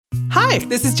Hi,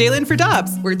 this is Jalen for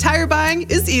Dobbs, where tire buying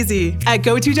is easy. At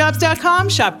GoToDobbs.com,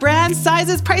 shop brands,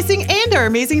 sizes, pricing, and our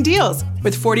amazing deals.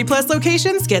 With 40-plus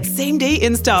locations, get same-day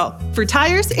install. For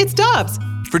tires, it's Dobbs.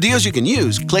 For deals you can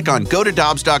use, click on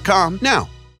GoToDobbs.com now.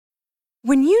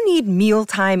 When you need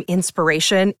mealtime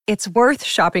inspiration, it's worth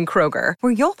shopping Kroger,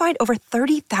 where you'll find over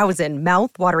 30,000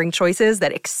 mouth-watering choices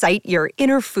that excite your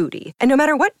inner foodie. And no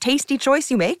matter what tasty choice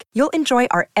you make, you'll enjoy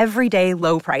our everyday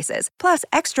low prices, plus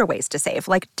extra ways to save,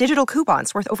 like digital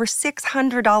coupons worth over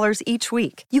 $600 each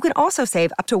week. You can also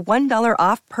save up to $1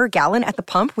 off per gallon at the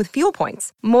pump with fuel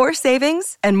points. More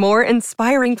savings and more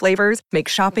inspiring flavors make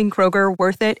shopping Kroger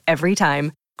worth it every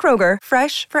time. Kroger,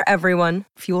 fresh for everyone.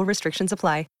 Fuel restrictions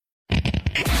apply.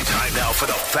 Time now for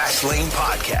the Fast Lane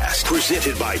Podcast,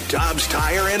 presented by Dobbs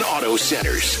Tire and Auto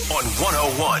Centers on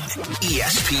 101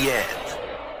 ESPN.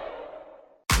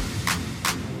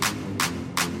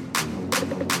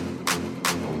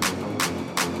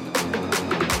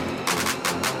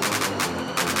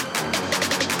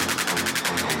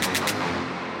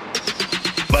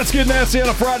 Let's get nasty on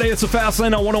a Friday. It's the Fast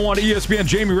Lane on 101 ESPN.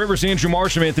 Jamie Rivers, Andrew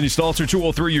Marsham, Anthony Stalter,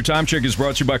 203. Your time check is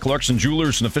brought to you by Clarkson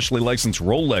Jewelers, an officially licensed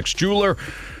Rolex jeweler.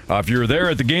 If you were there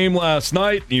at the game last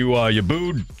night, you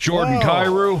booed Jordan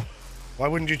Kyrou. Why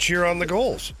wouldn't you cheer on the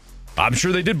goals? I'm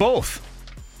sure they did both.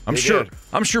 I'm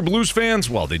sure Blues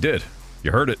fans, well, they did.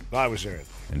 You heard it. I was there.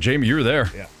 And Jamie, you were there.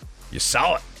 Yeah. You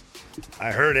saw it.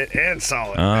 I heard it and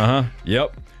saw it. Uh-huh.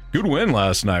 Yep. Good win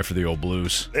last night for the old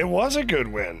Blues. It was a good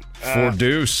win.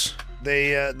 4-2.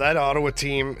 That Ottawa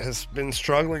team has been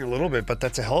struggling a little bit, but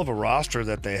that's a hell of a roster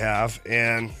that they have.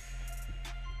 And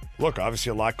look, obviously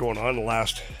a lot going on in the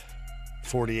last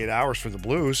 48 hours for the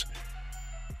Blues.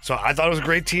 So I thought it was a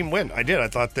great team win. I did. I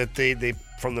thought that they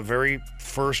from the very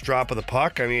first drop of the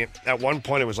puck, I mean, at one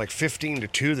point it was like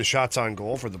 15-2 the shots on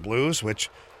goal for the Blues, which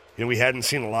we hadn't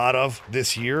seen a lot of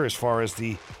this year as far as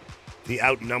the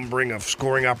outnumbering of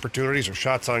scoring opportunities or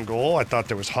shots on goal. I thought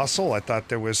there was hustle. I thought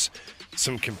there was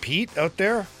some compete out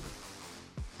there.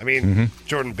 I mean,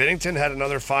 Jordan Binnington had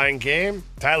another fine game.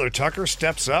 Tyler Tucker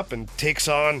steps up and takes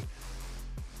on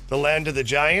the land of the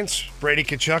Giants, Brady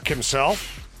Tkachuk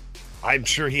himself. I'm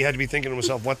sure he had to be thinking to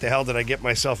himself, what the hell did I get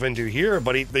myself into here?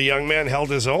 But the young man held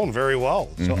his own very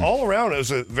well. So all around, it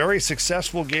was a very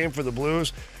successful game for the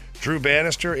Blues. Drew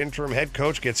Bannister, interim head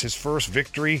coach, gets his first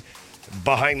victory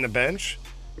behind the bench.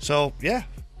 So, yeah,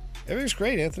 everything's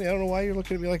great, Anthony. I don't know why you're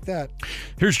looking at me like that.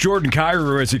 Here's Jordan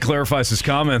Kyrou as he clarifies his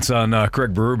comments on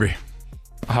Craig Berube.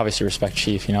 Obviously respect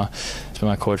Chief, he's been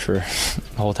my coach for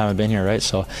the whole time I've been here, right?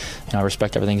 So, I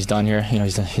respect everything he's done here.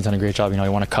 He's done a great job. He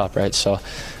won a cup, right? So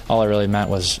all I really meant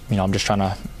was, I'm just trying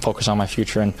to focus on my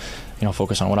future and,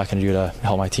 focus on what I can do to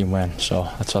help my team win. So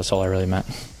that's all I really meant.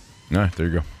 All right, there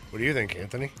you go. What do you think,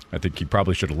 Anthony? I think he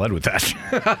probably should have led with that.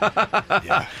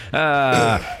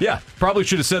 Yeah, probably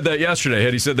should have said that yesterday.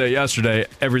 Had he said that yesterday,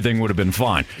 everything would have been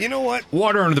fine. You know what?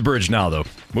 Water under the bridge now, though.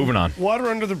 Moving on. Water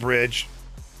under the bridge.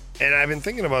 And I've been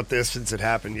thinking about this since it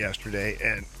happened yesterday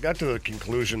and got to the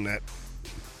conclusion that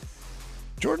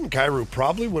Jordan Kyrou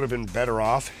probably would have been better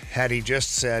off had he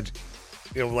just said,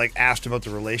 asked about the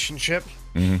relationship.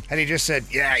 Had he just said,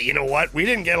 yeah, you know what? We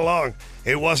didn't get along.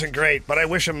 It wasn't great, but I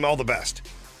wish him all the best.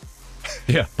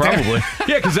 Yeah, probably.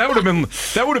 Yeah, because that would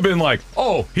have been like,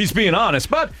 oh, he's being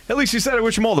honest, but at least he said, I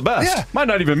wish him all the best. Yeah. Might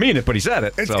not even mean it, but he said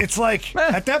it. It's like,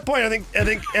 at that point, I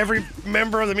think every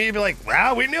member of the media would be like,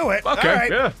 wow, we knew it. Okay, all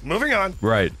right, yeah. Moving on.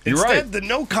 Right. You're Instead, right. the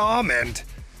no comment.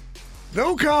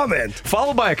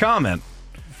 Followed by a comment.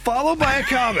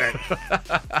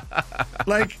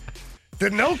 Like,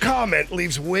 the no comment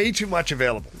leaves way too much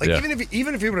available. Like,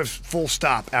 even if he would have full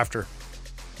stop after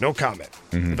no comment.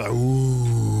 He'd be like,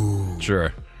 ooh.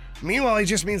 Sure. Meanwhile, he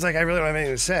just means, like, I really don't have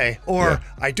anything to say. Or,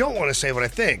 I don't want to say what I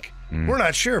think. We're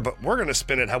not sure, but we're going to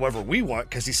spin it however we want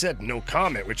because he said no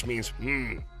comment, which means,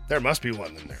 there must be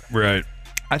one in there. Right.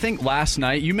 I think last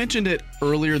night, you mentioned it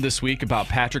earlier this week about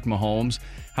Patrick Mahomes,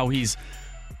 how he's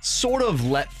sort of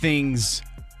let things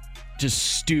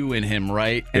just stew in him,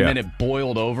 right? And then it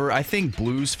boiled over. I think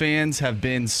Blues fans have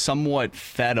been somewhat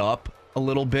fed up a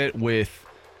little bit with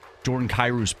Jordan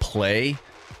Kyrou's play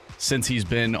since he's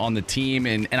been on the team.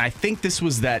 And I think this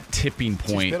was that tipping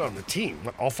point. He's been on the team,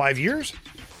 what, all 5 years?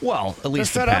 Well, at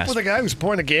least They're fed up with a guy who's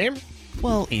playing a game?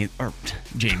 Well,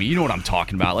 Jamie, you know what I'm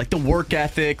talking about. Like the work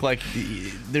ethic, like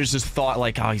there's this thought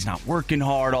like, oh, he's not working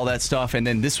hard, all that stuff. And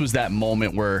then this was that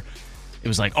moment where it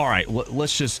was like, all right,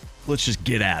 let's just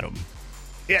get at him.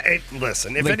 Yeah,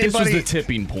 listen, if like anybody... This was the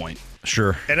tipping point.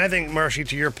 Sure. And I think, Marshy,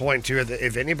 to your point, too, that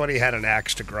if anybody had an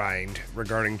axe to grind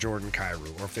regarding Jordan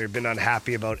Kyrou, or if they've been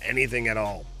unhappy about anything at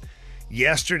all,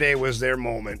 yesterday was their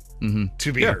moment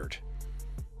to be heard.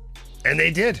 And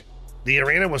they did. The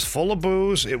arena was full of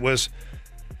boos. It was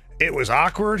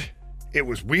awkward. It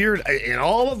was weird. In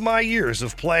all of my years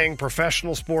of playing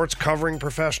professional sports, covering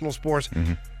professional sports,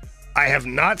 I have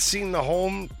not seen the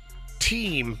home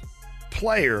team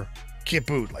player get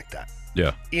booed like that.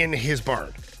 Yeah. In his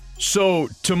barn. So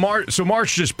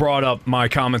March just brought up my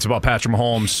comments about Patrick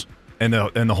Mahomes and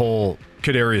the whole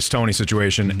Kadarius Toney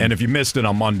situation. And if you missed it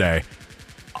on Monday,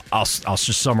 I'll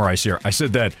just summarize here. I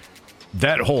said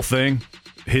that whole thing,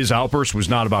 his outburst was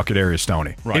not about Kadarius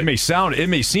Toney. Right. It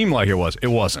may seem like it was. It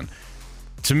wasn't.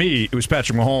 To me, it was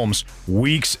Patrick Mahomes'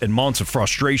 weeks and months of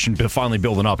frustration finally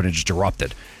building up, and it just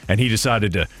erupted. And he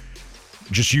decided to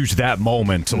just use that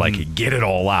moment to get it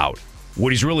all out.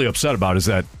 What he's really upset about is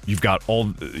that you've got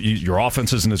your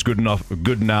offense isn't as good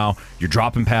now. You're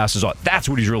dropping passes. That's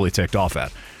what he's really ticked off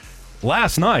at.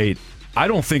 Last night, I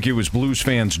don't think it was Blues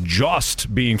fans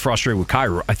just being frustrated with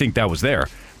Kyrou. I think that was there.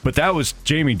 But that was,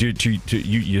 Jamie,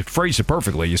 you phrased it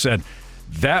perfectly. You said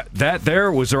that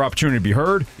there was their opportunity to be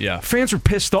heard. Yeah. Fans were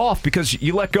pissed off because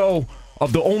you let go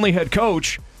of the only head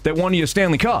coach that won you a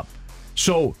Stanley Cup.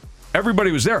 So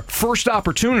everybody was there. First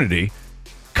opportunity.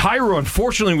 Kyrou,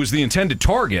 unfortunately, was the intended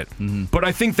target, but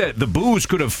I think that the boos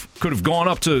could have gone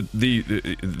up to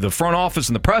the front office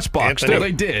and the press box.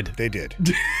 Anthony, too. They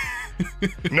did.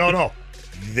 No,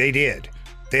 they did.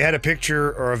 They had a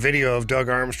picture or a video of Doug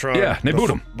Armstrong. Yeah, they booed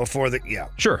him before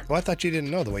Sure. Well, I thought you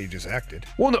didn't know the way you just acted.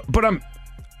 Well, no, but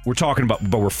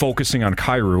we're focusing on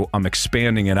Kyrou. I'm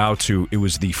expanding it out to it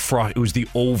was the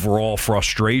overall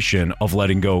frustration of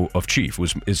letting go of Chief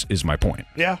is my point.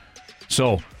 Yeah.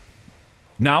 So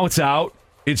now it's out.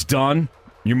 It's done.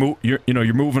 You're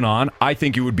moving on. I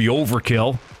think it would be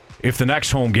overkill if the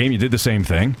next home game you did the same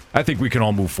thing. I think we can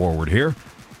all move forward here.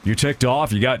 You ticked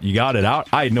off. You got it out.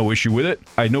 I had no issue with it.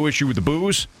 I had no issue with the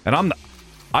boos. And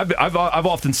I've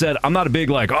often said I'm not a big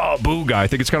boo guy. I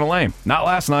think it's kind of lame. Not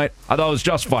last night. I thought it was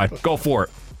justified. Go for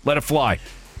it. Let it fly.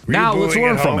 Now let's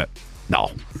learn from it. No.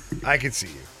 I can see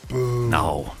you. Boo.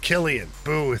 No. Killian,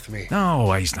 boo with me.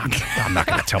 No, he's not. I'm not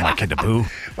going to tell my kid to boo.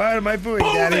 Why am I booing,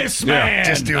 Boo Daddy? this man.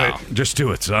 Just do it. Just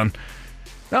do it, son.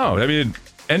 No, I mean,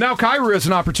 and now Kyrou has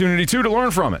an opportunity too to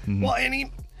learn from it. Well, and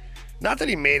not that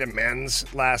he made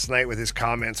amends last night with his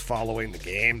comments following the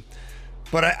game,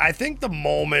 but I think the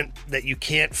moment that you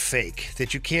can't fake,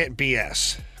 that you can't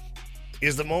BS,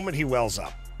 is the moment he wells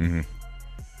up.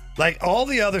 Like all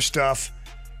the other stuff,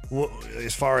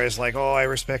 as far as I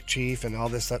respect Chief and all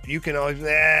this stuff, you can always,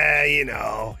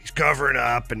 he's covering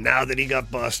up, and now that he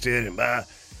got busted, and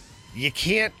you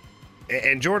can't.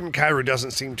 And Jordan Kyrou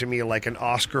doesn't seem to me like an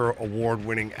Oscar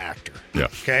award-winning actor. Yeah.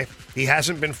 Okay? He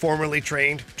hasn't been formally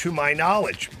trained, to my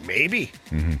knowledge. Maybe.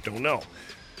 Don't know.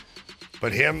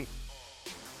 But him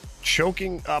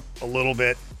choking up a little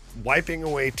bit, wiping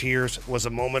away tears, was a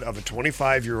moment of a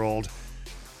 25-year-old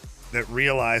that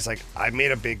realized, I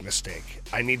made a big mistake.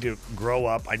 I need to grow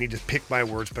up. I need to pick my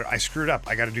words, but I screwed up.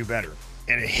 I got to do better.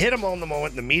 And it hit him on the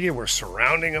moment. The media were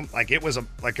surrounding him like it was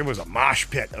a mosh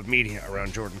pit of media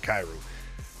around Jordan Kyrou.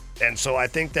 And so I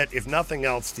think that if nothing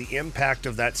else, the impact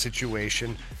of that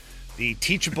situation, the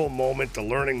teachable moment, the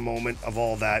learning moment of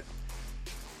all that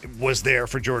was there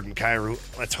for Jordan Kyrou.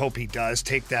 Let's hope he does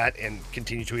take that and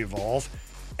continue to evolve.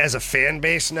 As a fan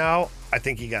base now, I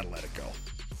think you got to let it go.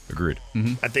 Agreed.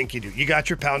 I think you do. You got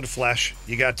your pound of flesh.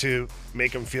 You got to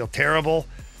make him feel terrible,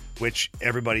 which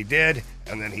everybody did,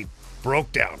 and then he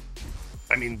broke down.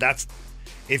 I mean, that's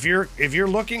if you're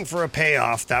looking for a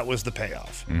payoff, that was the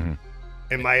payoff,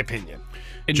 in my opinion.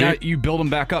 And now you build him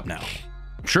back up now.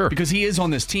 Sure. Because he is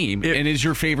on this team and is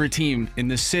your favorite team in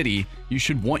this city. You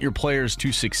should want your players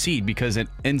to succeed because it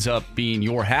ends up being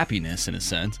your happiness in a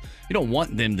sense. You don't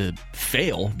want them to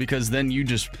fail because then you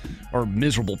just are a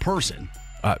miserable person.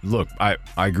 Look, I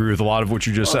agree with a lot of what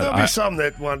you just said. There'll be some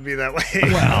that want to be that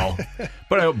way.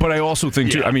 Well, but I also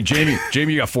think too. I mean, Jamie,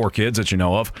 you got 4 kids that you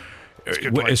know of.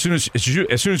 As soon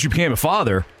as you became a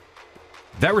father,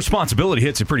 that responsibility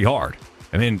hits you pretty hard.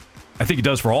 I mean, I think it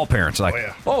does for all parents.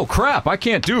 Oh crap, I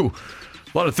can't do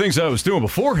a lot of things that I was doing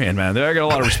beforehand, man. I got a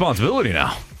lot of responsibility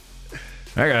now.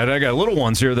 I got little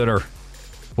ones here that are.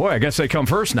 Boy, I guess they come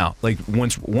first now.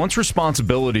 Once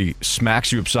responsibility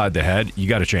smacks you upside the head, you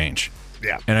got to change.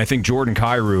 Yeah. And I think Jordan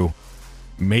Kyrou,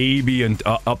 maybe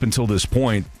up until this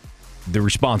point, the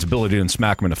responsibility didn't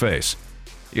smack him in the face.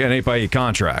 You got an 8x8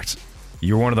 contract.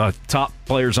 You're one of the top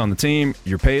players on the team.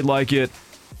 You're paid like it.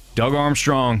 Doug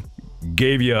Armstrong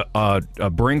gave you a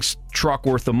Brinks truck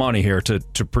worth of money here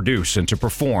to produce and to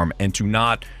perform and to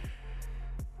not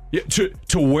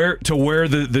to wear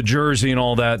the jersey and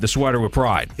all that, the sweater with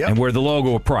pride, and wear the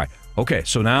logo with pride. Okay,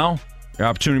 so now your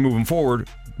opportunity moving forward,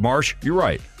 Marsh, you're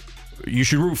right. you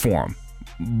should root for him.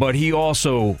 But he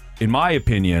also, in my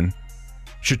opinion,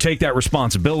 should take that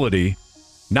responsibility,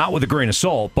 not with a grain of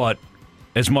salt, but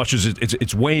as much as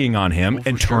it's weighing on him,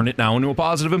 and turn it now into a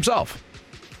positive himself.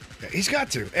 He's got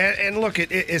to. And look,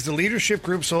 it is the leadership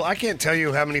group, so I can't tell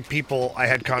you how many people I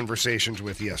had conversations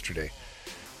with yesterday.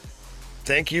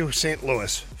 Thank you, St.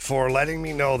 Louis, for letting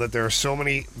me know that there are so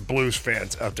many Blues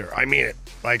fans out there. I mean it.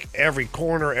 Like every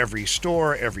corner, every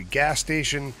store, every gas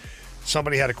station,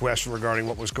 somebody had a question regarding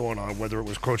what was going on, whether it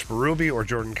was Coach Berube or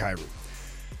Jordan Kyrou.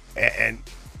 And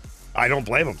I don't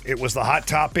blame them. It was the hot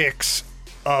topics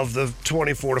of the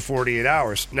 24 to 48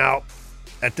 hours. Now,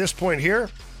 at this point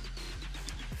here,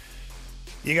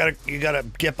 you gotta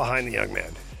get behind the young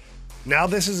man. Now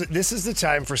this is the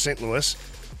time for St. Louis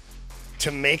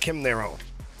to make him their own.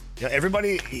 You know,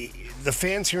 everybody, the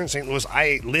fans here in St. Louis,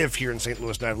 I live here in St.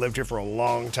 Louis and I've lived here for a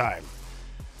long time.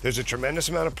 There's a tremendous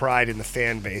amount of pride in the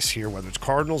fan base here, whether it's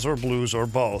Cardinals or Blues or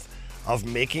both, of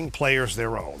making players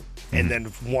their own and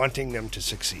then wanting them to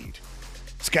succeed.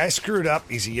 This guy screwed up.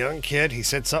 He's a young kid. He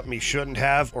said something he shouldn't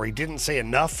have, or he didn't say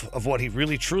enough of what he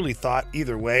really truly thought.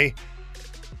 Either way,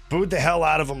 booed the hell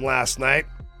out of him last night.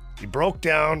 He broke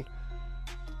down.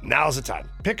 Now's the time.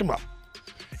 Pick him up.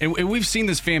 And we've seen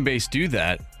this fan base do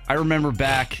that. I remember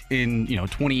back in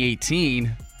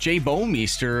 2018, Jay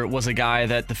Bouwmeester was a guy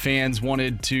that the fans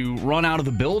wanted to run out of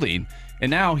the building. And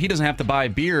now he doesn't have to buy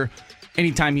beer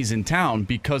anytime he's in town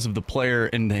because of the player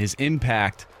and his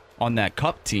impact on that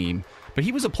Cup team. But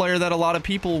he was a player that a lot of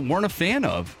people weren't a fan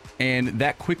of. And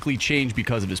that quickly changed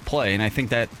because of his play. And I think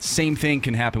that same thing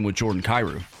can happen with Jordan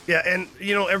Kyrou. Yeah, and,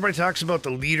 everybody talks about the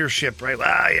leadership, right?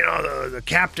 The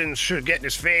captain should get in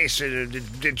his face.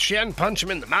 Did Shen punch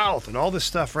him in the mouth and all this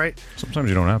stuff, right? Sometimes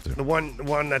you don't have to. The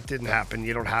one that didn't happen,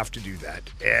 you don't have to do that.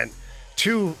 And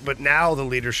two, but now the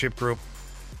leadership group,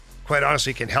 quite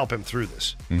honestly, can help him through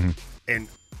this. Mm-hmm. And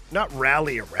not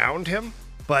rally around him,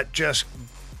 but just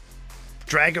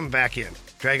drag him back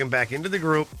into the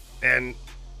group and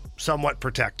somewhat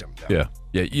protect him. Yeah.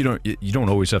 You don't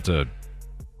always have to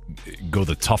go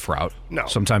the tough route. No.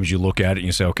 Sometimes you look at it and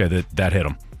you say, okay, that hit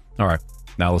him. All right,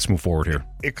 now let's move forward here.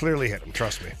 It clearly hit him,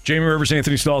 trust me. Jamie Rivers,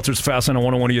 Anthony Stalter's Fast Line on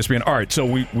 101 ESPN. All right, so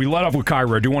we let off with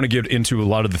Kyrou. I do want to get into a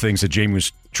lot of the things that Jamie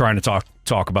was trying to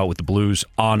talk about with the Blues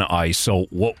on ice. So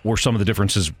what were some of the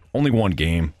differences? Only one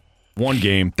game,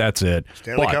 that's it.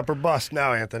 Stanley Cup or bust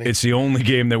now, Anthony. It's the only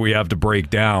game that we have to break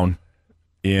down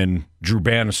in Drew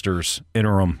Bannister's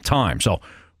interim time. So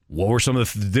what were some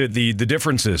of the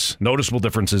differences, noticeable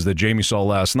differences that Jamie saw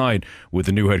last night with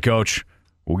the new head coach?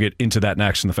 We'll get into that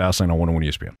next in the Fast Lane on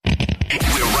 101 ESPN.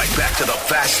 We're right back to the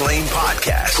Fast Lane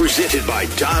Podcast, presented by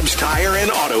Dobbs Tire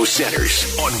and Auto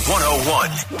Centers on 101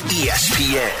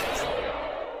 ESPN.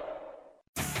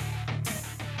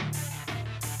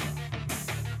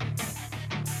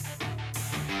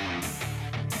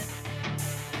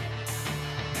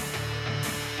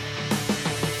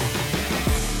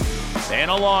 And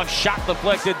a long shot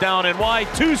deflected down and wide.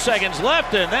 2 seconds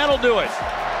left, and that'll do it.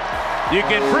 You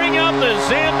can bring up the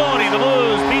Zamboni. The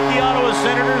Blues beat the Ottawa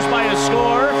Senators by a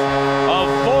score of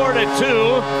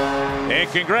 4-2. And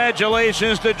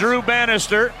congratulations to Drew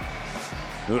Bannister,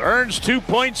 who earns 2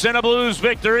 points in a Blues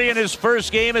victory in his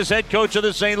first game as head coach of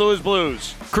the St. Louis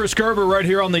Blues. Chris Kerber right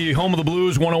here on the home of the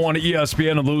Blues, 101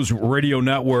 ESPN, the Blues Radio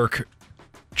Network.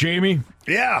 Jamie?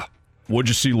 Yeah. What'd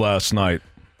you see last night?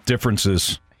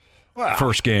 Differences? Well,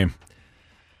 first game.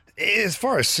 As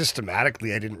far as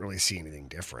systematically, I didn't really see anything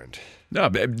different. No,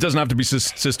 it doesn't have to be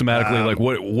systematically. Like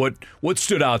what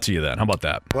stood out to you then? How about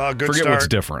that? Well, good Forget start. What's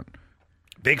different.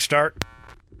 Big start.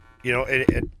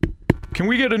 Can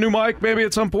we get a new mic maybe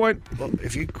at some point? Well,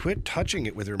 if you quit touching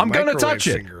it with your I'm gonna microwave touch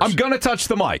fingers. it. I'm gonna touch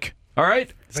the mic. All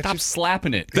right? Stop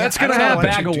slapping it. That's gonna happen.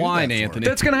 Bag of wine, Anthony.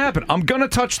 That's gonna happen. I'm gonna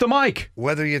touch the mic.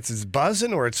 Whether it's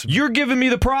buzzing or it's you're giving me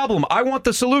the problem. I want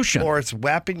the solution. Or it's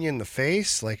whapping you in the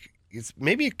face. Like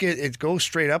it goes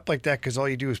straight up like that because all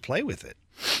you do is play with it.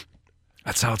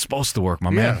 That's how it's supposed to work, my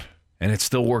man. And it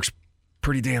still works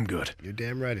pretty damn good. You're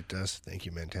damn right it does. Thank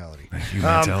you, mentality. Thank you,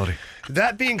 mentality.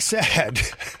 That being said,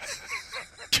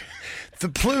 the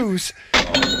Blues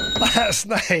last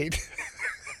night.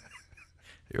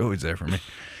 You're always there for me.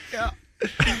 Yeah.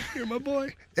 You're my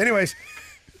boy. Anyways,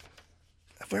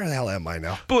 where the hell am I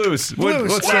now? Blues.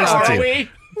 What's Where are we?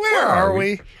 Where are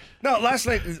we? No, last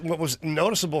night, what was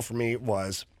noticeable for me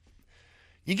was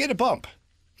you get a bump.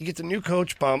 You get the new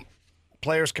coach bump.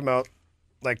 Players come out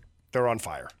like they're on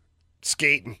fire.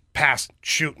 Skating, passing,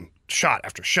 shooting, shot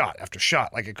after shot after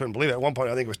shot. Like I couldn't believe it. At one point,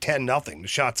 I think it was 10-0. The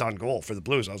shots on goal for the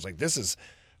Blues. I was like, this is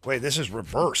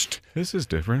reversed. This is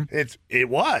different. It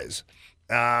was.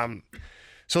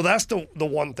 So that's the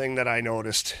one thing that I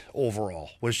noticed overall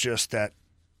was just that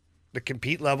the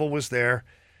compete level was there.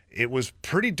 It was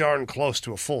pretty darn close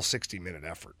to a full 60-minute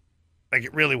effort. Like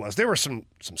it really was. There were some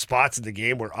spots in the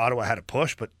game where Ottawa had to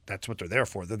push, but that's what they're there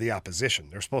for. They're the opposition.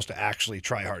 They're supposed to actually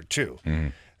try hard too.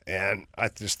 And I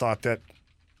just thought that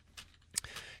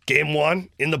game one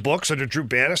in the books under Drew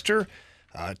Bannister,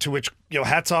 to which,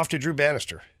 hats off to Drew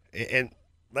Bannister. And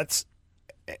let's,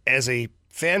 as a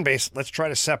fan base, let's try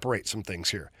to separate some things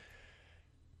here.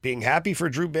 Being happy for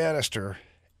Drew Bannister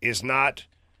is not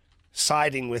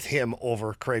siding with him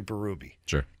over Craig Berube.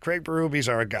 Sure. Craig Berube's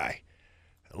our guy.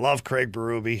 I love Craig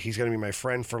Berube. He's going to be my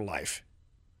friend for life.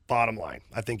 Bottom line,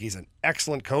 I think he's an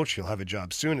excellent coach. He'll have a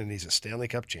job soon, and he's a Stanley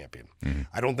Cup champion.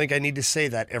 I don't think I need to say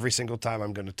that every single time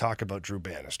I'm going to talk about Drew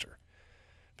Bannister.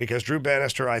 Because Drew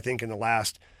Bannister, I think in the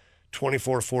last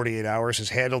 24, 48 hours,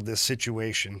 has handled this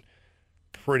situation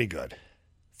pretty good.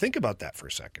 Think about that for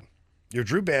a second. You're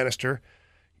Drew Bannister.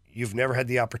 You've never had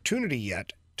the opportunity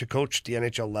yet to coach the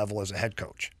NHL level as a head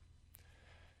coach.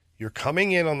 You're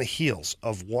coming in on the heels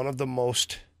of one of the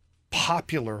most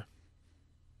popular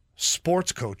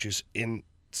sports coaches in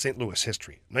St. Louis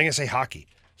history. I'm not going to say hockey,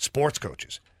 sports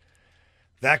coaches.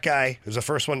 That guy was the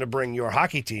first one to bring your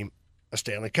hockey team a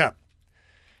Stanley Cup.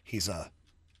 He's a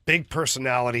big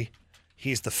personality.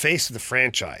 He's the face of the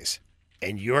franchise,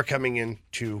 and you're coming in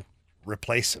to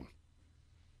replace him.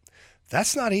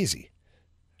 That's not easy.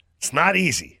 It's not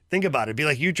easy. Think about it. It'd be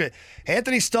like you,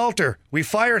 Anthony Stalter, we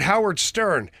fired Howard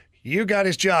Stern. You got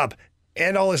his job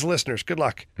and all his listeners. Good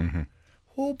luck.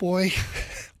 Oh, boy.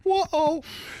 Whoa.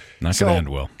 Not going to end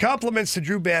well. Compliments to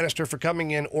Drew Bannister for coming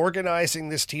in, organizing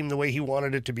this team the way he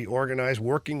wanted it to be organized,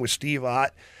 working with Steve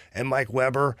Ott and Mike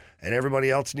Weber and everybody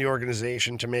else in the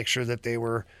organization to make sure that they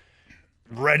were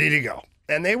ready to go.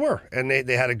 And they were. And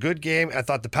they had a good game. I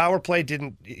thought the power play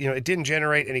didn't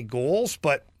generate any goals,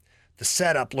 but the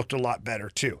setup looked a lot better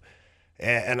too.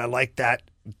 And I like that.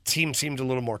 The team seemed a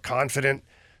little more confident.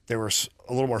 There was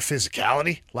a little more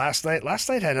physicality last night. Last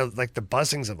night had the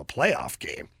buzzings of a playoff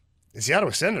game. It's the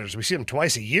Ottawa Senators. We see them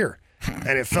twice a year.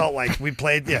 And it felt like we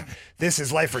played, this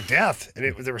is life or death.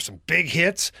 And there were some big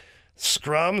hits,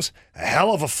 scrums, a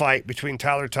hell of a fight between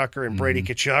Tyler Tucker and Brady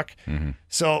Tkachuk.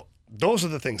 So those are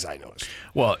the things I noticed.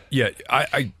 Well, yeah,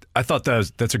 I thought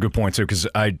that's a good point, too, because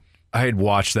I had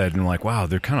watched that and like, wow,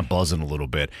 they're kind of buzzing a little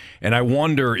bit. And I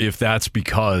wonder if that's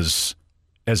because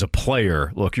as a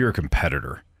player, look, you're a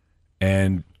competitor.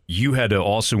 And you had to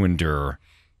also endure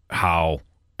how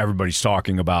everybody's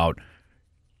talking about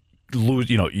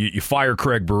you fire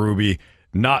Craig Berube,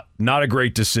 not a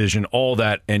great decision, all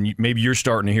that, and maybe you're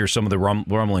starting to hear some of the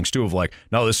rumblings too of like,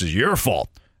 no, this is your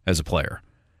fault as a player.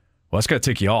 Well, that's got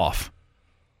to take you off.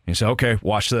 And you say, okay,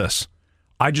 watch this.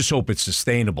 I just hope it's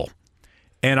sustainable.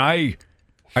 And I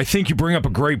think you bring up a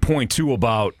great point too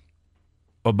about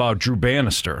Drew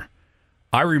Bannister.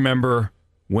 I remember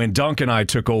when Dunk and I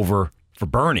took over for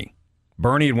Bernie.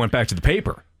 Bernie had went back to the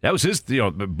paper. That was his,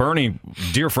 Bernie,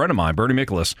 dear friend of mine, Bernie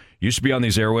Michaelis, used to be on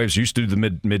these airwaves, used to do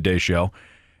the midday show.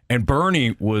 And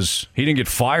Bernie he didn't get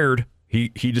fired. He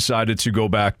decided to go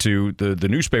back to the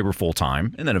newspaper full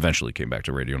time and then eventually came back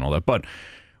to radio and all that. But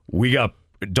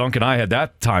Dunk and I had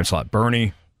that time slot.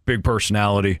 Bernie, big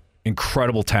personality,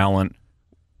 incredible talent,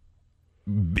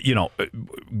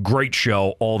 great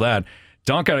show, all that.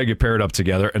 Dunk and I get paired up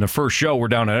together, and the first show we're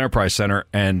down at Enterprise Center,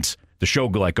 and the show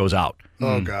goes out.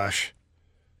 Oh gosh!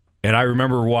 And I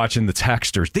remember watching the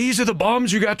texters. These are the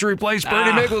bums you got to replace,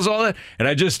 Bernie Michaelis, all that. And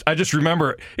I just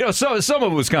remember, some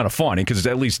of it was kind of funny because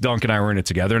at least Dunk and I were in it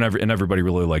together, and everybody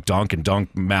really liked Dunk, and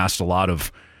Dunk masked a lot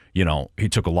of, he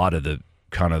took a lot of the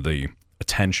kind of the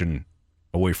attention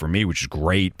away from me, which is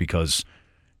great because,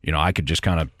 I could just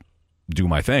kind of do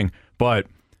my thing. But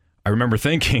I remember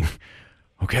thinking,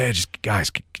 okay,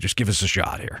 just give us a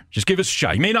shot here. Just give us a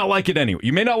shot. You may not like it anyway.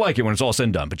 You may not like it when it's all said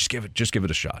and done, but just give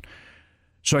it a shot.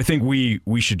 So I think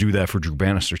we should do that for Drew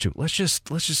Bannister too. Let's just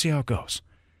see how it goes.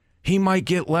 He might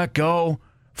get let go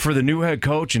for the new head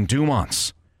coach in 2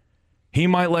 months. He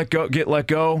might get let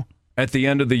go at the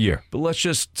end of the year. But let's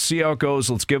just see how it goes.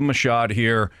 Let's give him a shot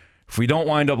here. If we don't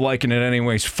wind up liking it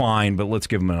anyways, fine. But let's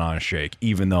give him an honest shake.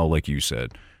 Even though, like you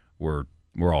said, we're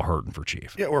all hurting for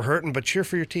Chief. Yeah, we're hurting, but cheer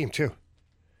for your team too.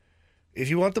 If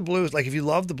you want the Blues, if you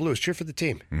love the Blues, cheer for the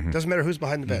team. Doesn't matter who's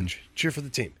behind the bench. Cheer for the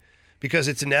team. Because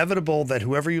it's inevitable that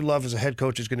whoever you love as a head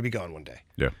coach is going to be gone one day.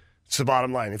 Yeah. It's the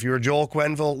bottom line. If you're a Joel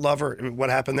Quenneville lover,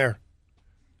 what happened there?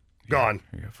 Gone.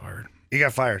 He got fired. He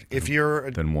got fired. If you're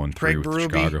a then won Craig 3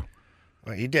 with Berube, Chicago.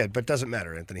 Well, he did, but it doesn't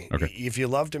matter, Anthony. Okay. If you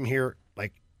loved him here,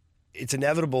 it's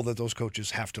inevitable that those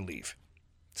coaches have to leave.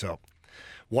 So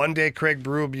one day Craig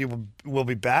Berube will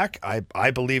be back.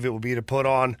 I believe it will be to put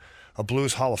on a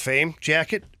Blues Hall of Fame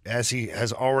jacket, as he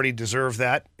has already deserved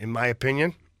that, in my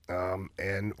opinion,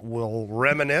 and will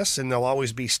reminisce, and there'll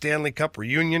always be Stanley Cup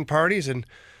reunion parties, and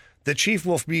the Chief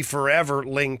will be forever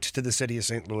linked to the city of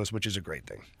St. Louis, which is a great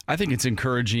thing. I think it's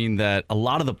encouraging that a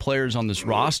lot of the players on this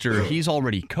roster, he's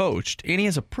already coached, and he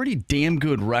has a pretty damn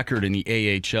good record in the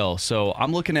AHL. So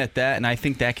I'm looking at that, and I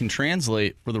think that can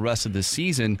translate for the rest of the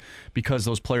season because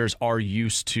those players are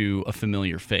used to a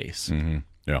familiar face. Mm-hmm.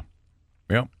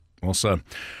 Yeah. Well said.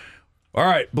 All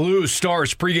right, Blues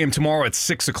Stars pregame tomorrow at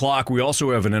 6 o'clock. We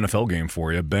also have an NFL game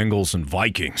for you, Bengals and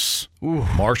Vikings. Ooh.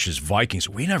 Marsh's Vikings.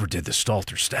 We never did the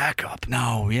Stalter stack-up.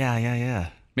 No, yeah.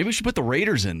 Maybe we should put the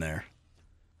Raiders in there.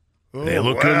 They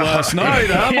looked good last night,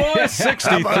 huh, boys?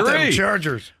 63. How about them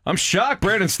Chargers? I'm shocked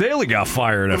Brandon Staley got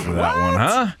fired after that one,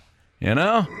 huh? You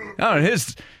know?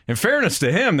 In fairness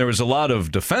to him, there was a lot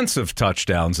of defensive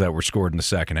touchdowns that were scored in the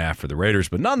second half for the Raiders,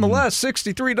 but nonetheless,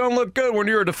 63 don't look good when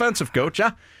you're a defensive coach,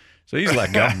 huh? So he's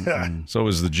let go. So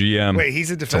is the GM. Wait, he's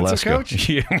a defensive coach?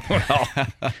 Yeah,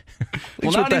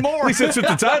 well, not anymore. At least that's what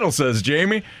the title says,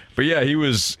 Jamie. But yeah, he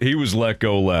was let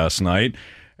go last night.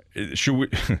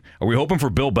 Are we hoping for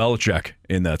Bill Belichick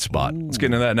in that spot? Let's get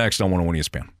into that next on 101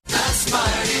 ESPN. The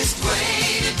smartest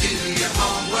way to do your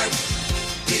homework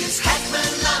is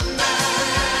Heckman Lumber.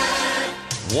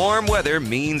 Warm weather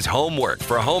means homework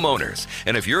for homeowners.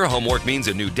 And if your homework means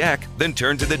a new deck, then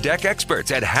turn to the deck experts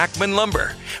at Hackman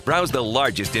Lumber. Browse the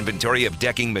largest inventory of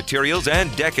decking materials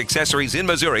and deck accessories in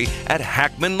Missouri at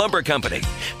Hackman Lumber Company.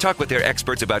 Talk with their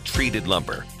experts about treated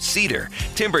lumber, cedar,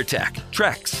 TimberTech,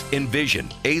 Trex, Envision,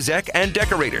 AZEK, and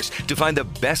Decorators to find the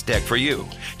best deck for you.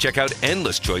 Check out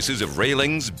endless choices of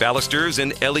railings, balusters,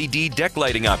 and LED deck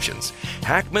lighting options.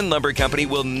 Hackman Lumber Company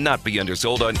will not be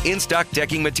undersold on in-stock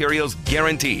decking materials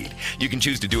guaranteed. You can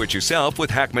choose to do it yourself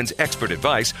with Hackman's expert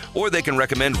advice, or they can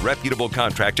recommend reputable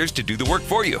contractors to do the work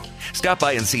for you. Stop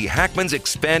by and see Hackman's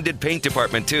expanded paint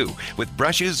department too, with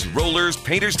brushes, rollers,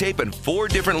 painter's tape, and 4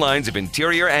 different lines of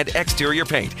interior and exterior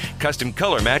paint, custom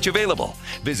color match available.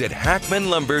 Visit Hackman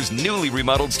Lumber's newly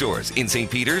remodeled stores in St.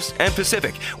 Peters and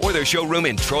Pacific, or their showroom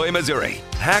in Troy, Missouri.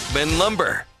 Hackman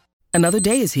Lumber. Another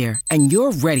day is here, and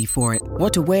you're ready for it.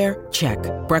 What to wear? Check.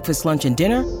 Breakfast, lunch, and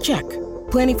dinner? Check.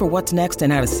 Planning for what's next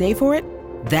and how to save for it?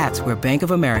 That's where Bank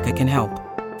of America can help.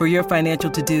 For your financial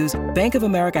to-dos, Bank of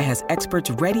America has experts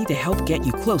ready to help get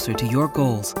you closer to your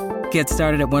goals. Get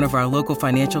started at one of our local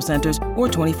financial centers or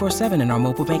 24/7 in our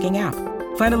mobile banking app.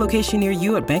 Find a location near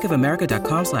you at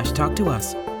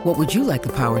bankofamerica.com/talktous. What would you like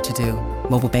the power to do?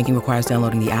 Mobile banking requires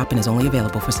downloading the app and is only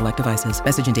available for select devices.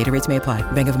 Message and data rates may apply.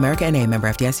 Bank of America NA, member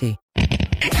FDIC.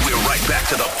 We're right back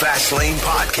to the Fast Lane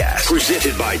Podcast,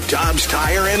 presented by Dobbs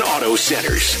Tire and Auto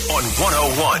Centers on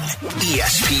 101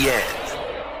 ESPN.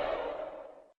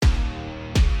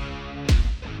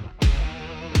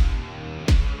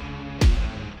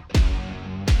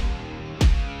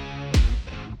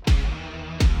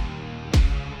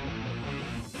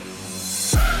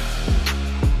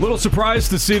 Little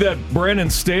surprised to see that Brandon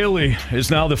Staley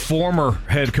is now the former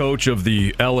head coach of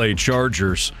the LA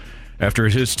Chargers after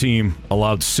his team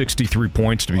allowed 63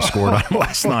 points to be scored on him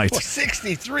last night.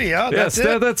 63, huh? Yes,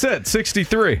 that's it.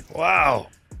 63. Wow.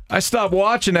 I stopped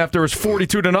watching after it was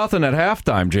 42-0 at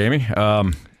halftime, Jamie.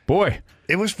 Boy.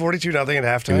 It was 42-0 at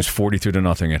halftime? It was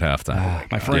 42-0 at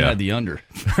halftime. My friend had the under.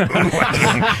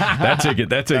 That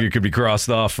ticket could be crossed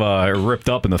off or ripped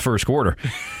up in the first quarter.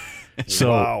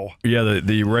 So, wow. Yeah,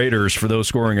 the Raiders, for those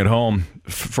scoring at home,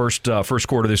 first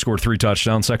quarter they scored 3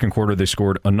 touchdowns. Second quarter they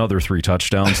scored another 3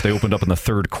 touchdowns. They opened up in the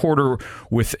third quarter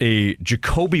with a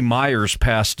Jacoby Myers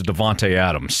pass to Davante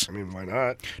Adams. I mean, why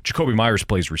not? Jacoby Myers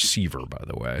plays receiver, by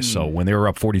the way. So when they were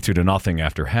up 42-0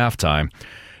 after halftime,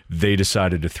 they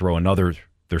decided to throw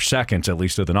their second, at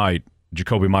least of the night,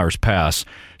 Jacoby Myers pass.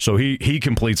 So he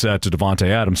completes that to Davante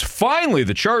Adams. Finally,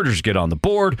 the Chargers get on the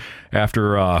board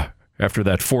after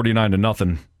that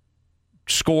 49-0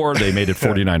 score. They made it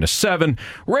 49-7.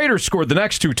 Raiders scored the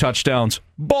next 2 touchdowns.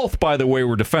 Both, by the way,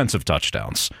 were defensive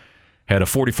touchdowns. Had a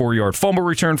 44-yard fumble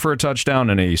return for a touchdown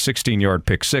and a 16-yard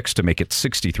pick six to make it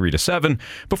 63-7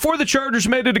 before the Chargers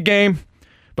made it a game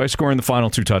by scoring the final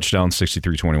 2 touchdowns,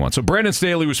 63-21. So Brandon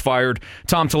Staley was fired.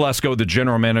 Tom Telesco, the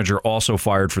general manager, also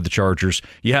fired for the Chargers.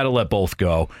 You had to let both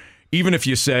go. Even if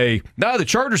you say, the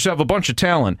Chargers have a bunch of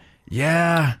talent.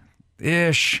 Yeah,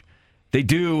 ish. They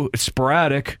do. It's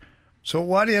sporadic. So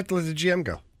why do you have to let the GM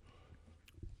go?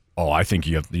 Oh, I think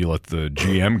you let the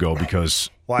GM go because...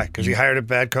 Why? Because he hired a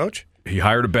bad coach? He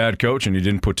hired a bad coach, and he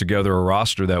didn't put together a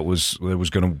roster that was going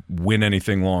to win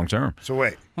anything long term. So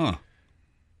wait. Huh.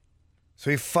 So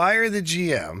he fired the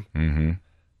GM,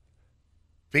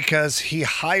 because he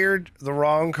hired the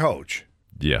wrong coach.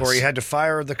 Yes. Or he had to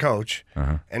fire the coach,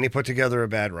 Uh-huh. and he put together a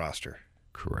bad roster.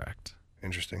 Correct.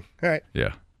 Interesting. All right.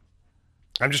 Yeah.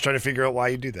 I'm just trying to figure out why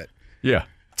you do that. Yeah.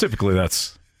 Typically,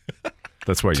 that's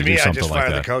why you To do me, I something just like fire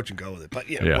that. the coach and go with it. But,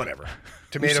 Yeah. whatever.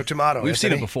 Tomato. We've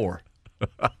seen it Anthony. before.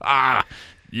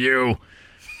 You.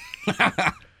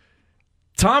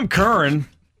 Tom Curran,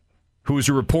 who is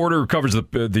a reporter who covers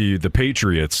the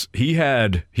Patriots, he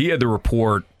had the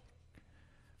report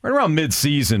right around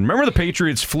mid-season. Remember the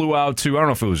Patriots flew out to, I don't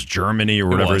know if it was Germany or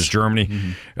whatever it was Germany.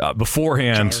 Mm-hmm.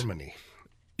 Beforehand. Germany.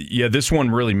 Yeah, this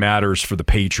one really matters for the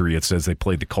Patriots as they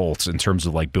played the Colts in terms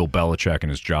of like Bill Belichick and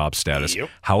his job status. Yep.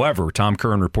 However, Tom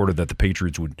Curran reported that the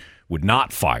Patriots would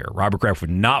not fire. Robert Kraft would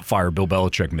not fire Bill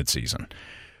Belichick midseason.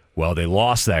 Well, they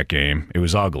lost that game. It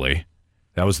was ugly.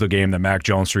 That was the game that Mac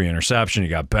Jones threw an interception. He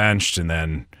got benched, and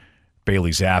then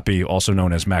Bailey Zappi, also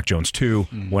known as Mac Jones 2,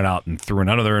 went out and threw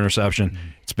another interception.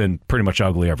 It's been pretty much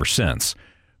ugly ever since.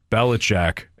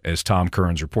 Belichick, as Tom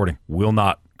Curran's reporting, will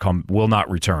not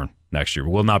return next year.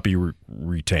 Will not be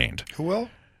retained. Who will?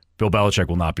 Bill Belichick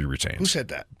will not be retained. Who said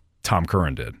that? Tom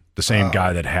Curran did. The same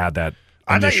guy that had that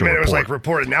I thought you initial meant it was report. like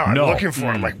reported now. I'm No. looking for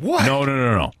it. I'm like, what?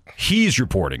 No. He's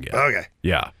reporting it. Okay.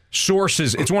 Yeah.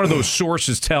 Sources. It's one of those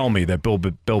sources tell me that Bill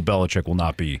Belichick will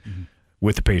not be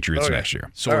with the Patriots Okay. next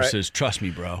year. Sources, trust me,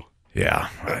 bro. Yeah.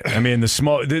 I mean, this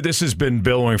has been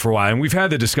billowing for a while, and we've had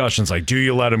the discussions like, do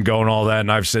you let him go and all that? And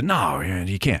I've said, no,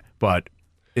 you can't. But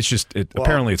it's just,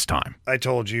 apparently it's time. I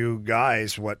told you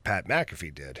guys what Pat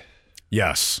McAfee did.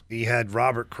 Yes. He had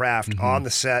Robert Kraft on the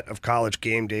set of College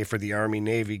Game Day for the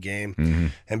Army-Navy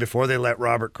game. And before they let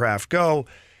Robert Kraft go,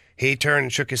 he turned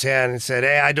and shook his hand and said,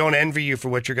 hey, I don't envy you for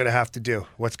what you're going to have to do.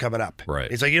 What's coming up? Right.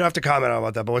 He's like, you don't have to comment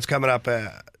about that, but what's coming up,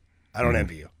 I don't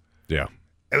envy you. Yeah.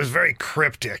 It was very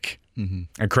cryptic. And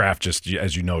Kraft just,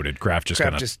 as you noted, Kraft just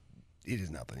kind of. He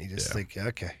did nothing. He just like,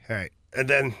 okay, all right. And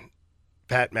then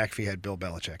Pat McAfee had Bill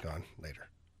Belichick on later.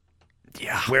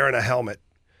 Yeah. Wearing a helmet.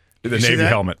 The You see Navy that?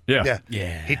 helmet. Yeah.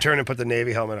 Yeah. He turned and put the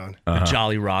Navy helmet on. The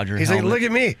Jolly Roger He's helmet. like, look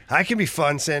at me. I can be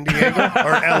fun, San Diego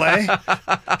or LA.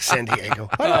 San Diego.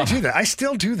 Why do I do that? I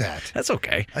still do that. That's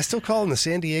okay. I still call them the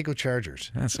San Diego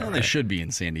Chargers. That's Well, all they right. should be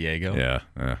in San Diego.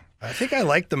 Yeah. I think I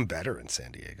like them better in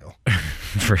San Diego.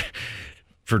 for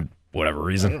whatever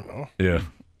reason. I don't know. Yeah.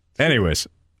 Anyways,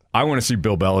 I want to see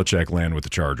Bill Belichick land with the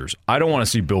Chargers. I don't want to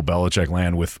see Bill Belichick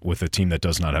land with a team that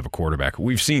does not have a quarterback.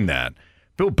 We've seen that.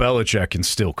 Bill Belichick can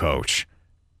still coach.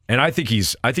 And I think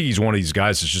he's one of these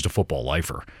guys that's just a football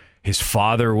lifer. His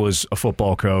father was a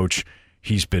football coach.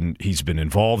 He's been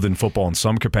involved in football in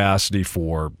some capacity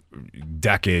for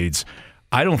decades.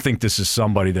 I don't think this is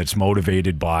somebody that's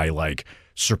motivated by like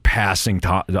surpassing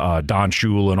Don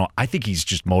Shula and all. I think he's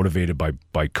just motivated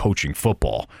by coaching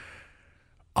football.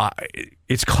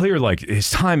 It's clear like his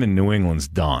time in New England's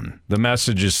done. The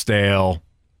message is stale.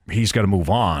 He's got to move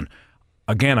on.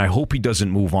 Again, I hope he doesn't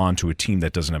move on to a team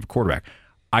that doesn't have a quarterback.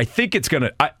 I think it's going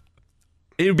to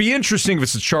 – it would be interesting if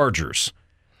it's the Chargers.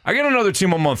 I got another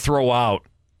team I'm going to throw out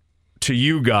to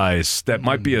you guys that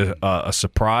might be a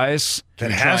surprise.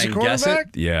 That has a quarterback?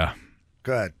 Yeah.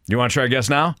 Go ahead. You want to try a guess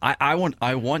now? I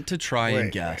want to try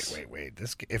and guess. Wait.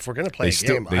 If we're going to play a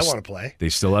game, I want to play. They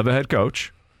still have a head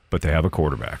coach, but they have a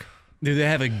quarterback. Do they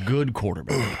have a good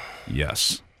quarterback?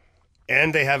 Yes.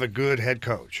 And they have a good head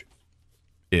coach.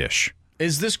 Ish.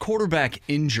 Is this quarterback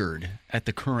injured at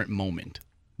the current moment?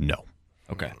 No.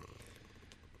 Okay.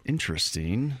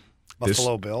 Interesting.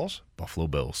 Buffalo Bills? Buffalo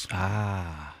Bills.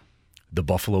 Ah. The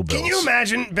Buffalo Bills. Can you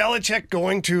imagine Belichick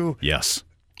going to... Yes.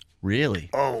 Really?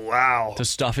 Oh, wow. To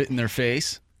stuff it in their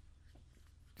face?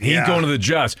 He's going to the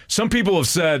Jets. Some people have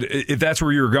said if that's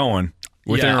where you're going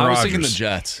with Aaron I was Rodgers. thinking the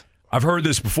Jets. I've heard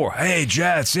this before. Hey,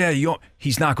 Jets. Yeah,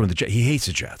 he's not going to the Jets. He hates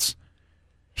the Jets.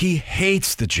 He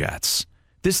hates the Jets.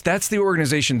 That's the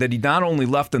organization that he not only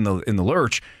left in the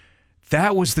lurch,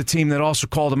 that was the team that also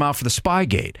called him out for the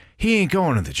Spygate. He ain't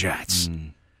going to the Jets.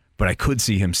 But I could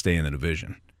see him stay in the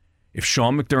division. If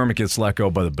Sean McDermott gets let go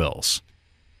by the Bills,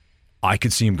 I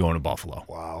could see him going to Buffalo.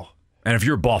 Wow. And if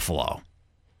you're Buffalo,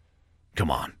 come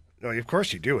on. No, of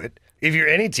course you do it. If you're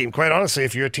any team, quite honestly,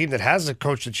 if you're a team that has a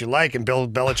coach that you like and Bill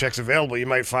Belichick's available, you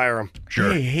might fire him. Sure.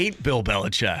 They hate Bill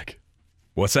Belichick.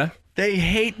 What's that? They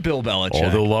hate Bill Belichick. Oh,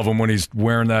 they'll love him when he's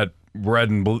wearing that red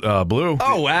and blue.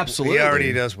 Oh, absolutely. He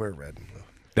already does wear red and blue.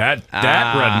 That red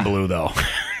and blue, though.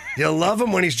 You'll love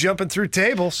him when he's jumping through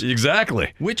tables.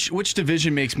 Exactly. Which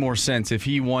division makes more sense if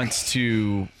he wants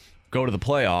to go to the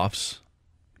playoffs?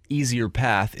 Easier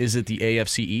path. Is it the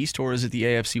AFC East or is it the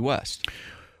AFC West?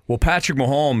 Well, Patrick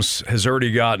Mahomes has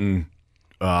already gotten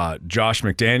Josh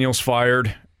McDaniels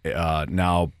fired.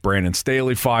 Now Brandon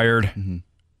Staley fired.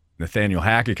 Nathaniel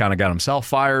Hackett kind of got himself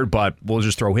fired, but we'll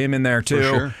just throw him in there too. For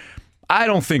sure. I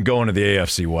don't think going to the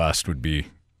AFC West would be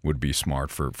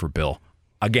smart for Bill.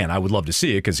 Again, I would love to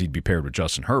see it because he'd be paired with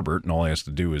Justin Herbert, and all he has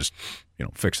to do is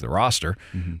fix the roster.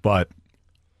 But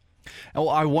well,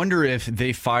 I wonder if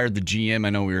they fired the GM. I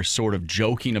know we were sort of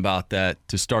joking about that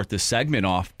to start this segment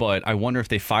off, but I wonder if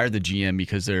they fired the GM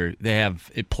because they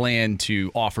have it planned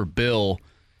to offer Bill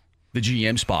the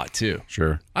GM spot too.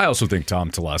 Sure. I also think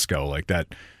Tom Telesco, like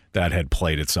that had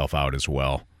played itself out as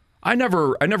well. I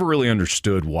never really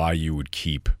understood why you would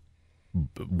keep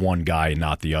one guy and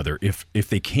not the other if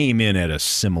they came in at a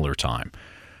similar time.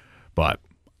 But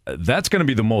that's going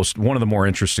to be one of the more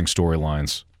interesting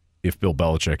storylines if Bill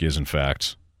Belichick is in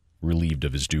fact relieved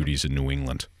of his duties in New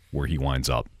England, where he winds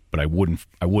up. But I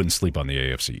wouldn't sleep on the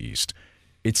AFC East.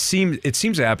 It seems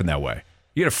to happen that way.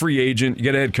 You get a free agent, you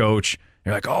get a head coach,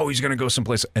 you're like, oh, he's going to go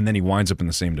someplace, and then he winds up in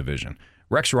the same division.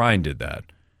 Rex Ryan did that.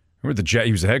 Remember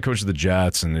he was the head coach of the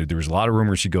Jets, and there was a lot of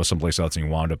rumors he'd go someplace else, and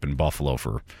he wound up in Buffalo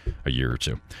for a year or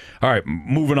two. All right,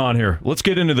 moving on here. Let's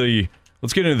get into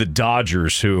the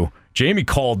Dodgers, who Jamie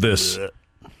called this. Did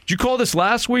you call this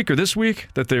last week or this week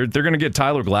that they're going to get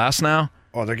Tyler Glass now?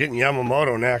 Oh, they're getting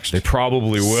Yamamoto next. They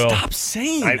probably will. Stop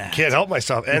saying that. I can't help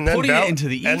myself. And then putting it into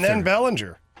the ether. And then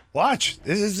Bellinger. Watch.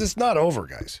 This is not over,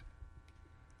 guys.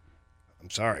 I'm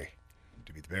sorry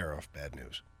to be the bearer of bad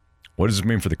news. What does it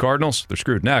mean for the Cardinals? They're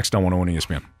screwed. Next on 101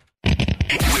 ESPN.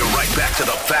 We're right back to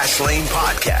the Fast Lane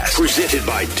Podcast, presented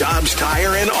by Dobbs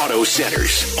Tire and Auto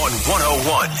Centers on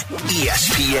 101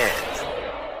 ESPN.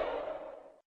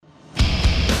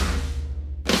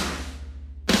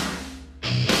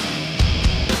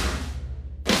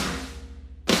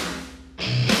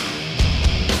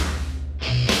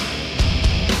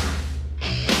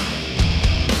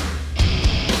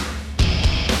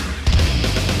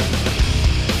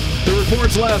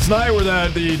 Reports last night were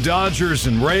that the Dodgers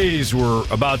and Rays were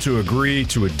about to agree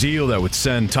to a deal that would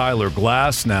send Tyler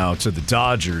Glasnow to the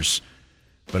Dodgers.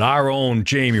 But our own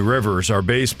Jamie Rivers, our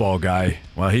baseball guy,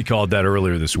 well, he called that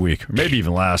earlier this week, or maybe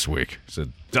even last week. He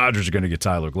said Dodgers are going to get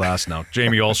Tyler Glasnow.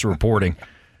 Jamie also reporting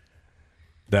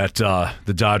that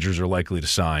the Dodgers are likely to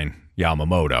sign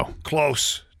Yamamoto.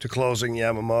 Close to closing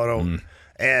Yamamoto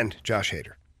and Josh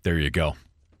Hader. There you go.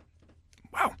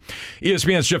 Wow.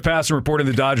 ESPN's Jeff Passan reporting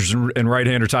the Dodgers and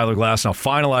right-hander Tyler Glasnow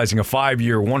finalizing a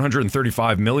 5-year,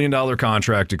 $135 million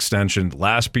contract extension,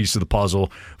 last piece of the puzzle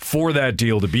for that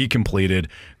deal to be completed.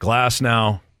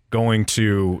 Glasnow going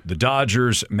to the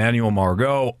Dodgers. Manuel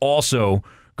Margot also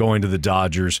going to the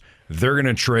Dodgers. They're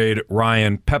going to trade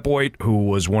Ryan Pepoit, who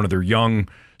was one of their young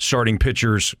starting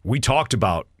pitchers. We talked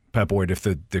about Pepoit. If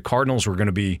the Cardinals were going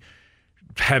to be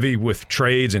heavy with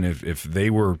trades, and if they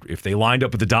lined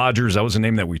up with the Dodgers, that was a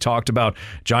name that we talked about.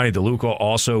 Johnny DeLuca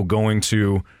also going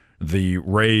to the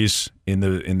Rays in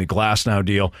the Glasnow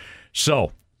deal.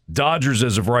 So Dodgers,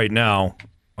 as of right now,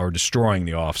 are destroying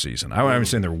the offseason. I'm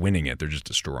saying they're winning it; they're just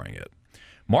destroying it.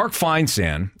 Mark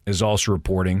Feinsand is also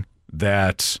reporting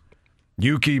that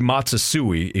Yuki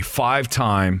Matsui, a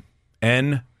 5-time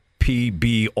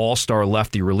NPB All-Star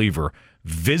lefty reliever,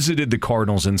 visited the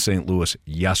Cardinals in St. Louis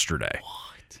yesterday.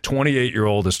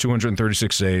 28-year-old has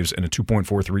 236 saves and a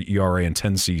 2.43 ERA in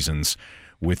 10 seasons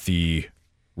with the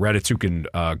Rattatukin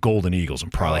Golden Eagles. I'm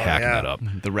probably hacking that up.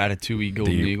 The Ratatouille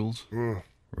Golden Eagles.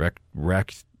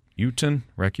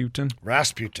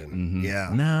 Rasputin? Yeah.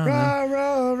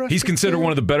 No. He's considered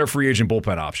one of the better free agent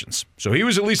bullpen options. So he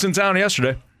was at least in town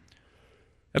yesterday.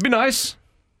 That'd be nice.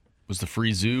 Was the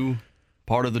free zoo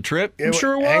part of the trip? I'm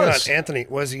sure it Hang was. on, Anthony,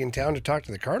 was he in town to talk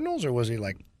to the Cardinals, or was he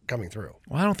coming through?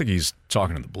 Well, I don't think he's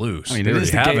talking to the Blues. I mean, it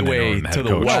is the gateway to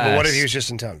the West. Well, but what if he was just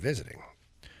in town visiting?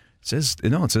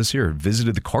 It says here,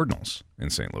 visited the Cardinals in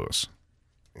St. Louis.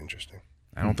 Interesting.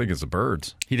 I don't think it's the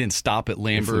Birds. He didn't stop at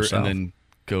Lambert and then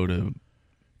go to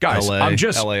Guys, LA, I'm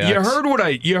just LAX.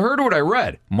 you heard what I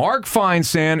read. Mark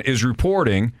Feinsand is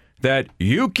reporting that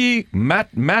Yuki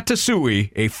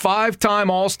Matsui, a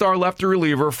 5-time All-Star lefty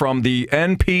reliever from the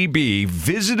NPB,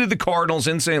 visited the Cardinals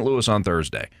in St. Louis on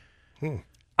Thursday.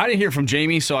 I didn't hear from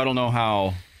Jamie, so I don't know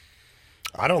how.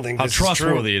 I don't think how this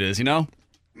trustworthy is it is.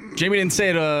 Jamie didn't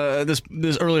say it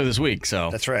this earlier this week,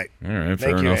 so that's right. All right,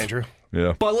 fair enough. You, Andrew.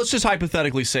 Yeah, but let's just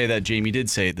hypothetically say that Jamie did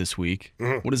say it this week.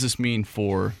 What does this mean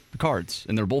for the Cards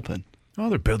and their bullpen? Oh,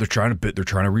 they're trying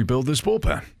to rebuild this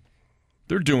bullpen.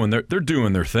 They're doing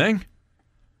their thing.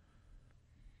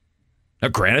 Now,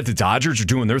 granted, the Dodgers are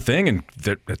doing their thing, and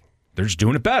they're just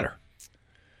doing it better.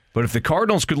 But if the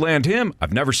Cardinals could land him,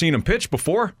 I've never seen him pitch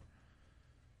before.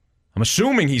 I'm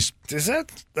assuming he's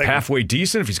halfway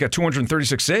decent if he's got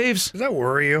 236 saves. Does that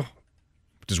worry you?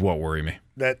 Does what worry me?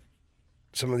 That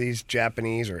some of these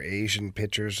Japanese or Asian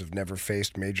pitchers have never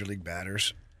faced major league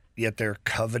batters, yet they're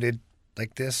coveted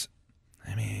like this?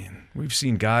 I mean, we've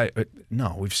seen guys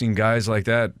like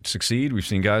that succeed. We've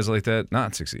seen guys like that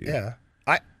not succeed. Yeah,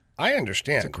 I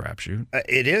understand. It's a crapshoot.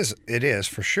 It is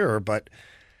for sure, but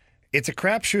it's a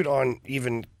crapshoot on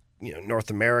even North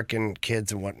American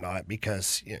kids and whatnot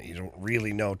because you don't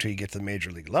really know till you get to the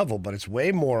major league level. But it's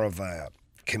way more of a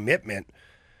commitment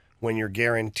when you're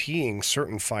guaranteeing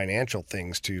certain financial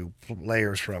things to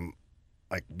players from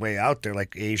like way out there,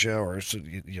 like Asia or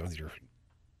your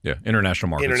international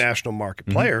market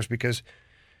players, because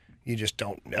you just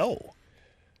don't know.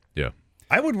 Yeah,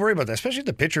 I would worry about that, especially at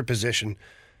the pitcher position.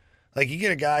 Like you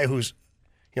get a guy who's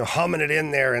humming it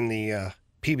in there in the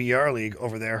PBR league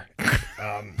over there.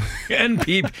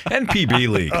 NPB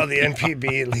league. Oh, the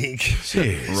NPB league.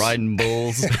 Jeez. Riding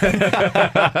bulls.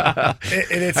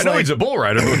 I know he's a bull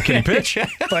rider, but can he pitch?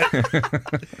 But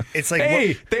it's like,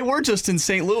 hey, they were just in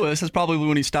St. Louis. That's probably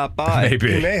when he stopped by.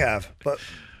 Maybe. He may have, but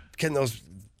can those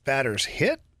batters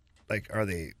hit? Like, are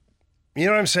they? You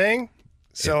know what I'm saying?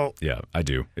 So yeah, I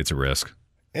do. It's a risk.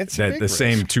 It's that a big the risk.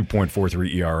 same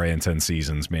 2.43 ERA in 10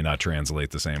 seasons may not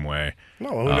translate the same way. No,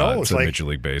 who knows? To Major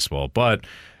League Baseball, but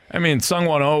I mean,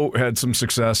 Sungwon Oh had some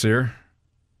success here.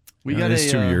 We got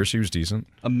his 2 years. He was decent.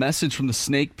 A message from the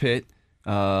Snake Pit.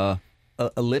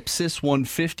 Ellipsis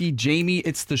 150. Jamie,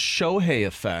 it's the Shohei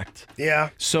effect. Yeah.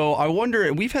 So I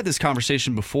wonder, we've had this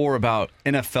conversation before about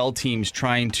NFL teams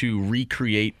trying to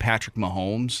recreate Patrick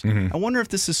Mahomes. Mm-hmm. I wonder if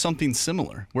this is something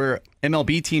similar, where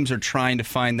MLB teams are trying to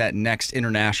find that next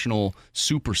international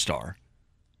superstar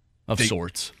of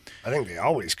sorts. I think they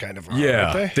always kind of are,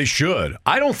 Yeah, aren't they should.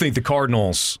 I don't think the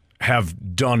Cardinals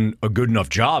have done a good enough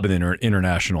job in the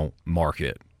international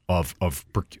market of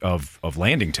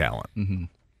landing talent. Mm-hmm.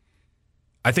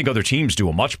 I think other teams do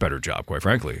a much better job, quite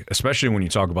frankly, especially when you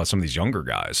talk about some of these younger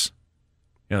guys.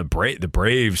 The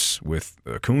Braves with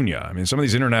Acuna. I mean, some of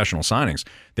these international signings,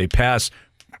 they pass.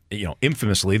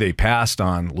 Infamously, they passed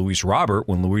on Luis Robert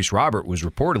when Luis Robert was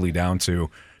reportedly down to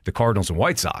the Cardinals and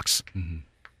White Sox. Mm-hmm.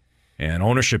 And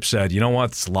ownership said, you know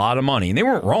what, it's a lot of money. And they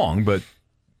weren't wrong, but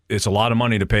it's a lot of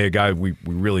money to pay a guy we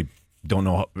really don't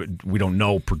know. We don't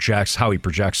know how he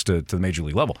projects to the major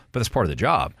league level. But that's part of the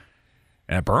job.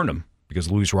 And it burned him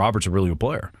because Luis Robert's a really good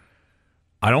player.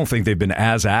 I don't think they've been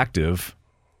as active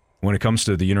when it comes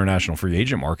to the international free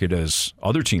agent market as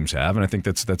other teams have. And I think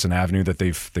that's an avenue that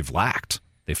they've lacked.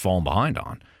 They've fallen behind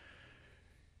on.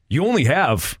 You only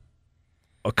have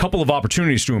a couple of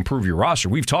opportunities to improve your roster.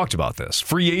 We've talked about this.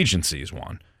 Free agency is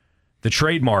one. The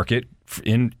trade market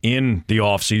in the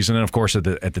offseason and, of course, at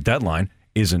the deadline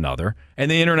is another.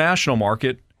 And the international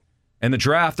market and the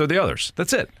draft are the others.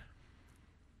 That's it.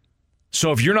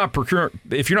 So if you're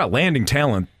not landing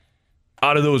talent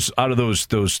out of those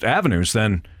avenues,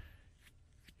 then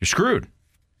you're screwed.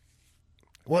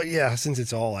 Well, yeah, since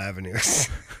it's all avenues.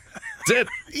 That's it.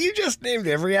 You just named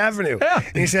every avenue. Yeah.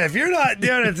 And you said, if you're not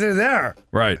doing it, they're there.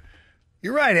 Right.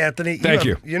 You're right, Anthony. Thank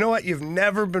you. You know what? You've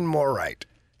never been more right.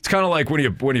 It's kind of like when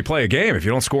you play a game. If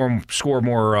you don't score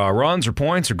more runs or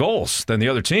points or goals than the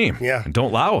other team, and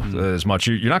don't allow as much,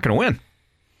 you're not going to win.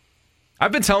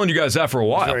 I've been telling you guys that for a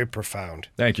while. Very profound.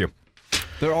 Thank you.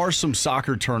 There are some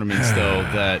soccer tournaments, though,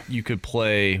 that you could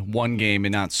play one game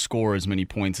and not score as many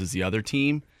points as the other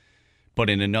team. But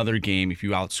in another game, if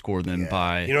you outscore them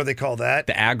by... You know what they call that?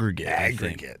 The aggregate.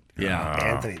 Aggregate.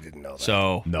 Yeah. Anthony didn't know that.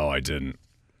 So no, I didn't.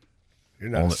 You're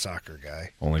not a soccer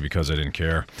guy. Only because I didn't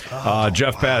care.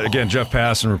 Jeff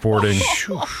Passan reporting.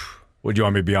 Would you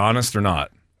want me to be honest or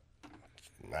not?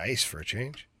 Nice for a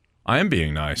change. I am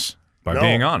being nice by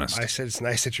being honest. I said it's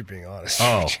nice that you're being honest.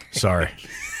 Oh, sorry.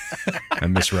 I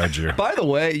misread you. By the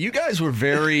way, you guys were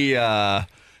very...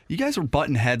 you guys were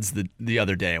butting heads the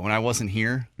other day when I wasn't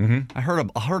here. Mm-hmm. I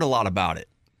heard a lot about it.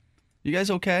 You guys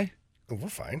okay? We're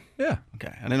fine. Yeah.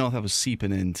 Okay. I didn't know if that was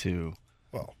seeping into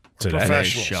today's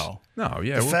show. No,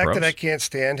 yeah. The we're fact pros. that I can't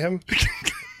stand him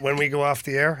when we go off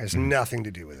the air has nothing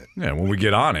to do with it. Yeah, when we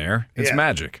get on air, it's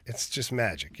magic. It's just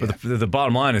magic. But the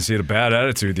bottom line is he had a bad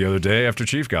attitude the other day after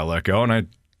Chief got let go, and I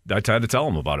had to tell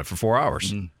him about it for 4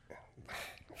 hours.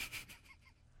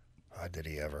 Did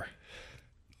he ever?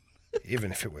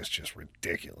 Even if it was just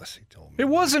ridiculous, he told me. It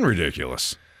wasn't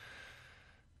ridiculous.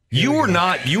 You were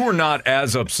not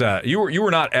as upset. You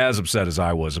were not as upset as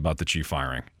I was about the Chief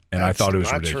firing, and I thought it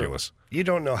was not ridiculous. True. You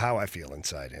don't know how I feel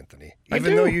inside, Anthony. I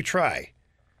Even do. though you try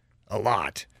a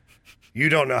lot, you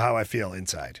don't know how I feel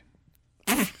inside.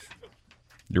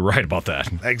 You're right about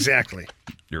that. Exactly.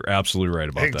 You're absolutely right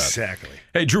about that. Exactly.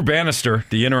 Hey, Drew Bannister,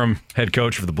 the interim head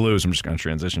coach for the Blues. I'm just going to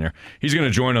transition here. He's going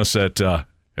to join us at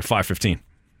 5:15.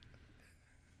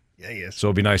 Yeah, he is. So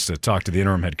it'd be nice to talk to the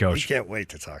interim head He coach. can't wait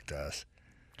to talk to us.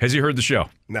 Has he heard the show?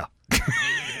 No.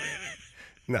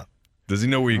 No. Does he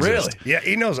know we exist? Really? Yeah,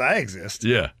 he knows I exist.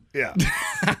 Yeah. Yeah.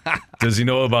 Does he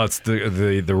know about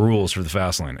the rules for the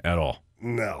fast lane at all?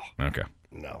 No. Okay.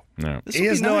 No. No. He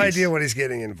has no idea what he's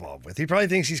getting involved with. He probably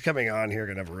thinks he's coming on here,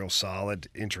 going to have a real solid,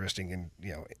 interesting,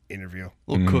 interview.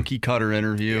 Little cookie cutter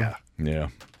interview. Yeah. Yeah.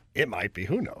 It might be.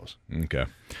 Who knows? Okay.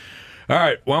 All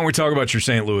right. Why don't we talk about your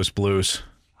St. Louis Blues?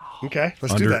 Okay.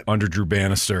 Let's do that. Under Drew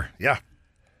Bannister. Yeah.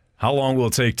 How long will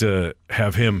it take to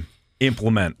have him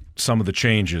implement some of the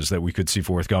changes that we could see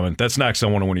forthcoming? That's next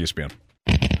on 101 ESPN.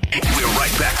 We're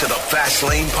right back to the Fast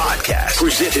Lane Podcast,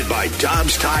 presented by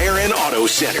Dobbs Tire and Auto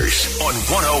Centers on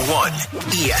 101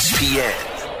 ESPN.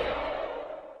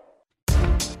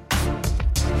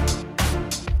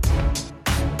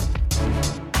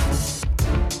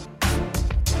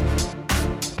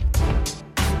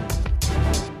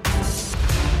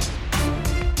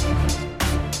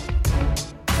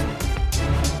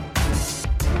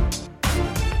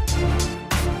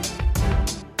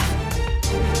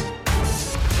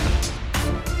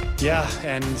 Yeah,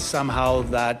 and somehow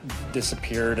that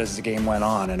disappeared as the game went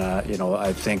on. And,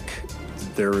 I think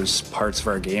there was parts of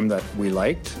our game that we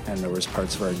liked, and there was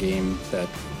parts of our game that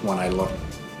when I look,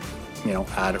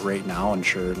 at it right now, and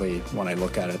surely when I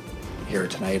look at it here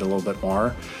tonight a little bit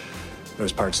more,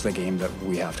 there's parts of the game that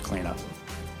we have to clean up.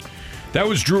 That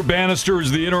was Drew Bannister, is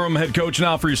the interim head coach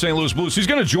now for your St. Louis Blues. He's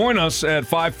going to join us at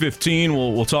 5:15.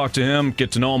 We'll talk to him,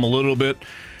 get to know him a little bit,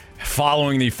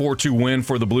 following the 4-2 win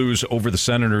for the Blues over the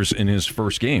Senators in his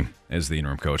first game as the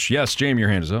interim coach. Yes, Jamie, your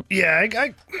hand is up. Yeah,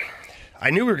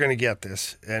 I knew we were going to get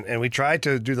this, and we tried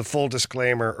to do the full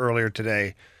disclaimer earlier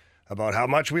today about how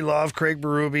much we love Craig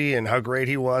Berube and how great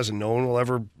he was, and no one will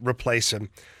ever replace him.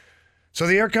 So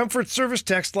the Air Comfort Service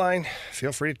text line,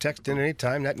 feel free to text in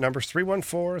anytime. That number's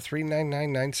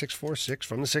 314-399-9646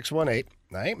 from the 618.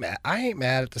 I ain't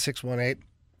mad at the 618,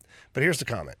 but here's the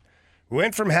comment. We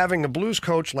went from having a Blues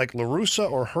coach like La Russa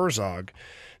or Herzog.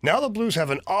 Now the Blues have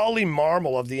an Ollie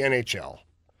Marmol of the NHL.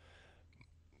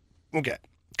 Okay,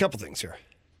 a couple things here.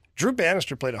 Drew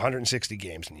Bannister played 160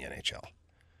 games in the NHL.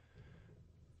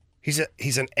 He's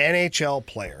an NHL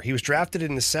player. He was drafted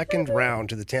in the second round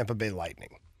to the Tampa Bay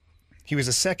Lightning. He was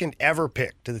the second ever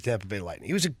pick to the Tampa Bay Lightning.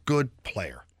 He was a good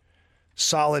player.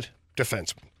 Solid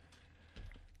defenseman.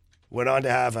 Went on to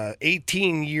have an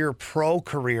 18-year pro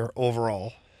career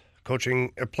overall.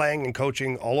 Playing and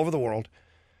coaching all over the world,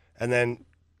 and then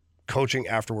coaching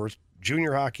afterwards,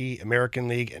 junior hockey, American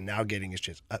League, and now getting his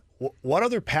chance. What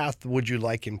other path would you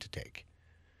like him to take?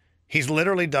 He's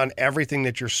literally done everything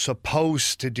that you're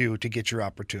supposed to do to get your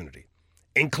opportunity,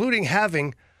 including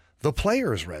having the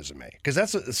player's resume. Because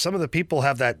that's some of the people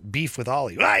have that beef with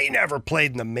Ollie. He never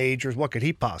played in the majors. What could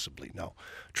he possibly know?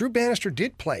 Drew Bannister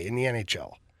did play in the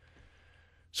NHL.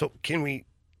 So can we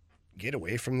get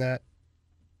away from that?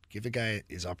 Give the guy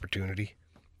his opportunity.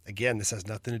 Again, this has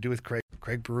nothing to do with Craig.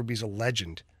 Craig Berube's a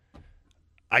legend.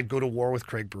 I'd go to war with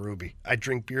Craig Berube. I'd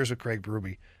drink beers with Craig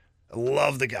Berube. I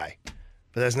love the guy.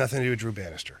 But that has nothing to do with Drew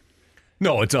Bannister.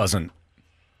 No, it doesn't.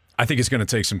 I think it's going to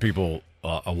take some people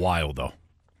a while, though,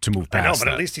 to move past I know, but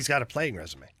that. at least he's got a playing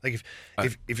resume. Like,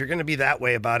 if you're going to be that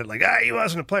way about it, like, he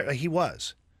wasn't a player. Like, he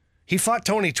was. He fought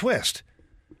Tony Twist.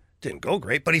 Didn't go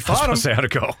great, but he fought him. I was going to say, how'd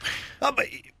it go? Oh,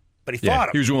 but he fought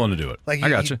him. He was willing to do it. Like, I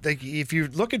got you. Like, if you're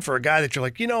looking for a guy that you're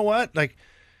like, you know what? Like,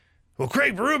 well,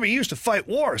 Craig Berube used to fight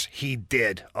wars. He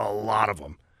did a lot of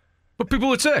them. But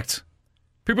people are ticked.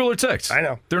 People are ticked. I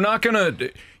know. They're not going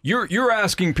to. You're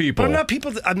asking people. But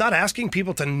I'm not asking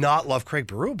people to not love Craig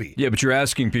Berube. Yeah, but you're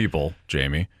asking people,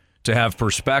 Jamie, to have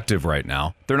perspective right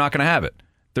now. They're not going to have it.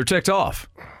 They're ticked off.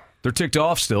 They're ticked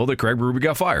off still that Craig Berube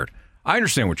got fired. I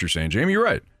understand what you're saying, Jamie. You're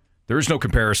right. There is no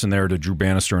comparison there to Drew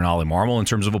Bannister and Ollie Marmol in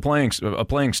terms of a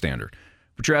playing standard.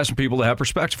 But you're asking people to have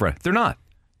perspective, right? They're not.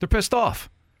 They're pissed off.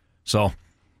 So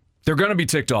they're going to be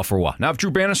ticked off for a while. Now, if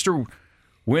Drew Bannister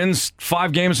wins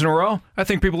 5 games in a row, I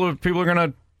think people are going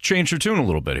to change their tune a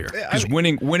little bit here. Because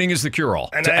winning is the cure-all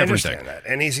to everything. Understand that.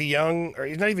 And he's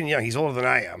he's not even young. He's older than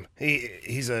I am.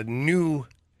 He's a new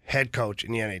head coach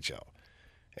in the NHL.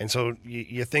 And so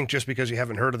you think just because you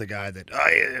haven't heard of the guy that,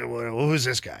 who's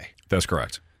this guy? That's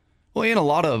correct. Well, and a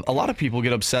lot of people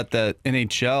get upset that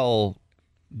NHL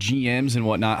GMs and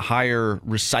whatnot hire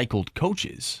recycled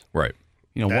coaches. Right.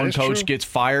 One coach gets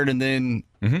fired and then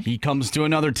he comes to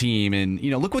another team. And,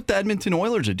 look what the Edmonton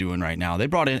Oilers are doing right now. They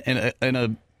brought in a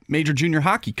major junior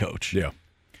hockey coach. Yeah.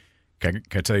 Can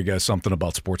I tell you guys something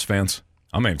about sports fans?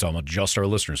 I'm not even talking about just our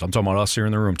listeners. I'm talking about us here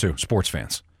in the room, too. Sports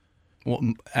fans. Well,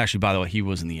 actually, by the way, he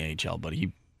was in the AHL, but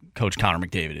he coached Connor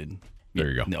McDavid in there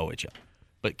you go. the OHL.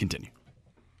 But continue.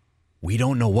 We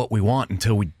don't know what we want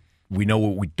until we know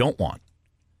what we don't want.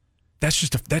 That's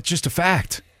just a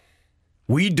fact.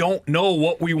 We don't know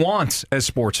what we want as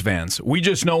sports fans. We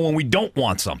just know when we don't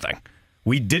want something.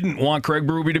 We didn't want Craig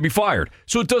Berube to be fired,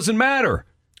 so it doesn't matter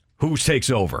who takes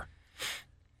over.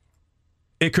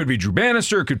 It could be Drew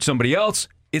Bannister, it could be somebody else.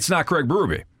 It's not Craig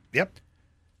Berube. Yep.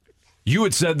 You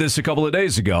had said this a couple of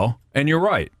days ago, and you're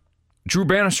right. Drew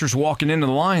Bannister's walking into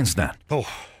the Lions then. Oh.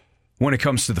 When it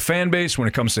comes to the fan base, when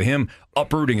it comes to him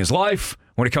uprooting his life,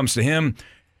 when it comes to him,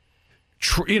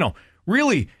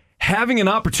 really having an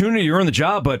opportunity to earn the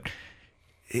job, but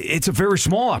it's a very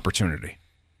small opportunity.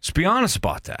 Let's be honest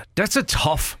about that. That's a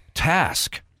tough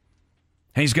task.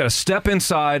 And he's got to step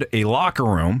inside a locker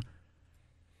room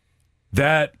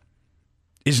that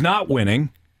is not winning,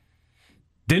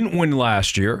 didn't win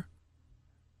last year,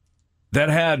 that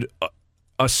had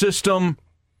a system,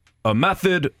 a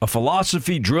method, a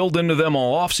philosophy drilled into them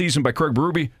all offseason by Craig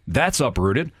Berube. That's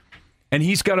uprooted. And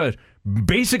he's got to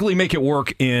basically make it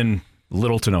work in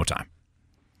little to no time.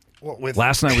 Well,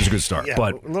 last night was a good start. Yeah,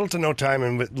 but little to no time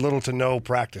and with little to no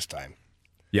practice time.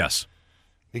 Yes.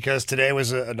 Because today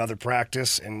was another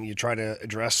practice, and you try to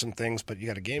address some things, but you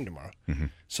got a game tomorrow. Mm-hmm.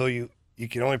 So you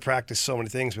can only practice so many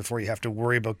things before you have to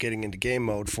worry about getting into game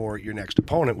mode for your next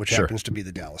opponent, which Sure. happens to be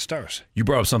the Dallas Stars. You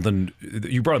brought up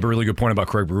a really good point about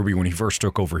Craig Berube when he first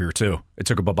took over here, too. It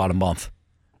took him about a month.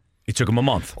 It took him a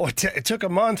month. Oh, it took a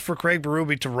month for Craig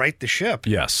Berube to right the ship.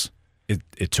 Yes.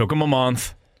 It took him a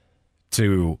month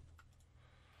to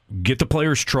get the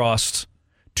players' trust,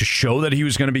 to show that he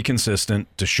was going to be consistent,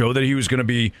 to show that he was going to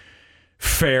be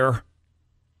fair,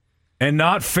 and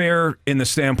not fair in the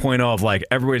standpoint of like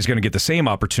everybody's going to get the same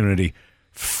opportunity,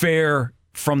 fair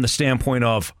from the standpoint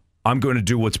of I'm going to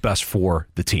do what's best for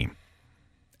the team,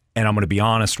 and I'm going to be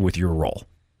honest with your role.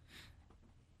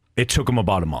 It took him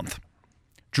about a month.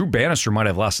 Drew Bannister might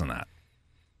have less than that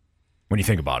when you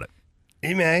think about it.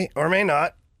 He may or may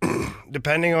not,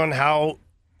 depending on how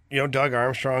Doug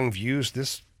Armstrong views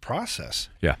this process.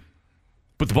 Yeah.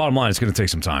 But the bottom line is going to take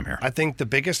some time here. I think the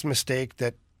biggest mistake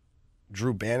that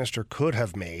Drew Bannister could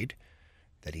have made,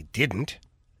 that he didn't,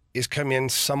 is come in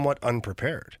somewhat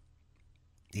unprepared.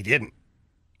 He didn't.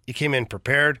 He came in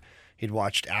prepared. He'd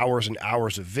watched hours and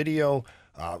hours of video,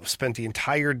 spent the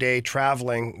entire day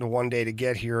traveling the one day to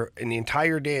get here. And the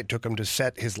entire day it took him to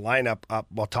set his lineup up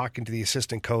while talking to the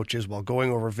assistant coaches, while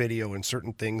going over video and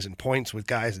certain things and points with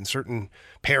guys and certain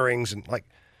pairings.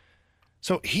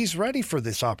 So he's ready for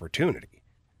this opportunity.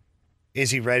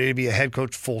 Is he ready to be a head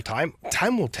coach full time?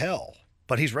 Time will tell,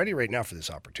 but he's ready right now for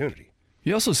this opportunity.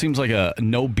 He also seems like a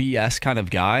no BS kind of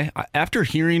guy. After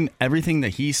hearing everything that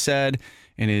he said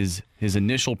in his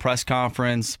initial press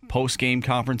conference, post-game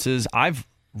conferences, I've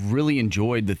really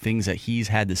enjoyed the things that he's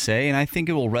had to say, and I think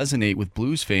it will resonate with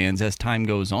Blues fans as time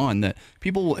goes on, that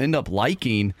people will end up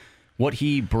liking what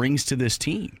he brings to this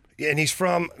team. Yeah, and he's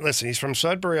from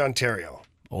Sudbury, Ontario.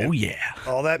 Oh, and yeah.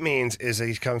 All that means is that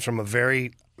he comes from a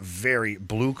very, very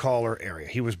blue-collar area.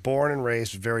 He was born and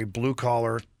raised very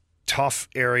blue-collar, tough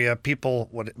area. People,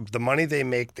 the money they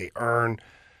make, they earn.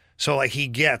 So,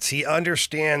 he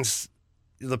understands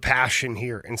the passion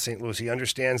here in St. Louis. He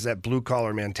understands that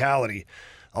blue-collar mentality.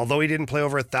 Although he didn't play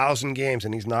over 1,000 games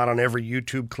and he's not on every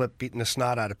YouTube clip beating the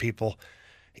snot out of people,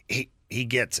 he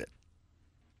gets it.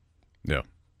 Yeah.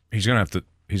 He's gonna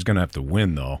have to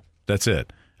win, though. That's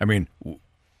it. I mean,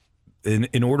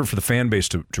 in order for the fan base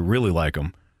to really like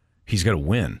him, he's got to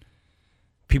win.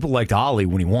 People liked Ollie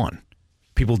when he won.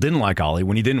 People didn't like Ollie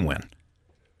when he didn't win.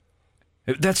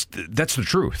 That's the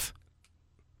truth.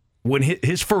 When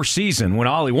his first season, when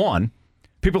Ollie won,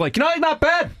 people were like, he's not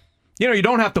bad. You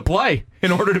don't have to play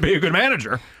in order to be a good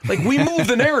manager. We move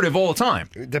the narrative all the time.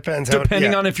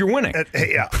 Depending on if you're winning.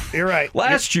 Yeah, you're right.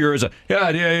 Last year is that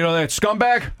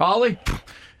scumbag, Ollie.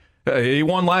 He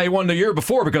won the year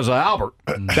before because of Albert.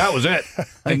 That was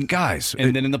it. Guys.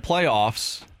 And then in the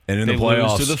playoffs, they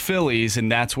lose to the Phillies,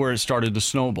 and that's where it started to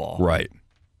snowball.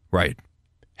 Right.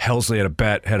 Helsley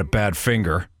had a bad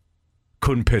finger.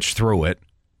 Couldn't pitch through it.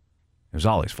 It was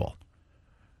Ollie's fault.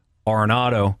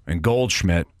 Arenado and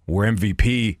Goldschmidt were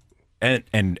MVP and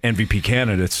MVP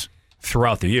candidates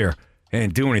throughout the year. They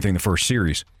didn't do anything the first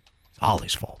series. It's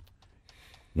Ollie's fault.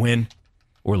 Win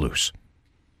or lose.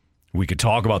 We could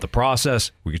talk about the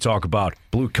process. We could talk about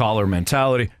blue-collar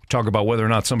mentality. Talk about whether or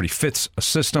not somebody fits a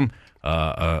system,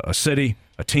 a city,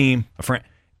 a team, a friend.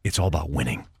 It's all about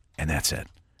winning, and that's it.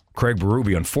 Craig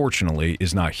Berube, unfortunately,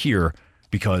 is not here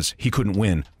because he couldn't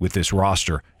win with this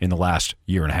roster in the last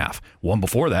year and a half. One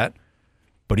before that,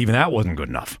 but even that wasn't good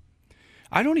enough.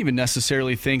 I don't even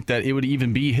necessarily think that it would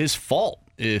even be his fault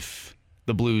if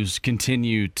the Blues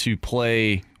continue to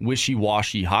play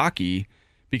wishy-washy hockey,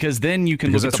 because then you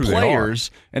can look at the players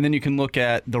and then you can look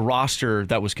at the roster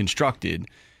that was constructed.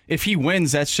 If he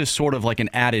wins, that's just sort of like an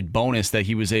added bonus that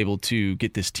he was able to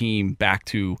get this team back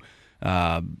to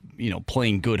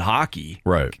playing good hockey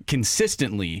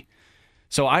consistently.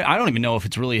 So I don't even know if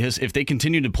it's really his. If they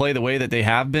continue to play the way that they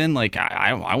have been, like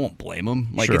I won't blame them.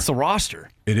 Like It's the roster.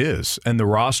 It is, and the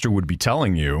roster would be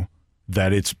telling you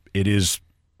that it is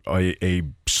a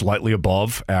slightly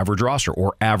above average roster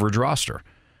or average roster,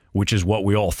 which is what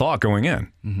we all thought going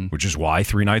in. Which is why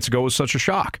 3 nights ago was such a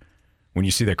shock when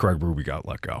you see that Craig Berube got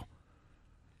let go.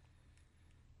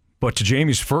 But to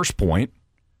Jamie's first point,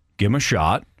 give him a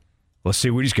shot. Let's see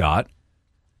what he's got.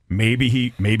 Maybe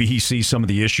he sees some of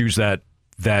the issues that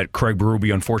Craig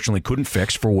Berube unfortunately couldn't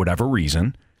fix for whatever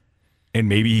reason, and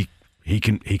maybe he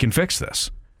can fix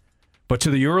this. But to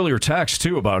the earlier text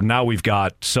too about now we've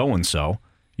got so and so,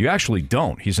 you actually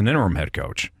don't. He's an interim head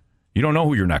coach. You don't know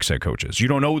who your next head coach is. You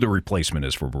don't know who the replacement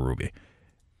is for Berube.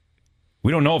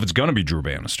 We don't know if it's going to be Drew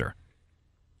Bannister.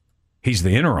 He's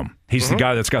the interim. He's the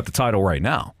guy that's got the title right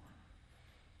now.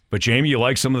 But Jamie, you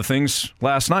like some of the things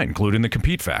last night, including the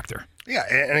compete factor. Yeah,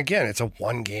 and again, it's a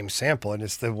one-game sample, and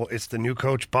it's the new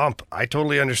coach bump. I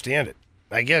totally understand it.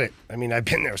 I get it. I mean, I've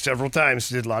been there several times,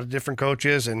 did a lot of different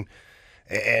coaches, and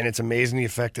it's amazing the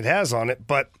effect it has on it.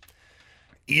 But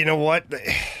you know what?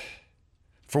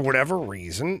 For whatever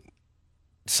reason,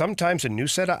 sometimes a new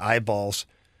set of eyeballs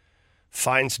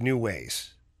finds new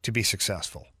ways to be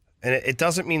successful. And it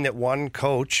doesn't mean that one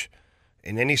coach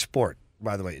in any sport,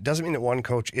 by the way, it doesn't mean that one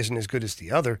coach isn't as good as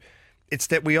the other. It's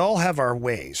that we all have our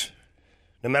ways.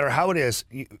 No matter how it is,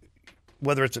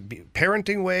 whether it's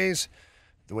parenting ways,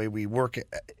 the way we work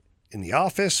in the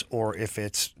office, or if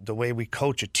it's the way we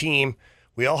coach a team,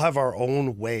 we all have our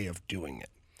own way of doing it.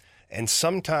 And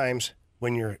sometimes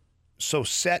when you're so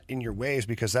set in your ways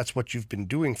because that's what you've been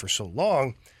doing for so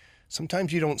long,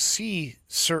 sometimes you don't see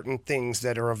certain things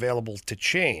that are available to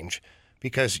change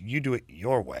because you do it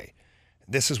your way.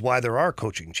 This is why there are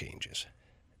coaching changes.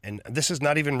 And this is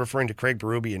not even referring to Craig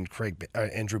Berube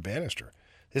and Drew Bannister.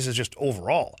 This is just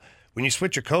overall. When you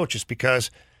switch a coach, it's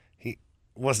because he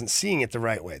wasn't seeing it the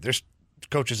right way. There's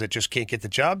coaches that just can't get the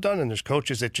job done, and there's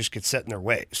coaches that just get set in their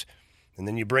ways. And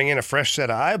then you bring in a fresh set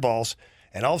of eyeballs,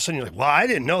 and all of a sudden you're like, well, I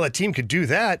didn't know that team could do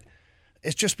that.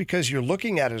 It's just because you're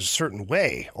looking at it a certain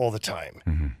way all the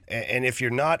time. And if you're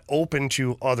not open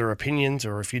to other opinions,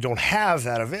 or if you don't have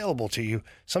that available to you,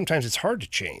 sometimes it's hard to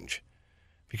change.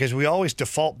 Because we always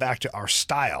default back to our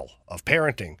style of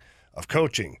parenting, of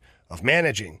coaching, of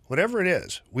managing, whatever it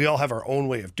is. We all have our own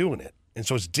way of doing it. And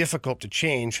so it's difficult to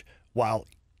change while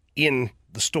in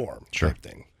the storm type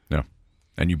thing. Yeah.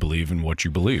 And you believe in what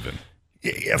you believe in.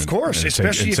 Yeah, of course,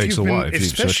 especially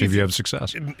if you have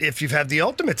success. If you've had the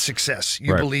ultimate success,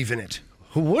 you believe in it.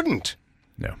 Who wouldn't?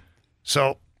 Yeah.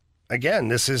 So, again,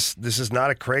 this is not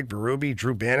a Craig Berube,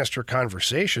 Drew Bannister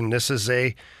conversation. This is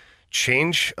a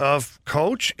change of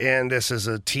coach, and this is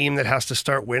a team that has to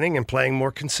start winning and playing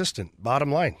more consistent.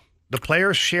 Bottom line, the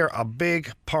players share a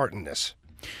big part in this.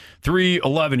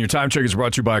 3:11, your time check is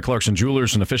brought to you by Clarkson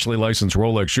Jewelers, an officially licensed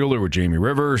Rolex jeweler with Jamie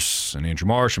Rivers and Andrew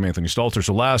Marsh. I'm Anthony Stalter.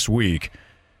 So last week,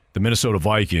 the Minnesota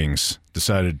Vikings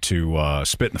decided to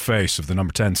spit in the face of the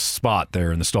number 10 spot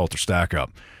there in the Stalter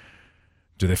stack-up.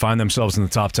 Do they find themselves in the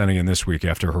top 10 again this week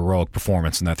after a heroic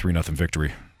performance in that 3-0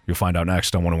 victory? You'll find out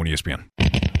next on 101 ESPN.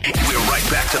 We're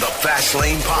right back to the Fast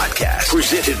Lane Podcast,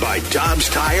 presented by Dobbs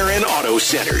Tire and Auto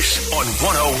Centers on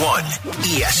 101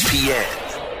 ESPN.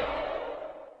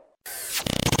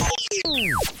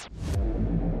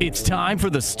 It's time for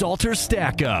the Stalter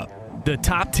Stack Up, the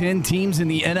top 10 teams in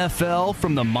the NFL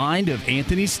from the mind of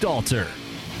Anthony Stalter.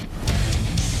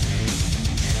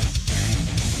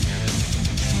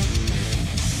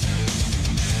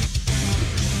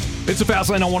 It's a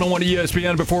Fast Lane on 101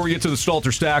 ESPN. Before we get to the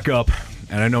Stalter Stack Up,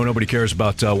 and I know nobody cares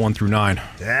about 1 through 9.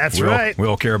 That's right. We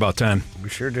all care about 10. We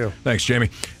sure do. Thanks, Jamie.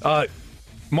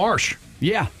 Marsh.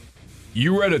 Yeah.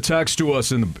 You read a text to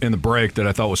us in the break that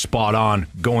I thought was spot on,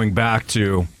 going back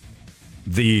to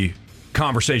the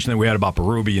conversation that we had about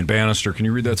Berube and Bannister. Can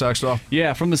you read that text off?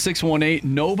 Yeah, from the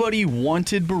 618, nobody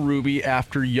wanted Berube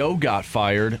after Yo got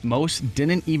fired. Most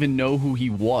didn't even know who he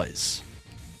was.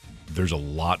 There's a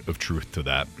lot of truth to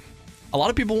that. A lot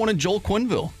of people wanted Joel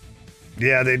Quenneville.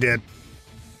 Yeah, they did.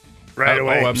 Right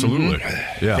away. Oh, absolutely.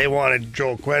 Yeah. They wanted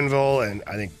Joel Quenneville and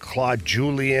I think Claude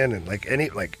Julien and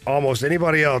like almost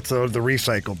anybody else out of the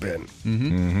recycle bin.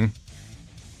 Mm-hmm.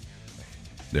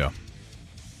 Yeah.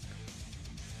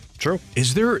 True.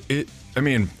 Is there,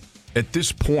 at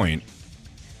this point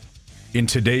in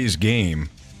today's game,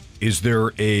 is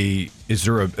there a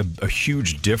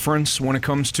huge difference when it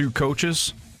comes to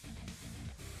coaches,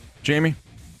 Jamie?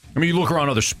 I mean, you look around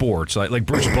other sports, like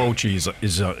Bruce Bochy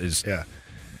is. Yeah.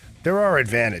 There are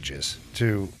advantages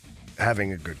to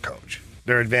having a good coach.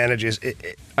 There are advantages.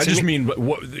 I just mean,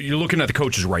 what you're looking at the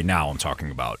coaches right now. I'm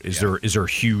talking about. Is there a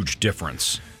huge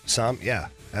difference? Some, yeah,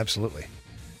 absolutely.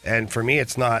 And for me,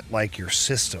 it's not like your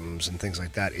systems and things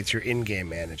like that. It's your in-game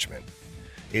management.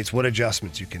 It's what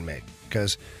adjustments you can make.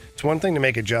 Because it's one thing to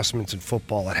make adjustments in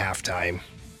football at halftime.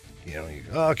 You know,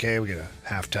 okay, we get a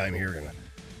halftime here. We're going to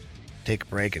take a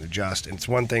break and adjust. And it's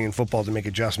one thing in football to make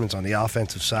adjustments on the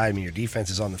offensive side. I mean, your defense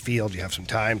is on the field. You have some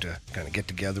time to kind of get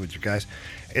together with your guys.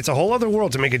 It's a whole other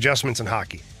world to make adjustments in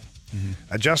hockey. Mm-hmm.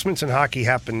 Adjustments in hockey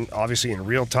happen, obviously, in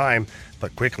real time,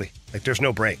 but quickly. Like, there's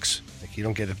no breaks. Like, you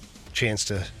don't get a chance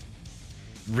to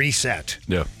reset.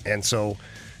 Yeah. And so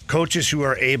coaches who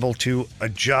are able to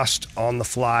adjust on the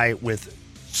fly with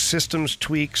systems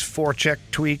tweaks, forecheck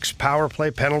tweaks, power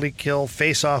play, penalty kill,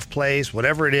 face-off plays,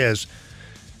 whatever it is,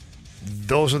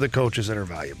 those are the coaches that are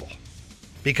valuable.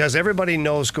 Because everybody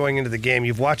knows going into the game,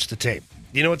 you've watched the tape.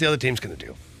 You know what the other team's going to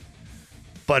do.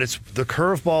 But it's the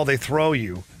curveball they throw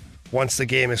you once the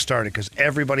game has started, because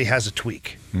everybody has a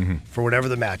tweak for whatever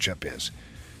the matchup is.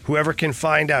 Whoever can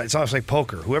find out, it's almost like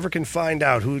poker, whoever can find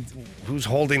out who's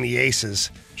holding the aces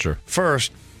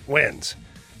first wins.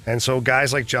 And so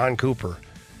guys like John Cooper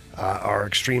are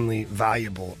extremely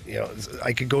valuable. You know,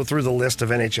 I could go through the list of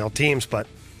NHL teams, but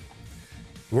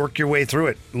work your way through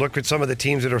it. Look at some of the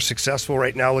teams that are successful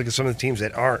right now. Look at some of the teams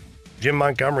that aren't. Jim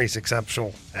Montgomery's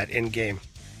exceptional at in-game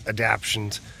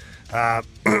adaptions.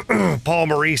 Paul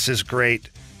Maurice is great.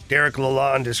 Derek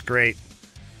Lalonde is great.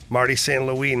 Marty St.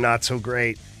 Louis, not so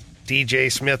great.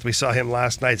 DJ Smith, we saw him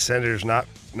last night. Senators, not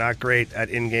great at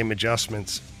in-game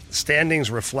adjustments.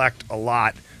 Standings reflect a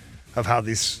lot of how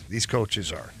these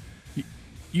coaches are.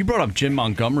 You brought up Jim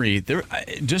Montgomery. There,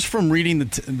 just from reading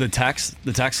the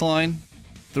text line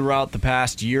throughout the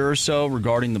past year or so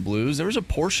regarding the Blues, there was a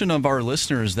portion of our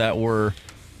listeners that were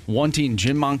wanting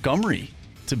Jim Montgomery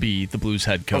to be the Blues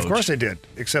head coach. Of course they did,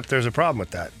 except there's a problem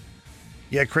with that.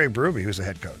 You had Craig Berube, who was the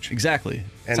head coach. Exactly.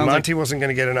 And Monty wasn't going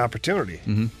to get an opportunity.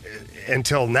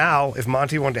 Until now, if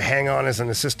Monty wanted to hang on as an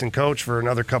assistant coach for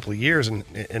another couple of years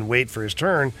and wait for his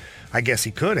turn, I guess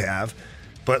he could have.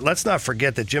 But let's not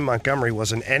forget that Jim Montgomery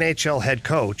was an NHL head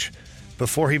coach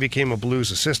before he became a Blues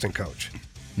assistant coach.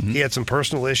 He had some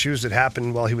personal issues that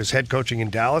happened while he was head coaching in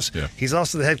Dallas. Yeah. He's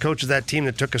also the head coach of that team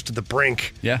that took us to the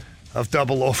brink of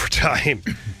double overtime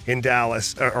in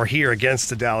Dallas, or here against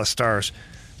the Dallas Stars.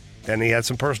 And he had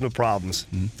some personal problems.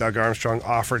 Doug Armstrong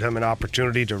offered him an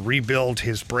opportunity to rebuild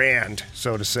his brand,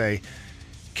 so to say.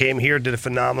 Came here, did a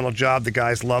phenomenal job. The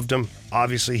guys loved him.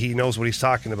 Obviously, he knows what he's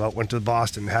talking about. Went to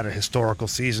Boston, had a historical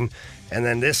season. And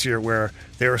then this year, where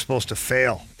they were supposed to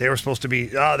fail, they were supposed to be,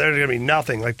 they're going to be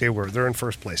nothing like they were. They're in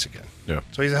first place again. Yeah.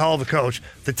 So he's a hell of a coach.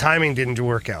 The timing didn't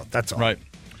work out. That's all. Right.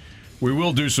 We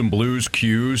will do some Blues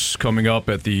cues coming up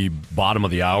at the bottom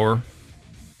of the hour.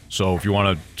 So if you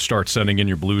want to start sending in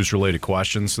your Blues-related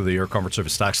questions to the Air Comfort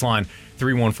Service text line,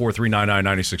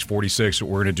 314-399-9646.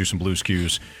 We're going to do some Blues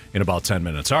cues in about 10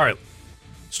 minutes. All right,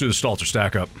 let's do the Stalter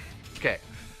stack up. Okay.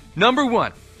 Number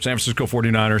one. San Francisco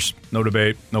 49ers, no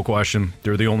debate, no question.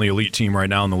 They're the only elite team right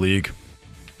now in the league.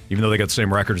 Even though they got the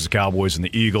same record as the Cowboys and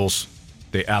the Eagles,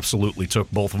 they absolutely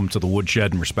took both of them to the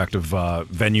woodshed in respective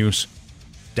venues.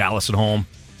 Dallas at home,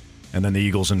 and then the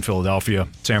Eagles in Philadelphia.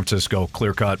 San Francisco,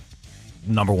 clear-cut.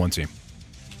 Number one team.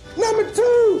 Number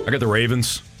two. I got the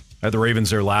Ravens. I had the Ravens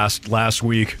there last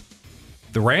week.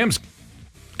 The Rams,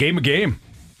 game a game.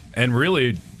 And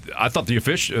really, I thought the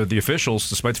officials,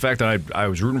 despite the fact that I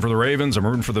was rooting for the Ravens, I'm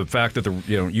rooting for the fact that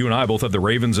you and I both have the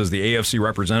Ravens as the AFC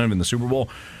representative in the Super Bowl.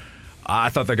 I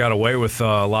thought they got away with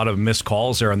a lot of missed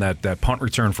calls there on that punt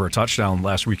return for a touchdown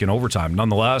last week in overtime.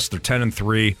 Nonetheless, they're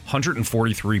 10-3,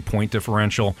 143-point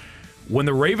differential. When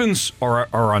the Ravens are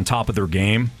on top of their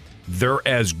game, they're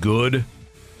as good.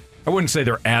 I wouldn't say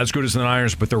they're as good as the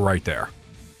Niners, but they're right there.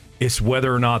 It's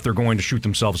whether or not they're going to shoot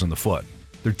themselves in the foot.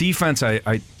 Their defense,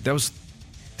 that was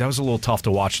a little tough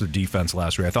to watch. The defense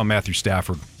last week. I thought Matthew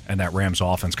Stafford and that Rams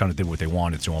offense kind of did what they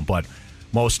wanted to him, but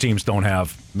most teams don't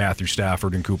have Matthew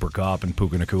Stafford and Cooper Kupp and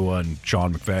Puka Nacua and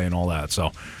Sean McVay and all that.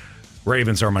 So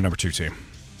Ravens are my number two team.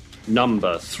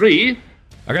 Number three.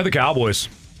 I got the Cowboys.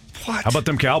 What? How about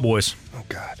them Cowboys? Oh,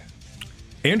 God.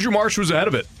 Andrew Marsh was ahead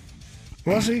of it.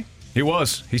 Was he? He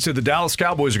was. He said the Dallas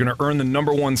Cowboys are going to earn the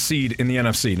number one seed in the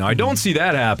NFC. Now, I don't see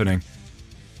that happening,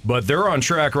 but they're on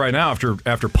track right now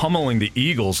after pummeling the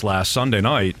Eagles last Sunday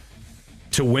night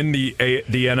to win the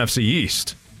NFC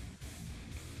East.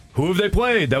 Who have they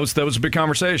played? That was a big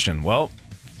conversation. Well,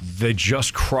 they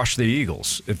just crushed the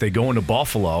Eagles. If they go into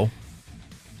Buffalo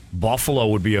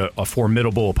would be a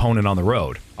formidable opponent on the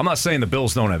road. I'm not saying the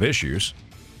Bills don't have issues.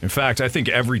 In fact, I think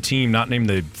every team, not named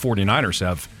the 49ers,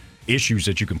 have issues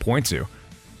that you can point to.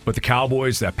 But the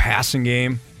Cowboys, that passing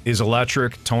game is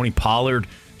electric. Tony Pollard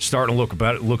starting to look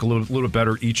a little bit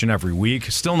better each and every week.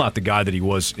 Still not the guy that he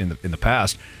was in the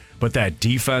past, but that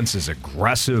defense is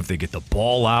aggressive. They get the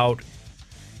ball out.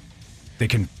 They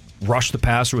can rush the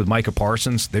passer with Micah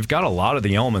Parsons. They've got a lot of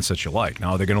the elements that you like.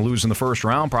 Now, they're going to lose in the first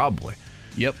round? Probably.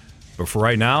 Yep. But for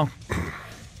right now,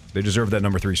 they deserve that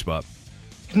number 3 spot.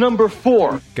 Number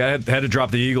 4. Had to drop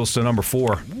the Eagles to number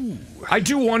 4. Ooh. I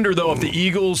do wonder, though, if the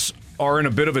Eagles are in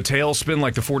a bit of a tailspin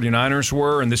like the 49ers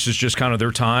were, and this is just kind of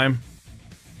their time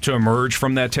to emerge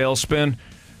from that tailspin.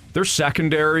 Their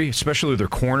secondary, especially their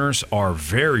corners, are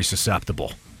very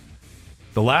susceptible.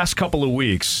 The last couple of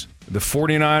weeks, the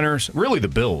 49ers, really the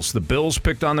Bills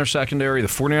picked on their secondary, the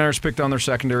 49ers picked on their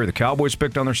secondary, the Cowboys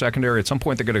picked on their secondary. At some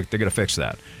point, they're gonna fix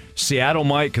that. Seattle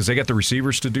might, because they got the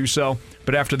receivers to do so.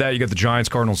 But after that, you got the Giants,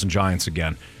 Cardinals, and Giants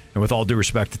again. And with all due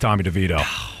respect to Tommy DeVito,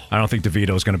 I don't think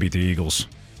DeVito is going to beat the Eagles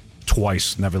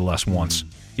twice, nevertheless once.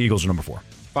 Eagles are number 4.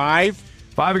 5,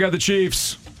 I got the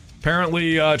Chiefs.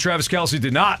 Apparently, Travis Kelce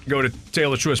did not go to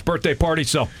Taylor Swift's birthday party,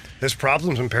 so... There's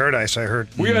problems in paradise, I heard.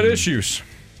 We had issues.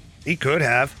 He could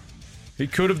have. He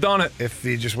could have done it. If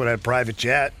he just would have had a private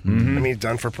jet. Mm-hmm. I mean, he's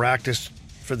done for practice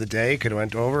for the day. Could have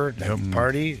went over, had a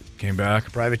party. Came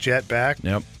back. Private jet back.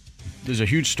 Yep. There's a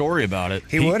huge story about it.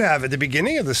 He would have. At the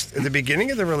beginning of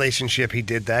the relationship, he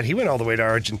did that. He went all the way to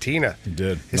Argentina. He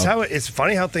did. It's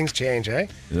funny how things change, eh?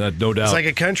 No doubt. It's like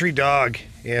a country dog,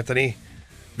 Anthony.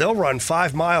 They'll run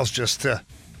 5 miles just to,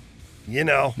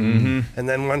 and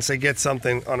then once they get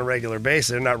something on a regular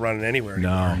basis, they're not running anywhere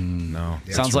anymore. No.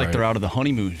 Sounds like they're out of the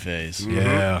honeymoon phase.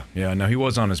 Mm-hmm. Yeah. No, he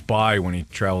was on his bye when he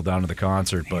traveled down to the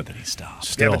concert, but he stopped.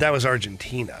 Still, yeah, but that was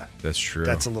Argentina. That's true.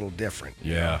 That's a little different.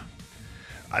 Yeah.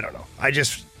 I don't know.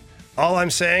 All I'm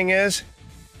saying is,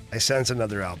 I sense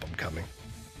another album coming.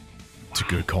 It's a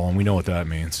good call, and we know what that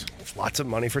means. It's lots of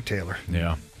money for Taylor.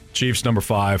 Yeah. Chiefs, number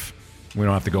 5. We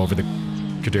don't have to go over the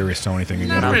Kadarius Toney thing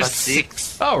again. Number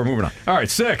 6. Oh, we're moving on. All right,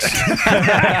 6. Keep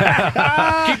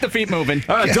the feet moving.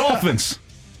 All right, Dolphins.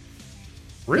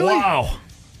 Really? Wow.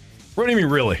 What do you mean,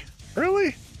 really?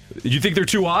 Really? You think they're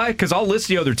too high? Because I'll list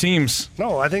the other teams.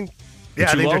 No, I think they're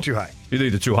too high. You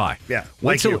think they're too high? Yeah,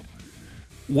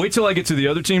 Wait till I get to the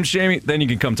other teams, Jamie, then you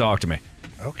can come talk to me.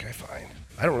 Okay, fine.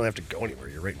 I don't really have to go anywhere.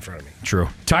 You're right in front of me. True.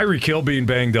 Tyreek Hill being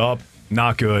banged up,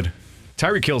 not good.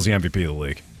 Tyreek Hill's the MVP of the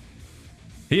league.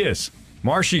 He is.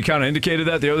 Marshy kind of indicated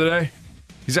that the other day.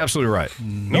 He's absolutely right.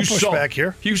 No pushback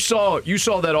here. You saw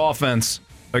that offense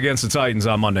against the Titans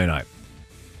on Monday night.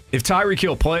 If Tyreek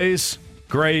Hill plays,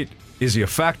 great. Is he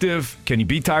effective? Can he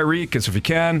beat Tyreek? Because if he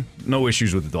can, no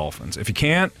issues with the Dolphins. If he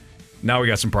can't, now we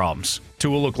got some problems.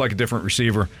 Tua looked like a different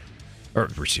receiver.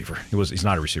 He's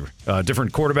not a receiver.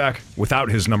 Different quarterback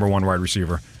without his number 1 wide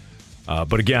receiver.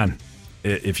 But again,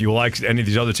 if you like any of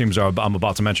these other teams I'm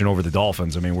about to mention over the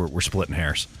Dolphins, I mean, we're splitting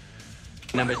hairs.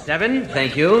 Number 7,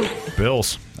 thank you.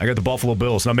 Bills. I got the Buffalo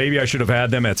Bills. Now, maybe I should have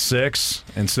had them at 6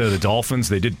 instead of the Dolphins.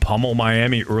 They did pummel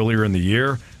Miami earlier in the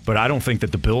year, but I don't think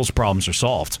that the Bills' problems are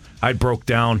solved. I broke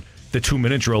down the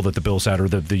 2-minute drill that the Bills had, or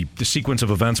the sequence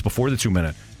of events before the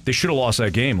 2-minute. They should have lost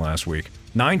that game last week.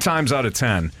 9 times out of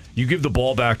 10, you give the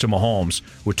ball back to Mahomes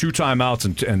with 2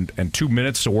 timeouts and 2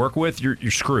 minutes to work with, you're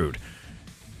screwed.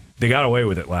 They got away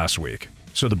with it last week.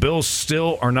 So the Bills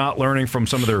still are not learning from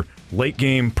some of their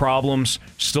late-game problems,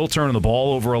 still turning the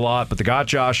ball over a lot, but they got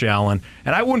Josh Allen.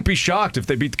 And I wouldn't be shocked if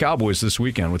they beat the Cowboys this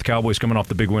weekend, with the Cowboys coming off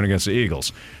the big win against the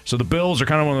Eagles. So the Bills are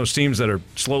kind of one of those teams that are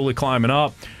slowly climbing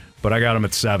up, but I got them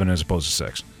at 7 as opposed to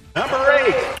 6. Number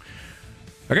 8.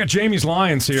 I got Jamie's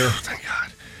Lions here. Oh, thank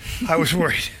God. I was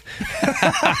worried.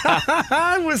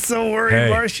 I was so worried,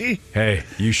 Marshy. Hey,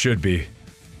 you should be,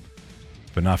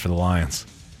 but not for the Lions.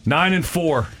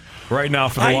 9-4 right now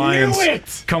for the Lions. I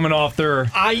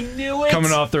knew it.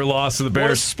 Coming off their loss to the Bears.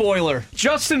 What a spoiler.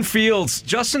 Justin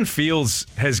Fields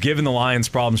has given the Lions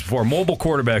problems before. Mobile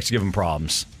quarterbacks give him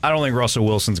problems. I don't think Russell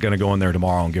Wilson's going to go in there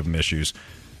tomorrow and give him issues.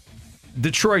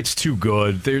 Detroit's too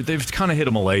good. They've kind of hit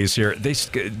a malaise here.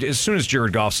 As soon as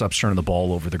Jared Goff stops turning the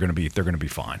ball over, they're going to be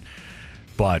fine.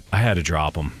 But I had to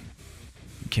drop them.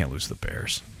 You can't lose to the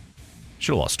Bears.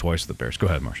 Should have lost twice to the Bears. Go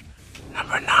ahead, Marsh.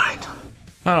 Number 9.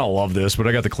 I don't love this, but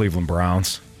I got the Cleveland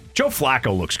Browns. Joe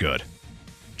Flacco looks good.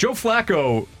 Joe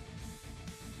Flacco,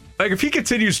 if he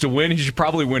continues to win, he should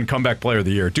probably win Comeback Player of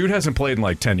the Year. Dude hasn't played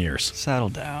in 10 years. Settle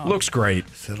down. Looks great.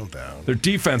 Settle down. Their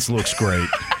defense looks great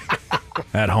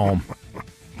at home.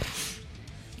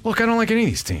 Look, I don't like any of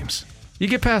these teams. You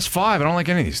get past 5, I don't like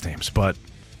any of these teams, but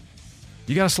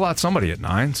you got to slot somebody at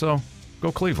 9, so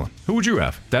go Cleveland. Who would you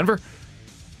have? Denver?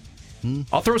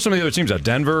 I'll throw some of the other teams out.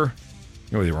 Denver,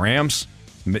 the Rams,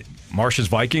 Marsh's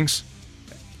Vikings.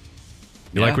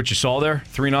 You like what you saw there?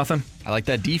 3-0? I like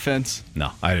that defense.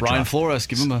 No, I had Brian Flores,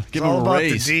 give him a It's all about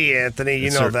raise. the D, Anthony.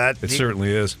 You know that. It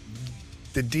certainly is.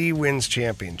 The D wins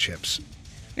championships.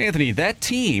 Anthony, that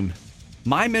team,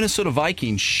 my Minnesota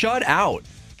Vikings, shut out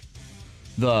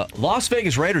the Las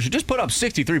Vegas Raiders, who just put up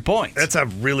 63 points. That's a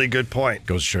really good point.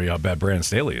 Goes to show you how bad Brandon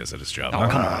Staley is at his job. Oh,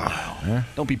 come on. Yeah.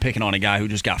 Don't be picking on a guy who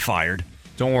just got fired.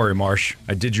 Don't worry, Marsh.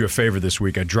 I did you a favor this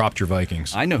week. I dropped your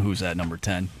Vikings. I know who's at number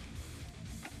 10.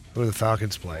 Who are the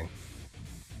Falcons playing?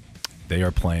 They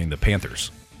are playing the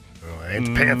Panthers. Oh, it's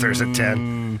Panthers at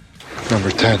 10. Number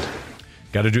 10.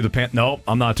 Got to do the Nope,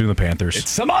 I'm not doing the Panthers. It's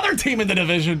some other team in the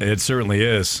division. It certainly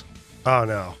is. Oh,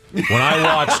 no. When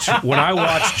I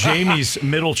watched Jamie's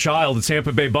middle child, the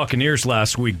Tampa Bay Buccaneers,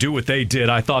 last week, do what they did,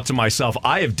 I thought to myself,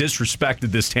 I have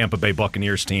disrespected this Tampa Bay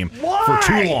Buccaneers team for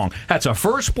too long. That's a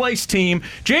first-place team.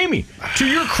 Jamie, to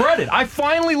your credit, I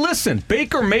finally listened.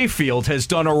 Baker Mayfield has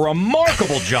done a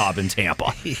remarkable job in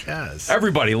Tampa. He has.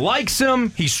 Everybody likes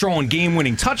him. He's throwing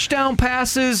game-winning touchdown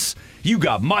passes. You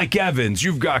got Mike Evans.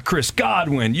 You've got Chris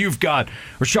Godwin. You've got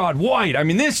Rashad White. I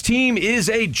mean, this team is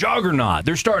a juggernaut.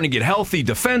 They're starting to get healthy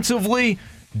defensively.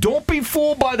 Don't be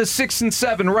fooled by the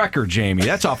 6-7 record, Jamie.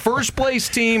 That's a first-place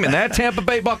team, and that Tampa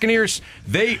Bay Buccaneers,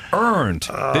 they earned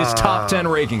this top 10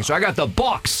 ranking. So I got the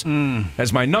Bucs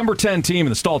as my number 10 team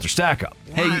in the Stalter stack-up.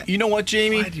 Hey, you know what,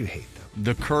 Jamie? Why do you hate them?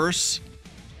 The curse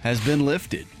has been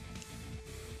lifted.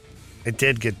 It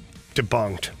did get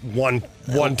debunked one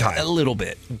time. A little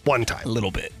bit. One time. A little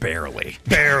bit. Barely.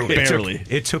 Barely.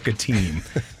 It took a team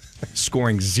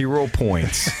scoring 0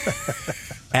 points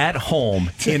at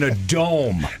home in a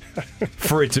dome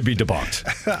for it to be debunked.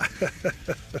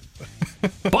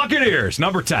 Buccaneers,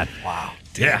 number 10. Wow.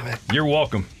 Damn it. You're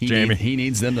welcome, Jamie. He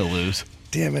needs them to lose.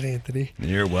 Damn it, Anthony.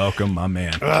 You're welcome, my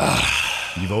man.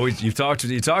 You've talked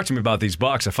to me about these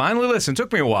Bucs. I finally listened.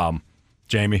 Took me a while,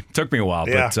 Jamie. Took me a while,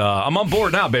 Yeah. but I'm on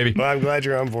board now, baby. Well, I'm glad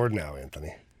you're on board now,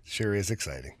 Anthony. Sure is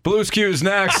exciting. Blues Cues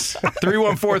next.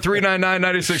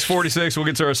 314-399-9646. We'll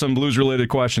get to some blues-related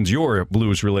questions. Your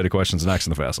blues-related questions next in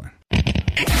the Fast Lane.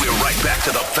 We're right back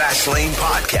to the Fast Lane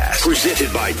Podcast,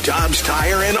 presented by Dobbs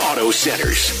Tire and Auto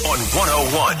Centers on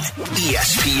 101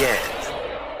 ESPN.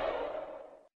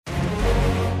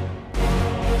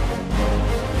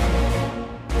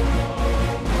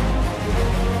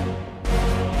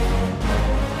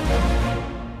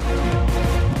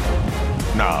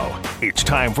 Now, it's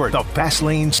time for the Fast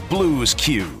Lane's Blues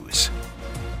Cues.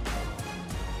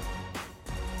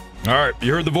 All right,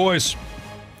 you heard the voice.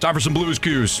 Time for some Blues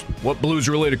Cues. What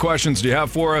blues-related questions do you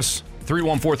have for us?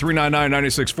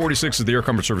 314-399-9646 is the Air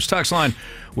Comfort Service text line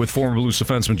with former Blues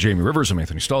defenseman Jamie Rivers. I'm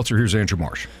Anthony Stalter. Here's Andrew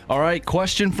Marsh. All right,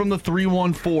 question from the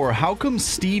 314. How come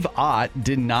Steve Ott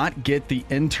did not get the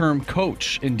interim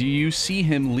coach, and do you see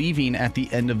him leaving at the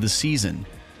end of the season?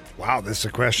 Wow, this is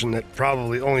a question that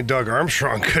probably only Doug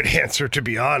Armstrong could answer, to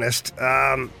be honest.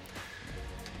 You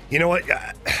know what?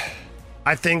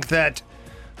 I think that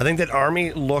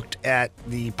Army looked at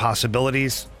the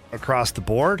possibilities across the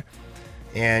board,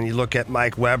 and you look at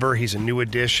Mike Weber. He's a new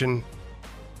addition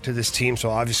to this team,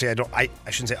 so obviously I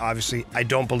shouldn't say obviously. I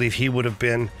don't believe he would have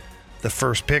been the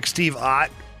first pick. Steve Ott,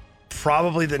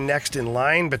 probably the next in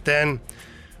line, but then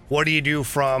what do you do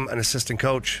from an assistant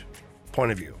coach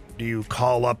point of view? Do you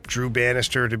call up Drew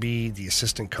Bannister to be the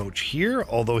assistant coach here,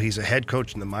 although he's a head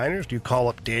coach in the minors? Do you call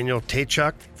up Daniel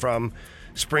Tachuk from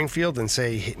Springfield and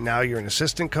say, hey, now you're an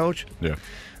assistant coach? Yeah.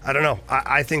 I don't know.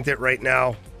 I think that right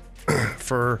now,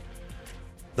 for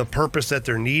the purpose that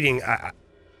they're needing, I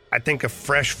think a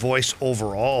fresh voice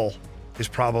overall is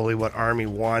probably what Army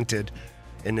wanted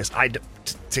in this.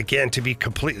 Again, to be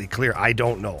completely clear, I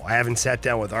don't know. I haven't sat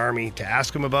down with Army to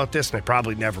ask him about this, and I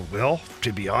probably never will,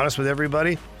 to be honest with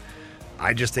everybody.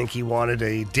 I just think he wanted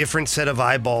a different set of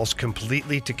eyeballs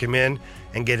completely to come in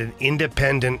and get an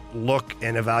independent look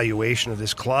and evaluation of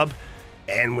this club.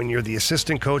 And when you're the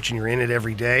assistant coach and you're in it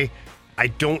every day, I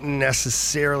don't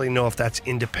necessarily know if that's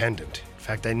independent. In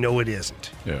fact, I know it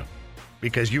isn't. Yeah.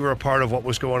 Because you were a part of what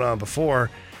was going on before,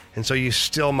 and so you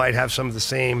still might have some of the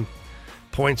same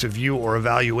points of view or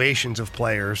evaluations of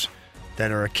players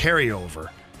that are a carryover.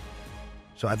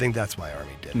 So I think that's why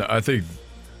Army did it. No, I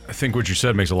think what you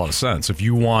said makes a lot of sense. If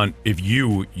you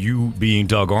being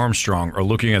Doug Armstrong are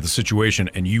looking at the situation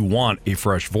and you want a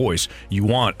fresh voice, you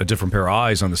want a different pair of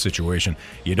eyes on the situation,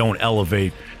 you don't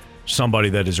elevate somebody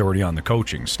that is already on the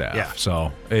coaching staff. Yeah.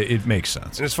 So it makes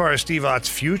sense. And as far as Steve Ott's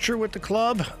future with the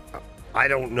club, I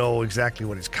don't know exactly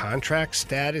what his contract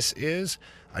status is.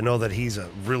 I know that he's a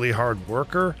really hard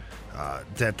worker,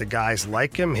 that the guys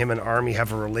like him. Him and Army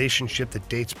have a relationship that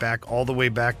dates back all the way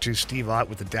back to Steve Ott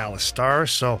with the Dallas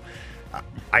Stars. So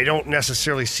I don't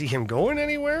necessarily see him going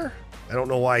anywhere. I don't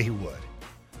know why he would.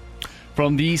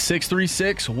 From the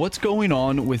 636, what's going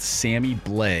on with Sammy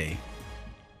Blais?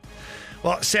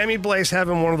 Well, Sammy Blais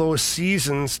having one of those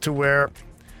seasons to where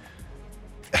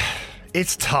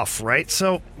it's tough, right?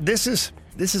 So this is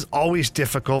always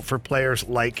difficult for players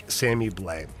like Sammy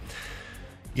Blais.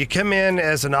 You come in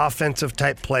as an offensive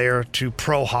type player to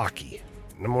pro hockey.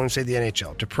 I'm going to say the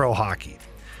NHL, to pro hockey.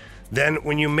 Then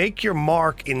when you make your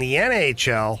mark in the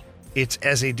NHL, it's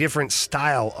as a different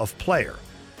style of player.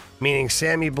 Meaning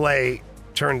Sammy Blais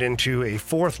turned into a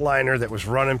fourth liner that was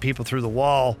running people through the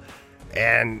wall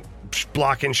and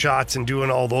blocking shots and doing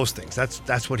all those things.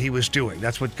 That's what he was doing.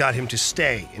 That's what got him to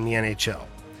stay in the NHL.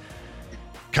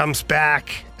 Comes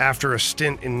back after a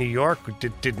stint in New York,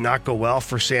 did not go well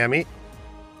for Sammy,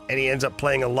 and he ends up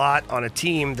playing a lot on a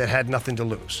team that had nothing to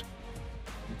lose.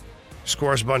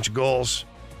 Scores a bunch of goals,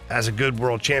 has a good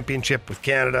world championship with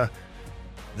Canada.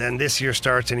 Then this year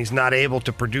starts and he's not able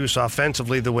to produce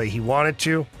offensively the way he wanted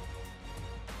to.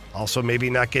 Also maybe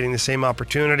not getting the same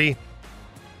opportunity.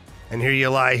 And here you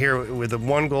lie here with a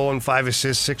 1 goal and 5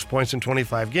 assists, 6 points in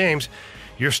 25 games.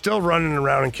 You're still running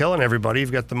around and killing everybody.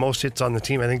 You've got the most hits on the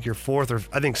team. I think you're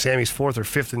I think Sammy's 4th or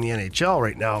 5th in the NHL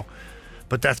right now.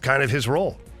 But that's kind of his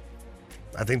role.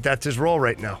 I think that's his role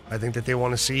right now. I think that they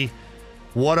want to see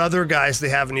what other guys they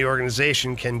have in the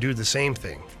organization can do the same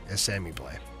thing as Sammy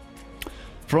Blais.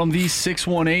 From the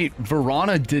 618,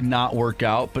 Verona did not work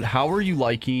out, but how are you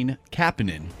liking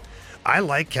Kapanen? I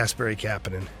like Kasperi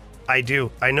Kapanen. I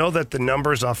do. I know that the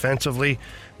numbers offensively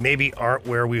maybe aren't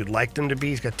where we would like them to be.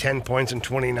 He's got 10 points in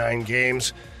 29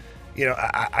 games. You know,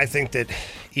 I think that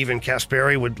even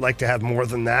Kasperi would like to have more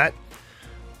than that.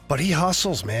 But he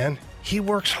hustles, man. He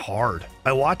works hard.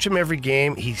 I watch him every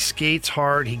game. He skates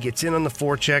hard. He gets in on the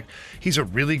forecheck. He's a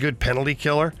really good penalty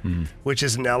killer, which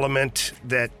is an element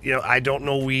that, you know, I don't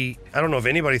know if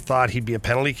anybody thought he'd be a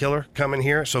penalty killer coming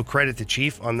here. So credit to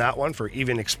Chief on that one for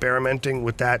even experimenting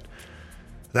with that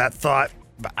thought.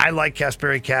 But I like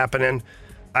Kasperi Kapanen.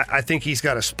 I think he's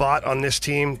got a spot on this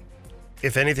team.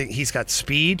 If anything, he's got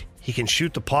speed. He can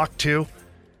shoot the puck too.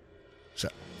 So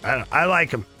I like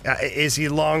him. Is he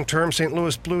long-term St.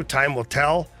 Louis Blue? Time will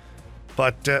tell.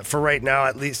 But for right now,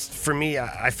 at least for me,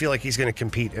 I feel like he's going to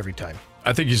compete every time.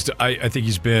 I think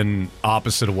he's been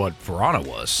opposite of what Verona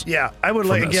was. Yeah, I would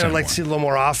like to see a little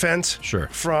more offense. Sure.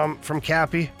 From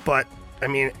Cappy, but I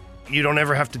mean, you don't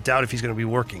ever have to doubt if he's going to be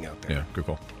working out there. Yeah, good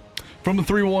call. From the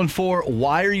 314,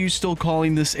 why are you still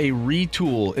calling this a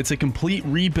retool? It's a complete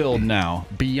rebuild now.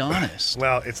 Be honest.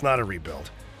 Well, it's not a rebuild.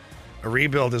 A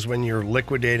rebuild is when you're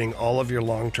liquidating all of your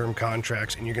long-term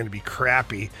contracts and you're going to be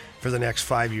crappy for the next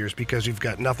 5 years because you've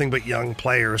got nothing but young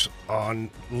players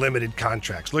on limited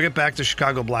contracts. Look at back to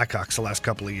Chicago Blackhawks the last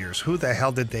couple of years. Who the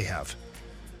hell did they have?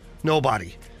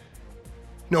 Nobody.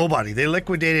 They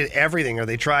liquidated everything, or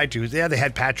they tried to. Yeah, they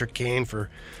had Patrick Kane for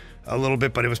a little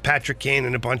bit, but it was Patrick Kane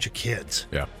and a bunch of kids.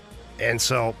 Yeah. And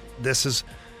so this is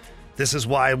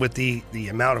why with the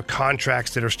amount of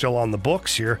contracts that are still on the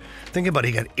books here, think about it.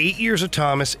 He got 8 years of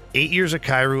Thomas, 8 years of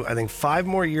Kyrou, I think 5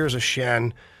 more years of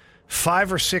Shen,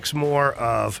 5 or 6 more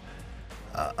of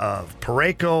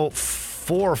Parayko,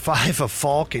 4 or 5 of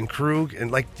Falk and Krug,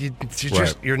 and like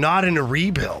you're not in a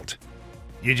rebuild.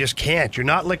 You just can't.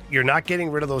 You're not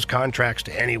getting rid of those contracts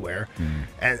to anywhere.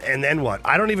 And then what?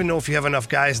 I don't even know if you have enough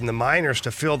guys in the minors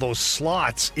to fill those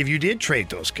slots if you did trade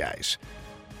those guys.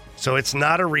 So it's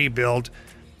not a rebuild,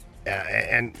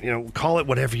 and you know, call it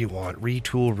whatever you want: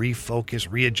 retool, refocus,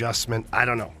 readjustment. I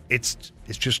don't know. It's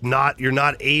just not. You're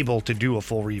not able to do a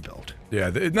full rebuild. Yeah,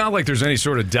 it's not like there's any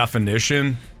sort of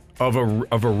definition of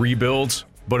a rebuild.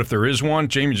 But if there is one,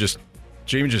 Jamie just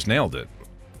nailed it.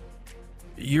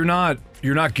 You're not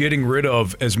getting rid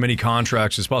of as many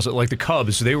contracts as possible. Like the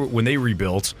Cubs, when they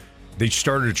rebuilt, they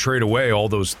started to trade away all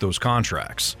those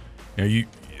contracts. You know,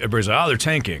 everybody's like, they're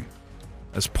tanking.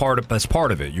 That's part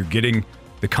of it. You're getting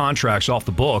the contracts off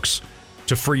the books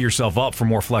to free yourself up for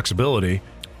more flexibility,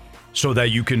 so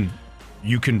that you can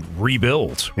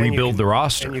rebuild the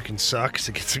roster, and you can suck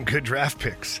to get some good draft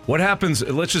picks. What happens?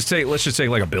 Let's just take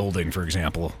like a building, for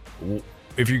example.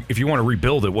 If you want to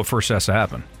rebuild it, what first has to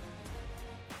happen?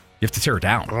 You have to tear it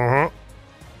down. You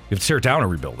have to tear it down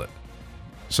and rebuild it.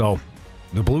 So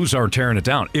the Blues aren't tearing it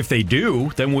down. If they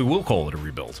do, then we will call it a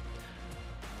rebuild.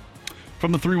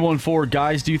 From the 314,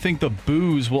 guys, do you think the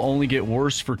boos will only get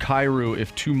worse for Kyrou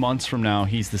if 2 months from now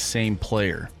he's the same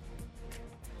player?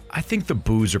 I think the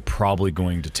boos are probably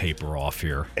going to taper off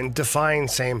here. And define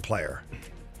same player.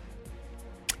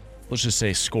 Let's just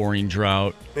say scoring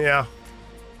drought. Yeah.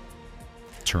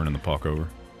 Turning the puck over.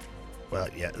 Well,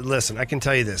 yeah. Listen, I can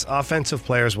tell you this. Offensive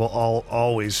players will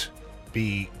always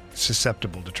be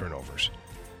susceptible to turnovers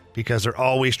because they're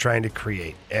always trying to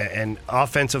create. And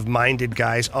offensive-minded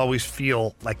guys always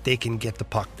feel like they can get the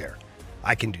puck there.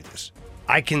 I can do this.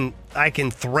 I can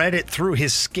thread it through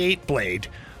his skate blade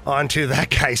onto that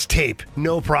guy's tape.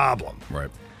 No problem. Right.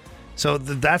 So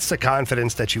that's the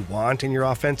confidence that you want in your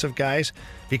offensive guys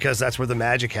because that's where the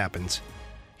magic happens.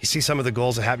 You see some of the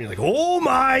goals that happen, you're like, oh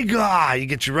my God, you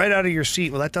get you right out of your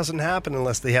seat. Well, that doesn't happen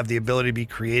unless they have the ability to be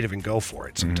creative and go for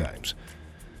it sometimes.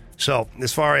 So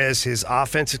as far as his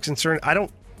offense is concerned, I don't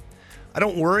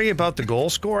worry about the goal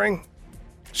scoring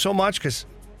so much because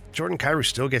Jordan Kyrou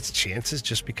still gets chances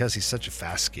just because he's such a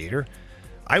fast skater.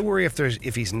 I worry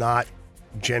if he's not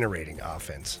generating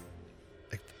offense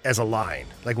as a line.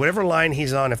 Like whatever line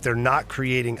he's on, if they're not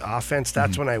creating offense,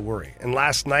 that's when I worry. And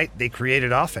last night they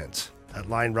created offense. That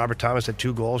line, Robert Thomas had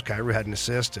 2 goals. Kyrou had an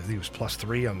assist. He was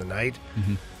 +3 on the night.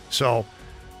 So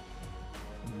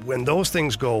when those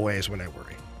things go away is when I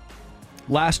worry.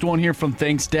 Last one here from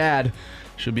Thanks Dad.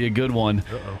 Should be a good one.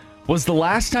 Uh-oh. Was the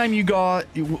last time you guys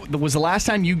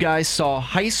saw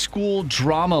high school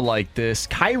drama like this,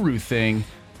 Kyrou thing?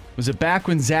 Was it back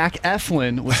when Zach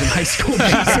Eflin was in high school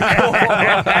musical?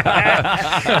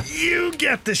 You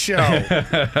get the show.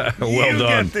 Well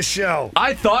done. Get the show.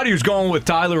 I thought he was going with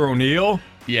Tyler O'Neill.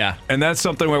 Yeah. And that's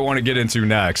something I want to get into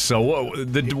next. So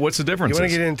what's the difference? You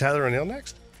want to get into Tyler O'Neill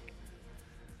next?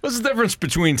 What's the difference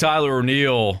between Tyler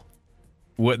O'Neill,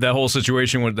 that whole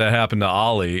situation that happened to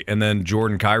Ollie, and then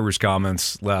Jordan Kyrou's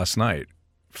comments last night?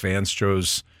 Fans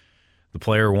chose the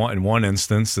player in one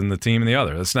instance and the team in the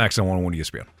other. That's next on 101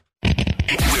 ESPN.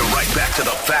 We're right back to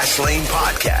the Fast Lane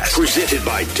Podcast, presented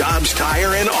by Dobbs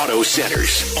Tire and Auto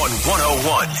Centers on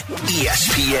 101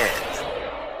 ESPN.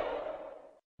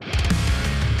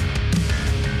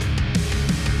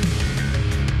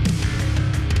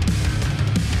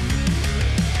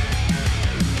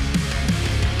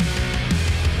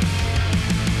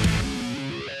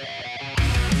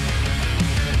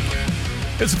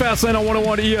 It's Fast Lane on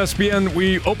 101 ESPN.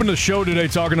 We opened the show today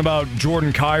talking about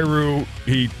Jordan Kyrou.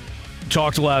 He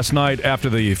talked last night after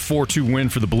the 4-2 win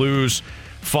for the Blues,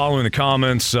 following the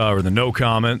comments, or the no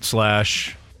comment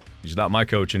 / he's not my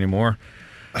coach anymore,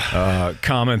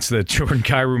 comments that Jordan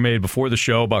Kyrou made before the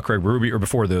show about Craig Berube, or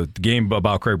before the game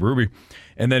about Craig Berube.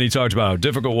 And then he talked about how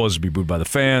difficult it was to be booed by the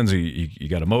fans. He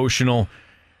got emotional.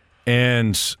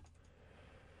 And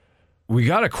we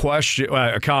got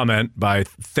a comment by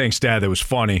Thanks Dad that was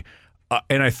funny.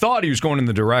 And I thought he was going in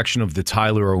the direction of the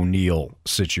Tyler O'Neill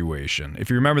situation. If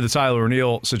you remember the Tyler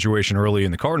O'Neill situation early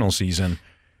in the Cardinals season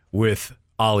with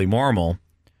Ollie Marmol,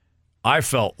 I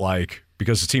felt like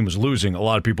because the team was losing, a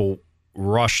lot of people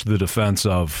rushed the defense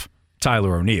of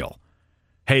Tyler O'Neill.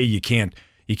 Hey, you can't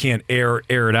air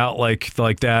it out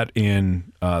like that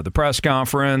in the press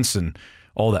conference and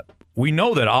all that. We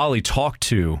know that Ollie talked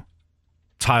to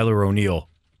Tyler O'Neill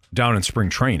down in spring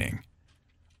training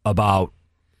about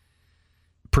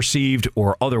perceived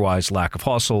or otherwise lack of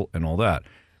hustle and all that.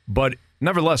 But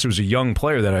nevertheless, it was a young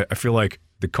player that I feel like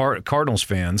the Cardinals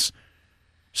fans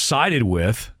sided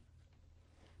with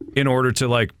in order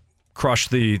to crush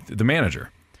the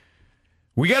manager.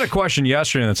 We got a question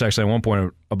yesterday that's actually at one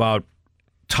point about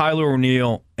Tyler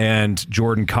O'Neill and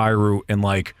Jordan Kyrou and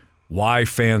why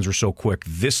fans were so quick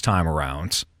this time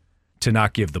around to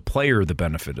not give the player the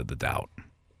benefit of the doubt.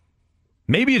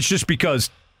 Maybe it's just because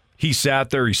he sat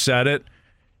there, he said it.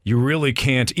 You really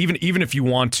can't, even if you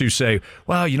want to say,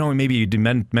 well, maybe he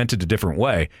meant it a different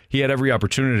way. He had every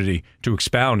opportunity to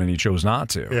expound and he chose not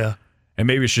to. Yeah. And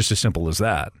maybe it's just as simple as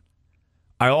that.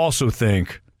 I also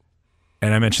think,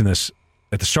 and I mentioned this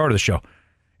at the start of the show,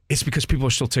 it's because people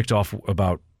are still ticked off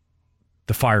about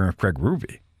the firing of Craig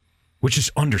Berube, which is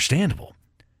understandable.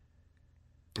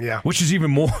 Yeah. Which is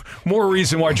even more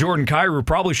reason why Jordan Kyrou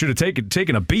probably should have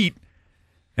taken a beat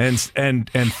and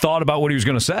thought about what he was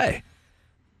going to say.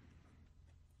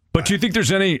 But do you think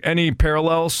there's any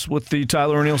parallels with the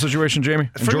Tyler O'Neill situation, Jamie,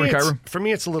 and Jordan Kyrou? For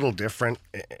me, it's a little different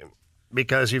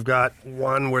because you've got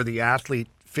one where the athlete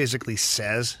physically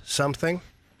says something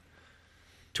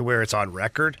to where it's on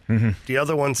record. Mm-hmm. The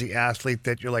other one's the athlete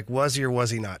that you're like, was he or was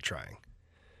he not trying?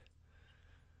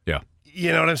 Yeah.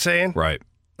 You know what I'm saying? Right.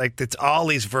 It's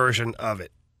Ollie's version of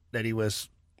it, that he was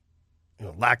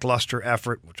lackluster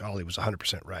effort, which Ollie was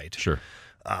 100% right. Sure.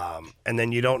 And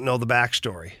then you don't know the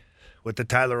backstory with the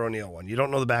Tyler O'Neill one. You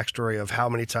don't know the backstory of how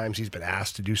many times he's been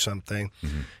asked to do something.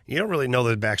 You don't really know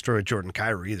the backstory of Jordan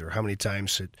Kyrou either. How many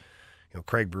times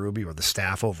Craig Berube or the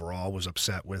staff overall was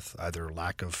upset with either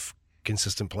lack of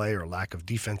consistent play or lack of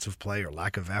defensive play or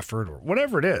lack of effort or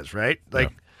whatever it is, right?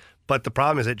 But the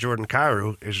problem is that Jordan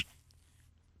Kyrou is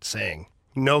saying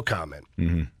no comment.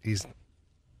 He's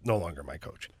no longer my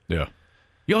coach. Yeah.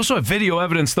 You also have video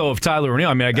evidence though of Tyler O'Neill.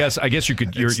 I mean, I guess you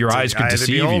could your eyes could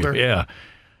deceive you. Yeah.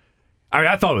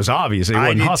 I thought it was obvious. He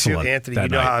wasn't hustling. Too, Anthony. You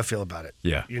know how I feel about it.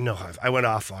 Yeah. You know how I went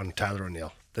off on Tyler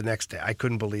O'Neill the next day. I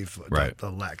couldn't believe the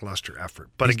lackluster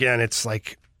effort. But again, it's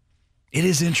like. It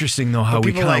is interesting, though, how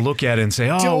we kind of look at it and say,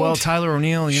 oh, well, Tyler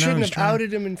O'Neill, you shouldn't have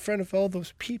outed him in front of all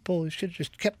those people. He should have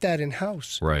just kept that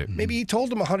in-house. Right. Maybe he told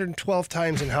him 112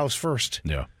 times in-house first.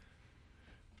 Yeah.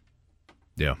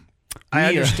 Yeah. I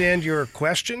understand your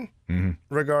question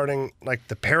regarding, like,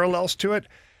 the parallels to it.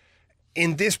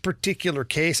 In this particular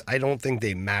case, I don't think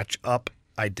they match up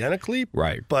identically.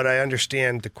 Right. But I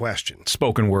understand the question.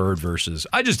 Spoken word versus.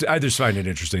 I just find it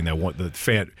interesting that the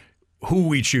fan. Who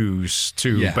we choose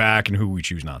to back and who we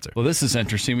choose not to. Well, this is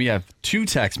interesting. We have 2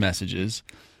 text messages.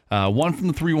 One from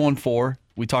the 314.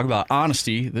 We talk about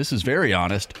honesty. This is very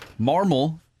honest.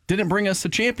 Marmol didn't bring us the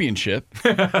championship.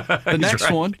 The next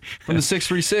one from the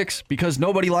 636, because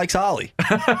nobody likes Ollie.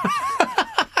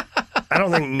 I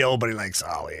don't think nobody likes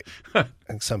Ollie.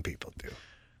 And some people do.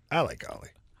 I like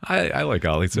Ollie. I like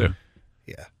Ollie, too.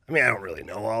 Yeah. I mean, I don't really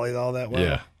know Ollie all that well.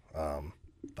 Yeah.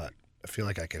 But I feel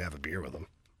like I could have a beer with him.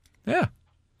 Yeah.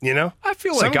 You know? I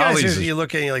feel some like guys Ollie's you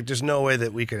look at and you're like, there's no way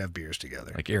that we could have beers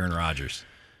together. Like Aaron Rodgers.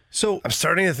 So I'm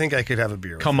starting to think I could have a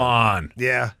beer with him. Come on.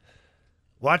 Yeah.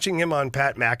 Watching him on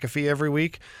Pat McAfee every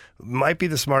week might be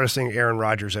the smartest thing Aaron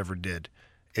Rodgers ever did,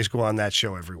 is go on that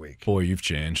show every week. Boy, you've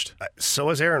changed. So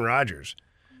has Aaron Rodgers.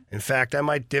 In fact, I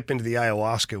might dip into the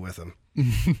ayahuasca with him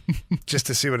just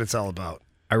to see what it's all about.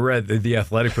 I read the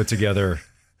Athletic put together.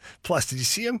 Plus, did you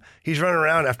see him? He's running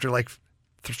around after like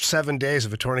 7 days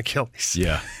of a torn Achilles.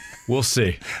 Yeah, we'll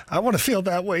see. I want to feel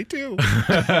that way too.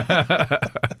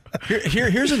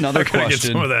 Here's another question. Get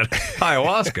some of that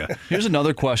ayahuasca. Here's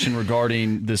another question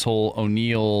regarding this whole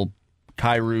O'Neill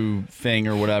Kyrou thing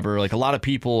or whatever. Like, a lot of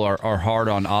people are hard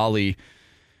on Ollie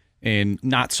and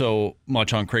not so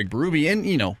much on Craig Berube.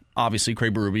 And, obviously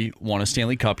Craig Berube won a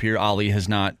Stanley Cup here. Ollie has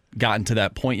not gotten to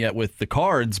that point yet with the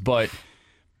Cards, but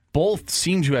both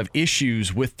seem to have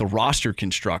issues with the roster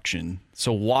construction.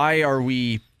 So why are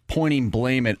we pointing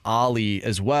blame at Ollie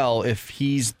as well if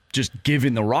he's just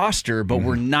given the roster, but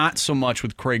we're not so much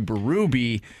with Craig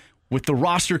Berube with the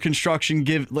roster construction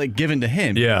given to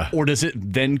him? Yeah. Or does it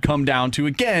then come down to,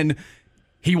 again,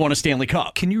 he won a Stanley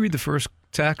Cup? Can you read the first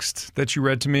text that you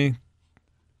read to me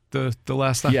the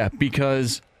last time? Yeah,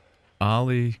 because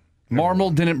Ollie...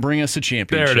 Marmol didn't bring us a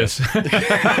championship. There it is.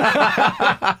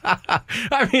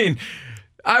 I mean,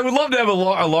 I would love to have a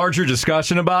larger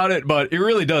discussion about it, but it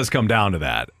really does come down to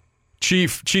that.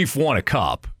 Chief won a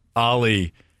cup.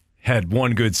 Ollie had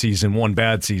one good season, one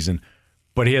bad season,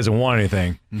 but he hasn't won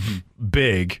anything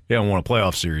big. He hasn't won a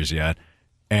playoff series yet.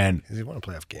 And does he won a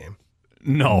playoff game?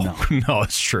 No,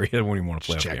 it's true. He hasn't won a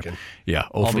playoff game. Yeah,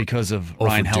 all because of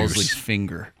Ryan Helsley's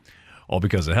finger. All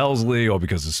because of Helsley, all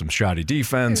because of some shoddy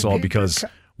defense, all because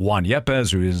Juan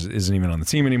Yepes, who isn't even on the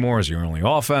team anymore, is your only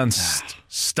offense,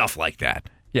 stuff like that.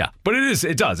 Yeah, but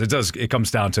it does. It comes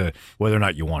down to whether or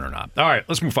not you won or not. All right,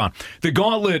 let's move on. The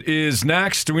gauntlet is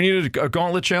next. Do we need a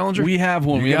gauntlet challenger? We have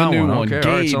one. We have a new one. Okay, Gabe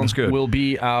all right, sounds good. Will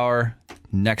be our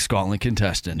next gauntlet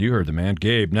contestant. You heard the man.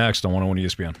 Gabe, next on 101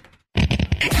 ESPN.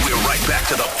 We're right back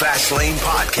to the Fast Lane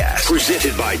Podcast,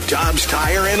 presented by Dobbs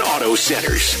Tire and Auto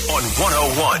Centers on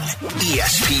 101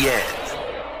 ESPN.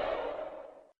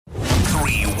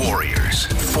 3 warriors,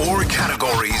 4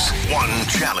 categories, 1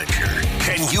 challenger.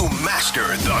 Can you master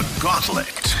the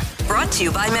gauntlet? Brought to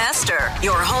you by Master,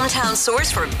 your hometown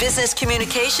source for business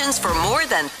communications for more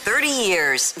than 30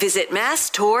 years. Visit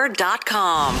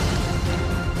masstour.com.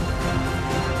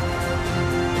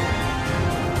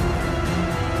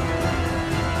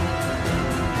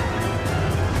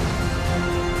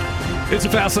 It's a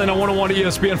Fast Lane on 101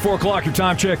 ESPN, 4 o'clock. Your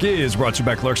time check is brought to you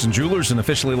by Clarkson Jewelers, an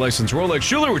officially licensed Rolex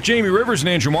jeweler, with Jamie Rivers and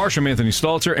Andrew Marsh. I'm Anthony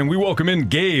Stalter, and we welcome in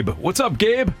Gabe. What's up,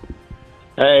 Gabe?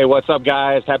 Hey, what's up,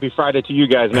 guys? Happy Friday to you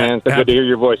guys, man. So good to hear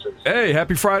your voices. Hey,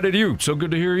 happy Friday to you. So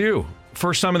good to hear you.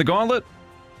 First time in the gauntlet?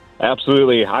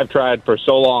 Absolutely. I've tried for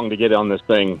so long to get on this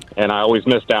thing, and I always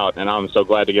missed out, and I'm so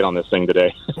glad to get on this thing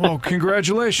today. Well,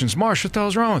 congratulations. Marsh, what the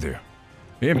hell's wrong with you?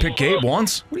 You didn't pick Gabe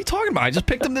once? What are you talking about? I just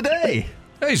picked him today.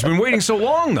 Hey, he's been waiting so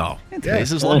long, though. Today's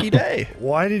his lucky day.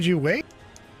 Why did you wait?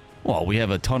 Well, we have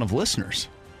a ton of listeners.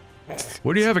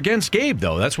 What do you have against Gabe,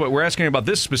 though? That's what we're asking about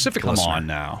this specific listener. Come on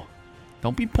now.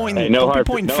 Don't be pointing, Hey, no don't hard, be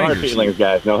pointing no fingers. hard feelings,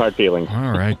 guys. No hard feelings.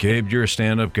 All right, Gabe, you're a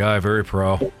stand-up guy. Very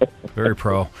pro. Very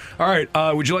pro. All right,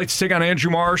 would you like to take on Andrew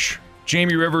Marsh,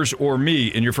 Jamie Rivers, or me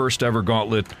in your first ever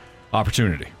gauntlet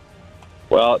opportunity?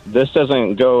 Well, this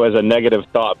doesn't go as a negative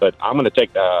thought, but I'm going to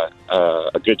take a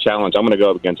good challenge. I'm going to go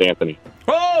up against Anthony.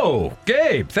 Oh,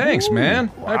 Gabe, thanks,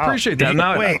 man. I appreciate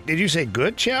that. Wait, did you say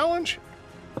good challenge?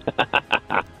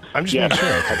 I'm just Yeah, making sure.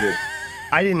 I did.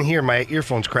 I didn't hear my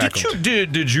earphones crackled.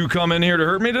 Did you come in here to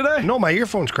hurt me today? No, my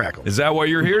earphones crackled. Is that why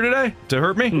you're here today? To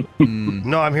hurt me?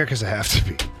 No, I'm here because I have to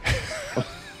be.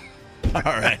 All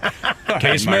right.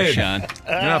 Case made. Marshawn.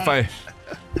 You know,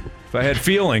 if I had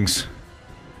feelings,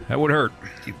 that would hurt.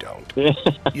 You don't.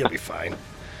 You'll be fine.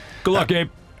 Good luck, Gabe.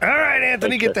 All right,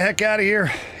 Anthony, get the heck out of here.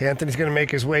 Anthony's going to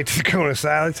make his way to the Cone of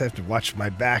Silence. I have to watch my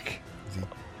back as he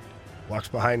walks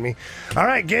behind me. All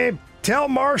right, Gabe, tell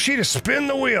Marshy to spin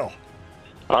the wheel.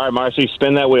 All right, Marcy,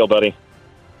 spin that wheel, buddy.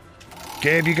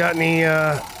 Gabe, you got any?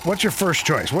 What's your first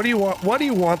choice? What do you want? What do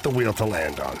you want the wheel to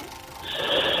land on?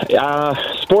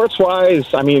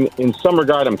 Sports-wise, I mean, in some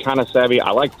regard, I'm kind of savvy.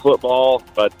 I like football,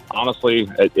 but honestly,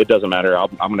 it doesn't matter. I'm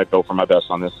going to go for my best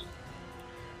on this.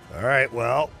 All right,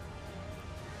 well,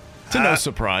 it's no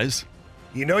surprise.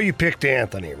 You know you picked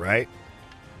Anthony, right?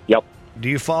 Yep. Do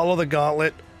you follow the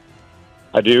gauntlet?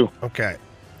 I do. Okay.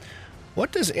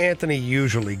 What does Anthony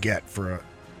usually get for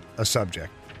a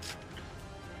subject?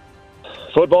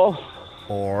 Football.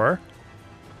 Or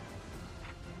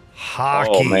hockey.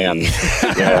 Oh, man.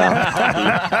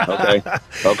 Yeah.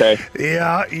 Okay.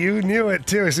 Yeah, you knew it,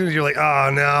 too. As soon as you're like, oh,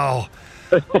 no.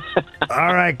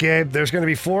 All right, Gabe, there's going to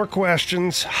be 4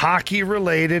 questions,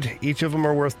 hockey-related. Each of them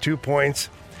are worth 2 points.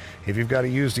 If you've got to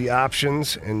use the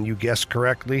options and you guess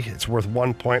correctly, it's worth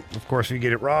 1 point. Of course, if you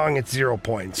get it wrong, it's 0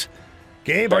 points.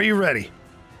 Gabe, are you ready?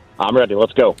 I'm ready.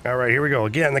 Let's go. All right, here we go.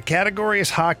 Again, the category is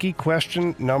hockey.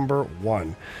 Question number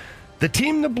 1. The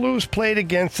team the Blues played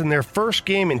against in their first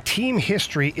game in team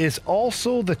history is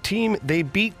also the team they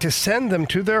beat to send them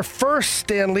to their first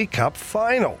Stanley Cup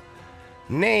final.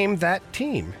 Name that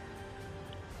team.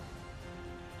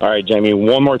 All right, Jamie,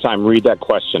 one more time. Read that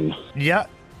question. Yeah.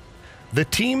 The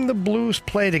team the Blues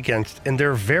played against in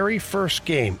their very first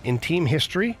game in team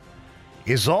history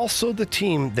is also the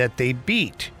team that they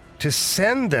beat to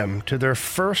send them to their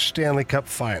first Stanley Cup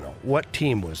final. What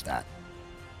team was that?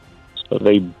 So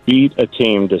they beat a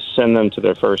team to send them to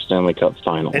their first Stanley Cup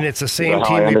final. And it's the same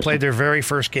team they played their very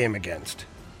first game against.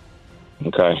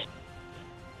 Okay.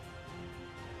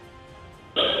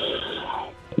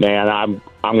 Man, I'm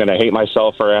going to hate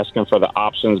myself for asking for the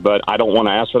options, but I don't want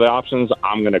to ask for the options.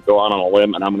 I'm going to go out on a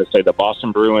limb, and I'm going to say the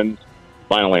Boston Bruins.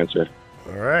 Final answer.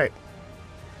 All right.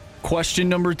 Question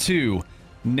number 2.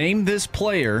 Name this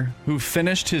player who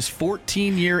finished his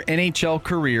 14-year NHL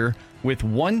career with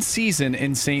 1 season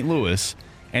in St. Louis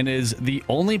and is the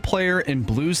only player in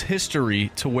Blues history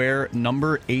to wear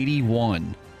number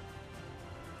 81.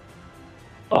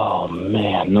 Oh,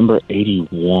 man, number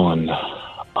 81.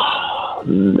 Oh,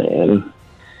 man.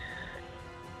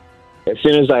 As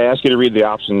soon as I ask you to read the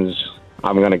options,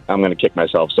 I'm gonna kick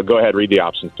myself. So go ahead, read the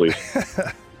options, please.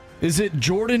 Is it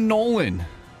Jordan Nolan,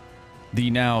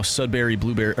 the now Sudbury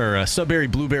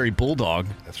Blueberry Bulldog?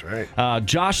 That's right.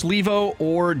 Josh Levo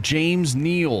or James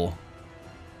Neal?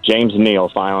 James Neal,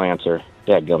 final answer.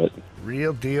 Dadgummit.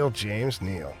 Real deal, James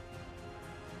Neal.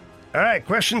 All right,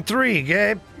 question 3,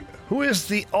 Gabe. Who is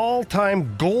the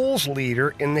all-time goals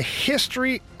leader in the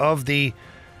history of the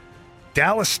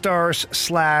Dallas Stars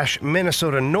 /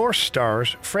 Minnesota North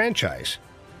Stars franchise?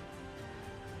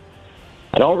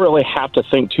 I don't really have to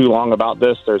think too long about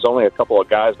this. There's only a couple of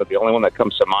guys, but the only one that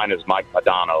comes to mind is Mike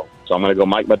Modano. So I'm going to go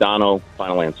Mike Modano,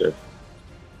 final answer.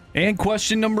 And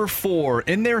question number 4.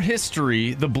 In their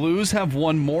history, the Blues have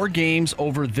won more games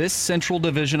over this Central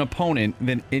Division opponent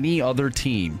than any other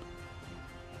team.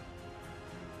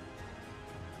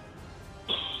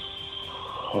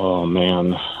 Oh,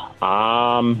 man.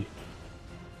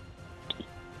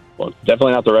 Well,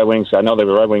 definitely not the Red Wings. I know the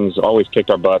Red Wings always kicked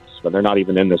our butts, but they're not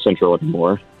even in the Central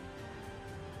anymore.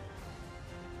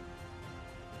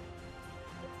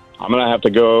 I'm going to have to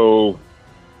go...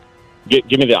 Give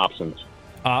me the options.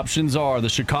 Options are the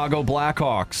Chicago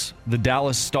Blackhawks, the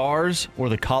Dallas Stars, or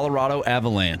the Colorado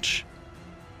Avalanche.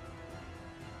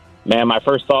 Man, my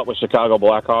first thought was Chicago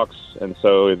Blackhawks, and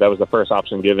so that was the first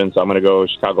option given, so I'm going to go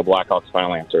Chicago Blackhawks,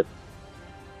 final answer.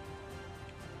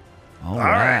 All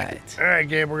right. All right,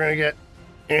 Gabe, we're going to get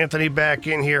Anthony back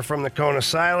in here from the Cone of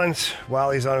Silence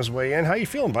while he's on his way in. How you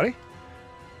feeling, buddy?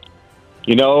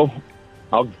 You know,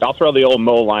 I'll throw the old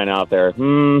Mo line out there.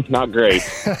 Not great.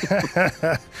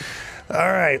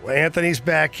 All right. Well, Anthony's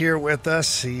back here with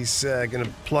us. He's going to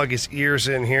plug his ears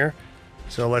in here.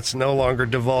 So let's no longer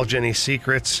divulge any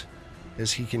secrets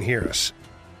as he can hear us.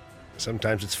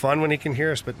 Sometimes it's fun when he can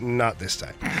hear us, but not this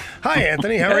time. Hi,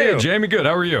 Anthony. How are you? Hey, Jamie. Good.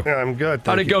 How are you? Yeah, I'm good.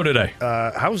 How'd it go today?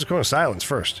 How was it going to silence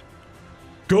first?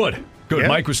 Good. Yeah?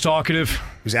 Mike was talkative.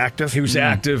 He was active? He was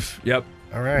active. Yep.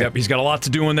 All right. Yep. He's got a lot to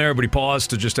do in there, but he paused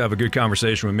to just have a good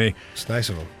conversation with me. It's nice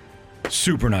of him.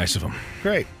 Super nice of him.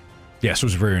 Great. Yes, it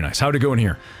was very nice. How'd it go in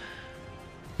here?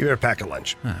 You better pack a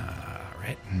lunch. All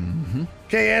right. Mm-hmm.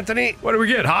 Okay, Anthony. What do we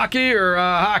get? Hockey or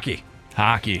hockey?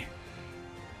 Hockey.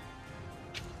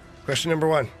 Question number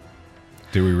 1.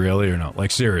 Do we really or no?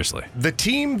 Like, seriously? The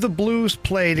team the Blues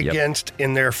played against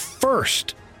in their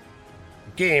first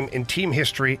game in team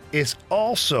history is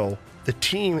also the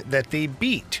team that they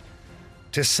beat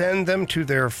to send them to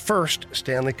their first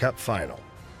Stanley Cup final.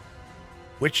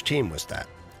 Which team was that?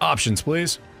 Options,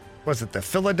 please. Was it the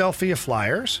Philadelphia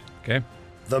Flyers? Okay.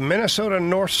 The Minnesota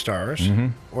North Stars? Mm-hmm.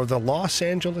 Or the Los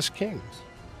Angeles Kings?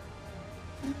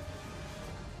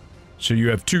 So you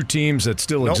have two teams that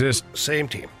still exist. Same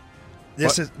team.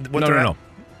 With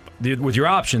your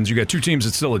options, you got two teams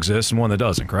that still exist and one that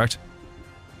doesn't, correct?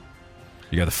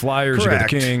 You got the Flyers,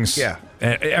 Correct. you got the Kings. Yeah.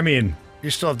 I mean,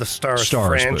 you still have the Stars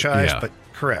franchise, but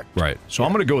correct. Right. So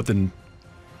I'm going to go with the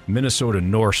Minnesota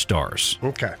North Stars.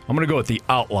 Okay. I'm going to go with the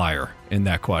outlier in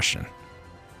that question.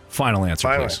 Final answer,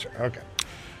 Final please. answer. Okay.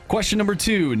 Question number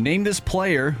 2. Name this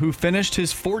player who finished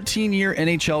his 14-year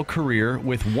NHL career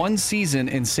with 1 season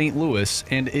in St. Louis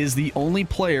and is the only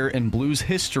player in Blues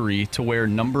history to wear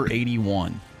number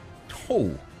 81.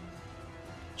 Oh.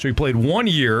 So he played 1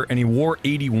 year and he wore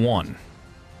 81.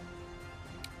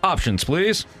 Options,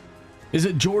 please. Is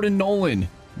it Jordan Nolan,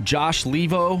 Josh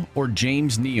Levo, or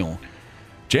James Neal?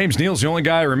 James Neal's the only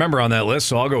guy I remember on that list,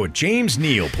 so I'll go with James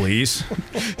Neal, please.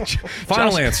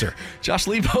 Final answer. Josh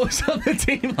Levo was on the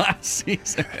team last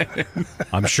season.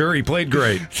 I'm sure he played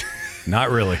great.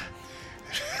 Not really.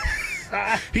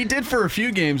 He did for a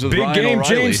few games with Big Ryan game,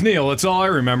 O'Reilly. James Neal. That's all I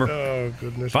remember. Oh,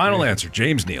 goodness. Final answer,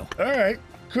 James Neal. All right.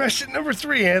 Question number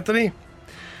 3, Anthony.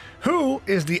 Who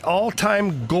is the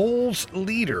all-time goals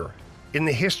leader in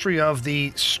the history of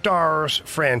the Stars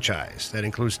franchise? That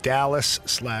includes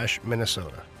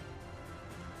Dallas/Minnesota.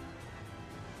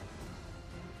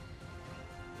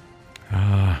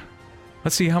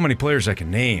 Let's see how many players I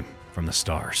can name from the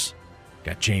Stars.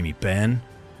 Got Jamie Benn.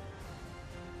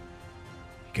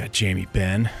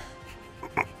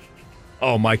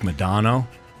 Oh, Mike Modano.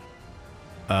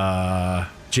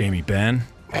 Jamie Benn.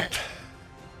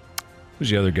 Who's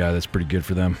the other guy that's pretty good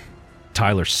for them?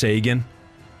 Tyler Seguin. Why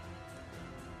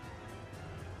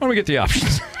don't we get the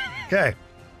options? Okay.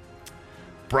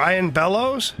 Brian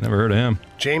Bellows, Never heard of him.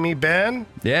 Jamie Benn,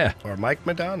 Yeah. or Mike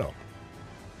Modano?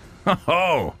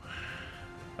 Oh.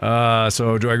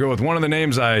 So do I go with one of the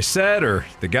names I said or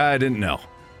the guy I didn't know?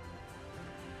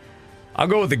 I'll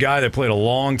go with the guy that played a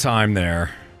long time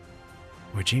there.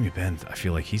 Boy, Jamie Benn, I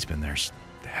feel like he's been there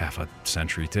half a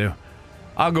century too.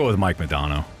 I'll go with Mike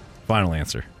Modano. Final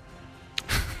answer.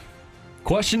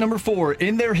 Question number 4.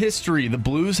 In their history, the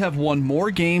Blues have won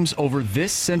more games over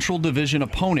this Central Division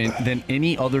opponent than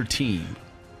any other team.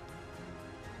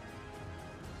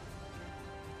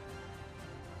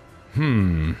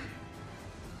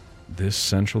 This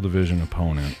Central Division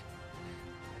opponent.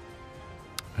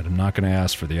 And I'm not going to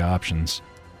ask for the options.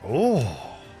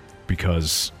 Oh.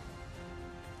 Because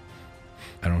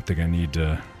I don't think I need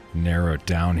to narrow it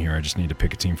down here. I just need to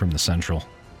pick a team from the Central.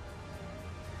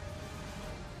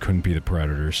 Couldn't be the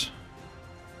Predators.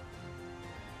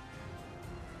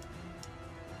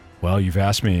 Well, you've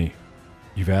asked me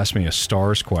a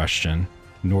Stars question.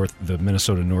 The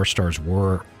Minnesota North Stars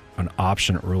were an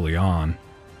option early on.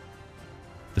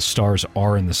 The Stars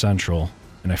are in the Central,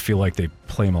 and I feel like they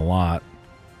play them a lot.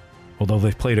 Although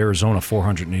they've played Arizona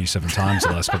 487 times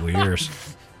the last couple of years.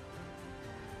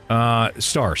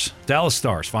 Stars. Dallas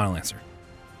Stars. Final answer.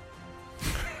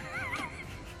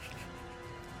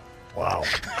 Wow.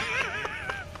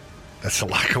 That's a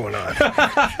lot going on.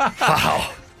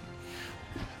 Wow.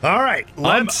 All right.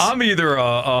 I'm either a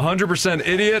 100%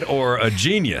 idiot or a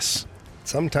genius.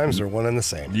 Sometimes they're one and the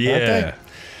same. Yeah. Okay.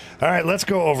 All right, let's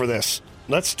go over this.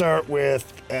 Let's start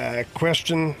with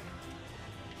question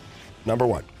number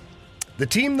 1. The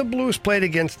team the Blues played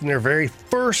against in their very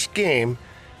first game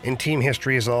in team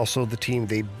history is also the team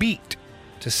they beat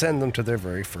to send them to their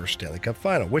very first Stanley Cup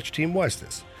final. Which team was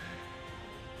this?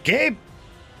 Gabe,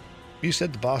 you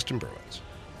said the Boston Bruins.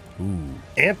 Ooh.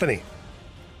 Anthony,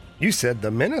 you said the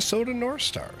Minnesota North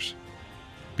Stars.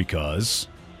 Because?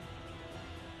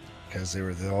 because they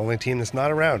were the only team that's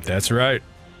not around. That's right.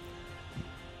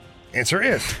 Answer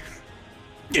is.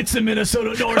 It's the Minnesota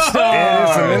North It is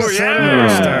Stars. the Minnesota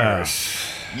North Stars.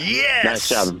 Yes. Nice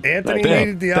job. Anthony Nice job.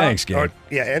 needed the Thanks, Gabe.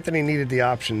 Anthony needed the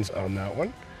options on that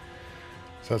one.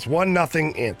 So it's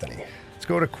 1-0 Anthony. Let's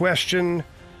go to question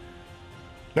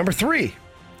number 3.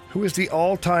 Who is the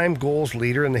all-time goals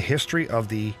leader in the history of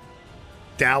the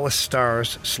Dallas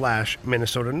Stars /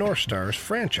 Minnesota North Stars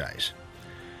franchise?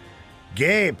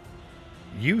 Gabe,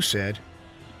 you said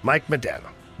Mike Modano.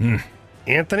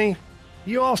 Anthony,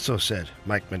 you also said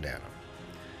Mike Modano.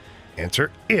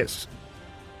 Answer is.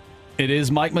 It is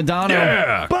Mike Modano.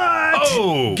 Yeah.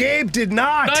 But Gabe did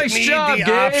not Nice need job, the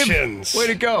Gabe. options. Way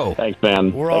to go. Thanks,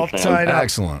 man. We're all Thanks, man. tied up.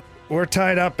 Excellent. We're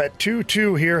tied up at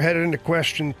 2-2 here, headed into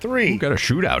question 3. We've got a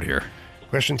shootout here.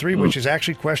 Question 3, which is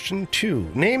actually question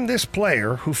 2. Name this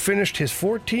player who finished his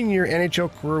 14-year NHL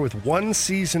career with 1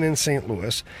 season in St.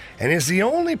 Louis and is the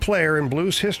only player in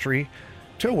Blues history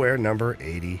to wear number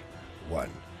 81.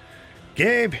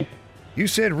 Gabe, you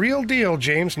said real deal,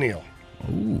 James Neal.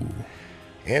 Ooh.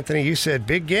 Anthony, you said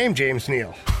big game, James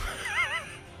Neal.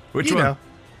 Which one?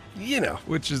 You know.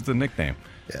 Which is the nickname?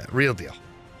 Yeah, real deal.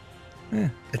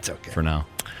 It's okay. For now.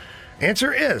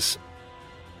 Answer is.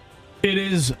 It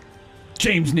is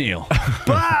James Neal.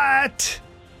 But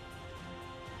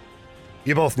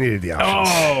you both needed the options.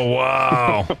 Oh,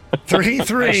 wow.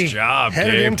 3-3. Nice job,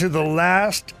 Headed Gabe. into the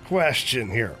last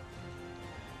question here,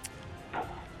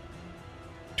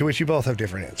 to which you both have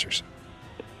different answers.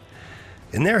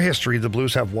 In their history, the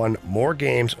Blues have won more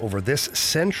games over this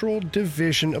Central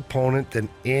Division opponent than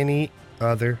any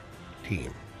other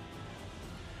team.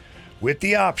 With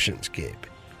the options, Gabe,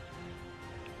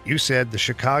 you said the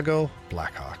Chicago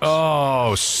Blackhawks.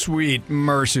 Oh, sweet,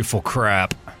 merciful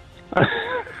crap.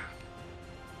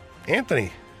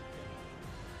 Anthony,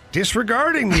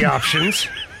 disregarding the options,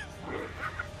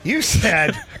 you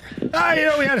said, we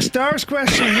had a Stars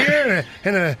question here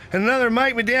and another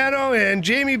Mike Modano and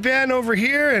Jamie Benn over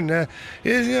here and go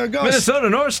Minnesota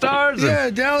North Stars.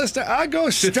 Yeah, Dallas. I go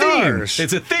It's a Stars. theme.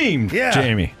 It's a theme, Yeah.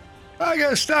 Jamie. I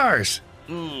go Stars.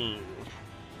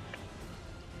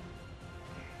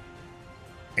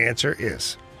 Answer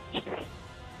is.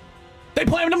 They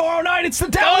play him tomorrow night. It's the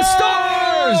Dallas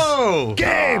Stars.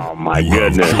 Gabe. Oh, my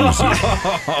goodness.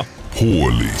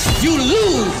 Poorly. You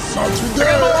lose.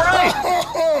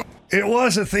 It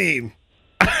was a theme.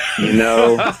 You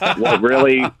know,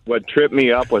 what tripped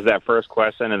me up was that first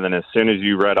question, and then as soon as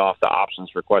you read off the options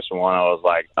for question 1, I was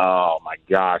like, oh, my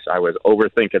gosh, I was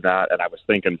overthinking that, and I was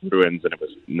thinking Bruins, and it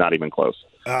was not even close.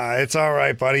 It's all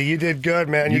right, buddy. You did good,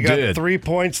 man. You got 3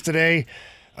 points today.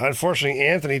 Unfortunately,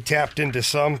 Anthony tapped into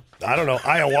some,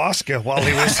 ayahuasca while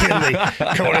he was in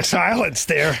the cone of silence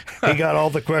there. He got all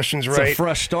the questions right. It's a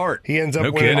fresh start. He ends up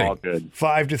No winning kidding. All good.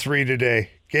 5-3 today.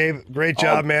 Gabe, great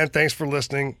job, man. Thanks for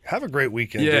listening. Have a great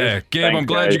weekend. Yeah, dude. Gabe, I'm Thanks,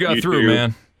 glad guys. you got You through, too.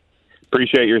 man.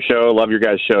 Appreciate your show. Love your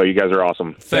guys' show. You guys are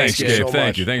awesome. Thanks, you Gabe. so Thank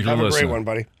much. you. Thanks for Have listening. a great one,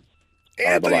 buddy.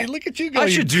 Anthony, bye-bye. look at you go. I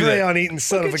should do that. Crayon-eating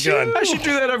son of a gun. I should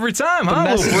do that every time,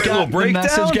 huh? The breakdown.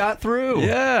 message got through.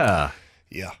 Yeah.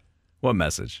 Yeah. What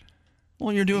message?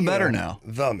 Well, you're doing better now.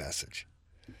 The message.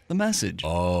 The message.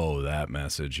 Oh, that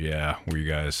message. Yeah. Where you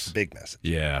guys. Big message.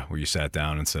 Yeah. Where you sat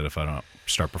down and said, if I don't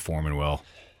start performing well,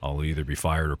 I'll either be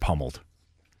fired or pummeled.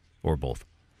 Or both.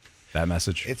 That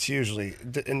message? It's usually,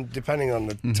 and depending on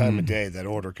the time of day, that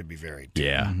order could be varied.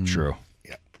 Yeah, true.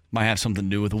 Yeah. Might have something to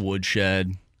do with the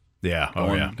woodshed. Yeah.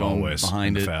 Going Always.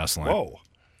 behind in it. the fast lane. Whoa.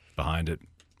 Behind it.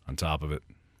 On top of it.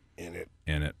 In it.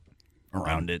 In it.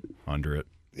 Around it. Under it.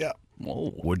 Yeah.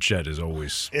 Whoa. Woodshed is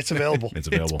always. It's available. It's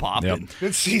available. It's popping. Yep.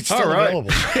 Good seats All still right.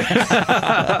 available.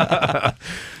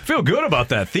 Feel good about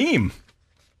that theme.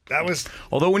 That was.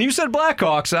 Although when you said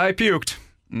Blackhawks, I puked.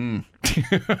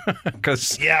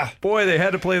 Because, boy, they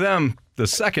had to play them the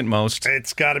second most.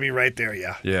 It's got to be right there,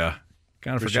 yeah. Yeah.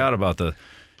 Kind of forgot about the,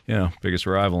 biggest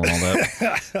rival and all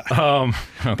that.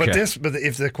 Okay. But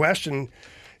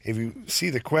if you see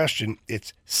the question,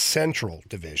 it's Central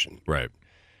Division. Right.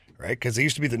 Right? Because it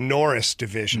used to be the Norris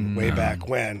Division way back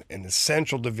when, and the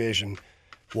Central Division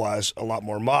was a lot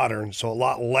more modern, so a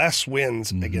lot less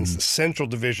wins against the Central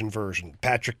Division version.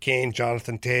 Patrick Kane,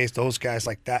 Jonathan Toews, those guys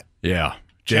like that. Yeah.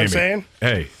 You know Jamie. what I'm saying?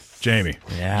 Hey, Jamie.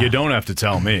 Yeah. You don't have to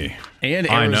tell me. And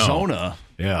I know. Arizona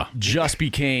Yeah. just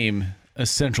became a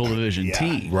Central Division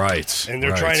team. Right. And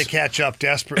they're right. trying to catch up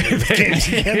desperately with games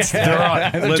against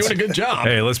them. They're doing a good job.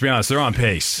 Hey, let's be honest. They're on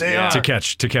pace They are. to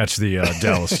catch the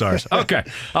Dallas Stars. Okay.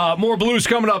 More Blues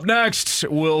coming up next.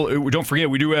 Don't forget,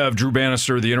 we do have Drew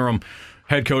Bannister, the interim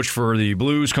head coach for the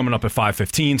Blues, coming up at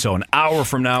 5:15. So an hour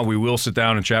from now, we will sit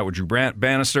down and chat with Drew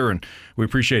Bannister, and we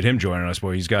appreciate him joining us.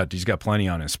 Boy, he's got plenty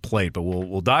on his plate. But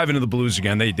we'll dive into the Blues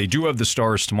again. They do have the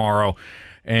Stars tomorrow,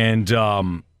 and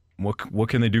what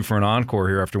can they do for an encore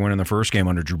here after winning the first game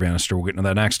under Drew Bannister? We'll get into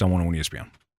that next on 101 ESPN.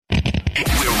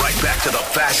 We're right back to the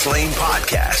Fast Lane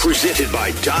Podcast, presented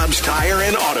by Dobbs Tire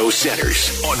and Auto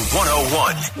Centers on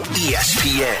 101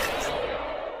 ESPN.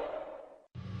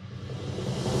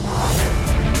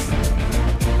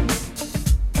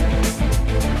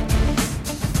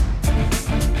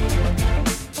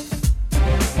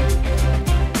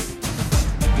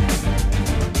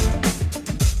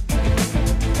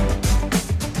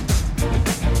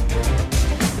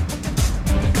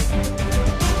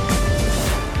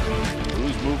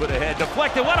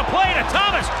 Deflected, what a play to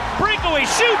Thomas. Breakaway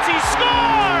shoots, he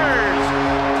scores!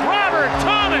 Robert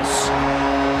Thomas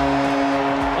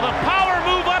with a power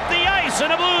move up the ice,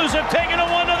 and the Blues have taken a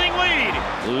 1-0 lead.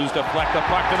 Blues deflect the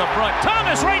puck to the front.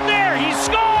 Thomas right there, he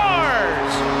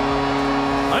scores!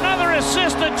 Another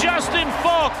assist to Justin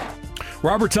Falk.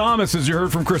 Robert Thomas, as you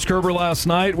heard from Chris Kerber last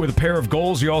night, with a pair of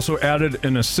goals. He also added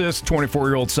an assist,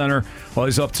 24-year-old center. Well,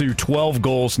 he's up to 12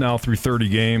 goals now through 30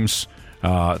 games.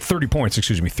 30 points,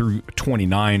 through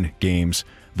 29 games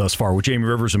thus far. With Jamie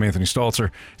Rivers and Anthony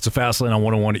Stalter, it's a Fast Lane on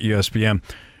 101 at ESPN.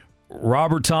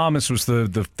 Robert Thomas was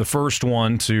the first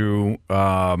one to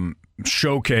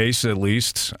showcase, at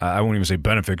least, I won't even say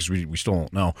benefit because we still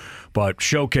don't know, but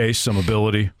showcase some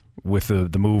ability with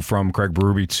the move from Craig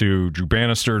Berube to Drew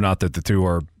Bannister. Not that the two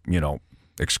are,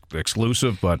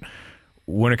 exclusive, but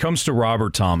when it comes to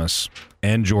Robert Thomas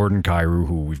and Jordan Kyrou,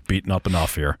 who we've beaten up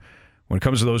enough here, when it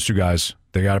comes to those two guys,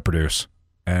 they got to produce.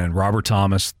 And Robert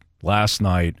Thomas last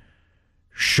night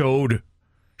showed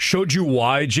you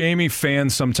why, Jamie,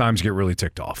 fans sometimes get really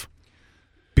ticked off.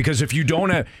 Because if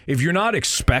you're not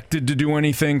expected to do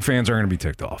anything, fans are going to be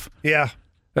ticked off. Yeah.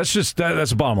 That's just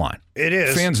that's the bottom line. It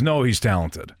is. Fans know he's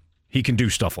talented. He can do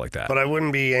stuff like that. But I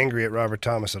wouldn't be angry at Robert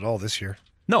Thomas at all this year.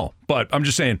 No, but I'm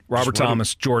just saying, Robert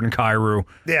Thomas, Jordan Kyrou.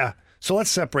 Yeah. So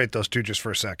let's separate those two just for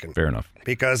a second. Fair enough.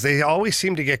 Because they always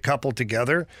seem to get coupled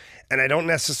together, and I don't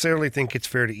necessarily think it's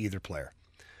fair to either player.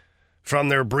 From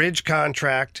their bridge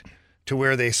contract to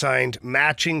where they signed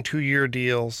matching 2-year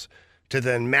deals to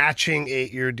then matching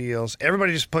 8-year deals,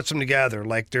 everybody just puts them together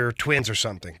like they're twins or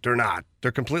something. They're not.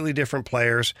 They're completely different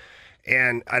players,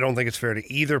 and I don't think it's fair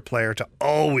to either player to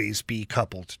always be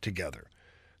coupled together.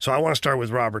 So I want to start with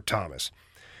Robert Thomas.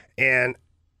 And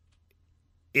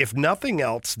if nothing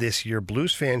else this year,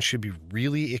 Blues fans should be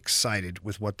really excited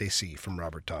with what they see from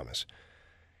Robert Thomas.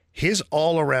 His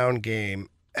all-around game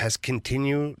has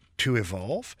continued to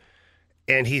evolve,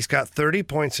 and he's got 30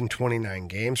 points in 29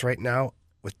 games right now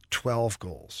with 12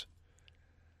 goals.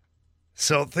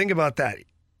 So think about that.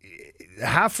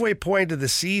 Halfway point of the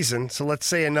season, so let's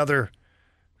say another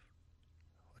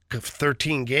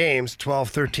 13 games, 12,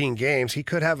 13 games, he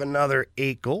could have another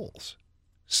 8 goals.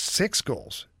 6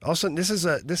 goals. All of a sudden, this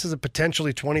is a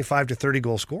potentially 25 to 30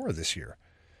 goal scorer this year.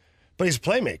 But he's a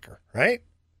playmaker, right?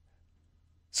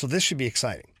 So this should be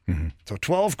exciting. Mm-hmm. So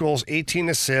 12 goals, 18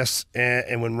 assists,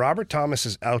 and when Robert Thomas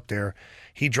is out there,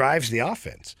 he drives the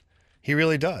offense. He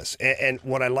really does. And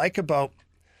what I like about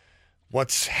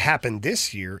what's happened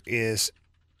this year is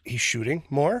he's shooting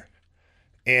more,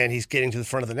 and he's getting to the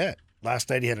front of the net. Last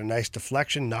night he had a nice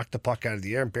deflection, knocked the puck out of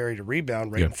the air, and buried a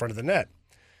rebound right in front of the net.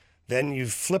 Then you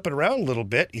flip it around a little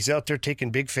bit. He's out there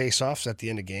taking big face-offs at the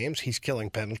end of games. He's killing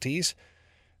penalties.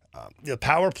 The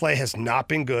power play has not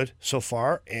been good so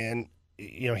far, and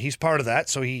he's part of that,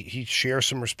 so he shares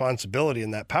some responsibility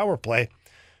in that power play.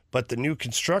 But the new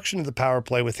construction of the power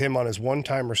play with him on his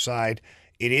one-timer side,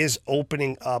 it is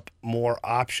opening up more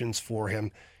options for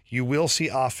him. You will see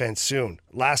offense soon.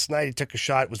 Last night he took a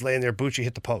shot, was laying there, Bucci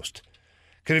hit the post.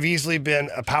 Could have easily been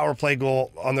a power play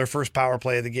goal on their first power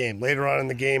play of the game. Later on in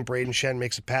the game, Braden Shen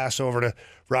makes a pass over to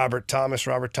Robert Thomas.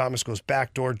 Robert Thomas goes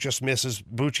backdoor, just misses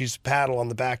Bucci's paddle on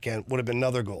the back end. Would have been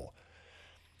another goal.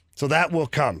 So that will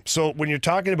come. So when you're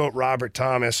talking about Robert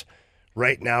Thomas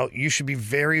right now, you should be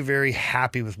very, very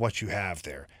happy with what you have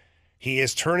there. He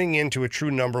is turning into a true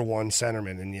number one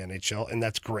centerman in the NHL, and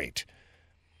that's great.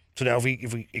 So now if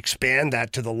we expand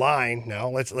that to the line, now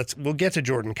we'll get to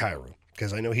Jordan Kyrou,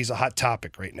 because I know he's a hot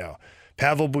topic right now.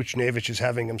 Pavel Buchnevich is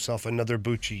having himself another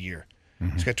Bucci year.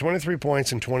 Mm-hmm. He's got 23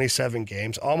 points in 27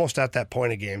 games, almost at that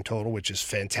point a game total, which is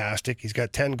fantastic. He's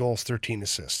got 10 goals, 13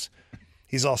 assists.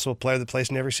 He's also a player that plays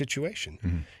in every situation.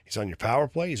 Mm-hmm. He's on your power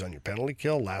play. He's on your penalty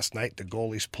kill. Last night, the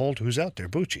goalie's pulled. Who's out there?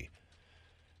 Bucci.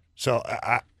 So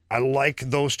I like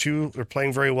those two. They're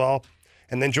playing very well.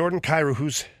 And then Jordan Kyrou,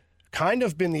 who's kind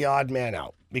of been the odd man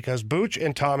out because Buch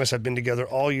and Thomas have been together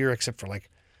all year except for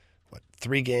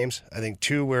 3 games. I think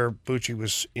 2 where Bucci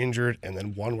was injured and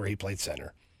then 1 where he played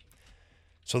center.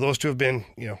 So those 2 have been,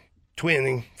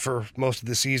 twinning for most of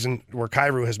the season, where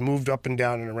Kyrou has moved up and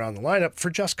down and around the lineup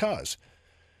for just cause,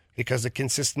 because the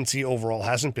consistency overall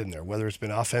hasn't been there, whether it's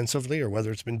been offensively or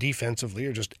whether it's been defensively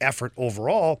or just effort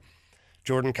overall.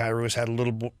 Jordan Kyrou has had a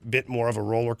little bit more of a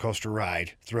roller coaster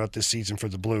ride throughout this season for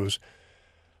the Blues.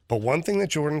 But one thing that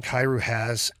Jordan Kyrou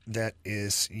has that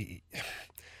is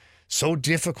so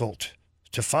difficult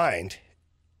to find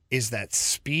is that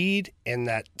speed and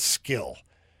that skill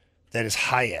that is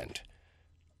high end.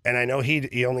 And I know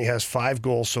he only has 5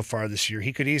 goals so far this year.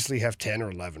 He could easily have 10 or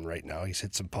 11 right now. He's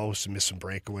hit some posts and missed some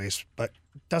breakaways, but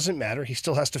doesn't matter. He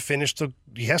still has to finish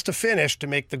to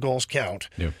make the goals count.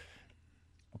 Yeah.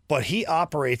 But he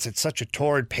operates at such a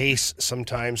torrid pace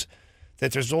sometimes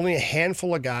that there's only a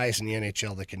handful of guys in the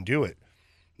NHL that can do it.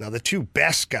 Now, the 2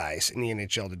 best guys in the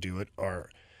NHL to do it are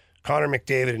Connor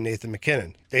McDavid and Nathan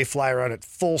MacKinnon. They fly around at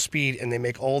full speed and they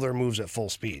make all their moves at full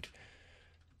speed.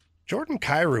 Jordan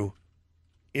Kyrou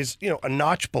is, a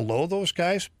notch below those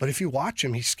guys, but if you watch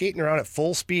him, he's skating around at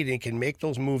full speed and he can make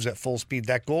those moves at full speed.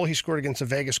 That goal he scored against the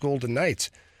Vegas Golden Knights,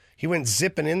 he went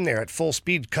zipping in there at full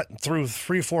speed, cutting through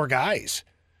 3-4 guys.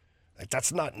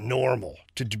 That's not normal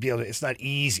to be able to, it's not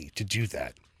easy to do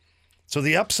that. So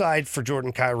the upside for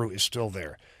Jordan Kyrou is still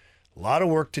there. A lot of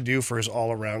work to do for his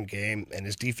all-around game and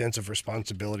his defensive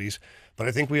responsibilities, but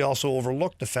I think we also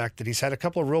overlooked the fact that he's had a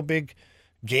couple of real big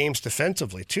games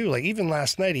defensively too. Like even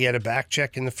last night, he had a back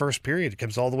check in the first period. It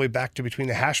comes all the way back to between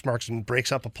the hash marks and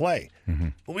breaks up a play. Mm-hmm.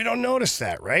 But we don't notice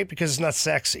that, right? Because it's not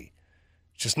sexy.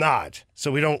 It's just not.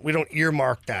 So we don't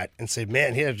earmark that and say,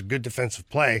 man, he had a good defensive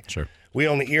play. Sure. We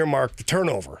only earmark the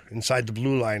turnover inside the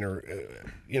blue line or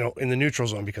in the neutral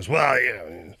zone because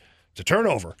it's a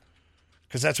turnover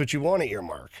because that's what you want to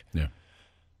earmark. Yeah.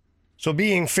 So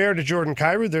being fair to Jordan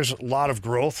Kyrou, there's a lot of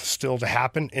growth still to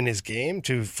happen in his game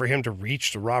for him to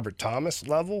reach the Robert Thomas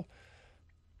level.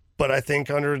 But I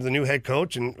think under the new head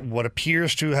coach and what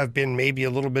appears to have been maybe a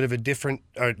little bit of a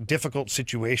difficult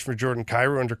situation for Jordan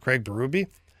Kyrou under Craig Berube,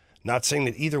 not saying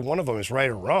that either one of them is right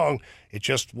or wrong, it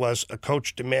just was a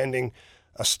coach demanding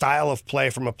a style of play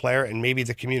from a player and maybe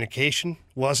the communication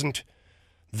wasn't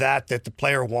that the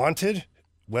player wanted.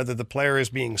 Whether the player is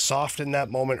being soft in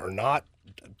that moment or not,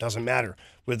 doesn't matter.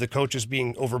 Whether the coach is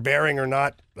being overbearing or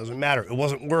not, doesn't matter. It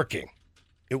wasn't working.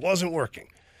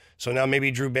 So now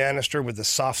maybe Drew Bannister with the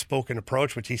soft-spoken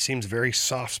approach, which he seems very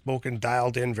soft-spoken,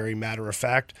 dialed in, very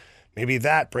matter-of-fact, maybe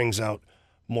that brings out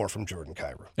more from Jordan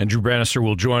Kyrou. And Drew Bannister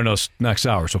will join us next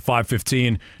hour. So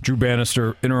 5:15, Drew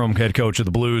Bannister, interim head coach of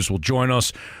the Blues, will join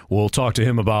us. We'll talk to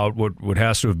him about what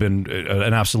has to have been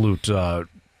an absolute,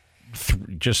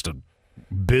 just a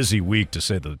busy week to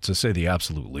say the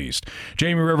absolute least.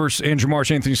 Jamie Rivers, Andrew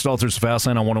Marsh, Anthony Stalter's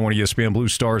Fastlane on 101 ESPN. Blue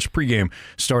Stars pregame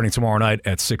starting tomorrow night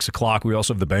at 6 o'clock. We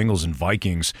also have the Bengals and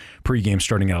Vikings pregame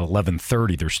starting at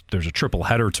 11:30. There's a triple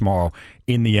header tomorrow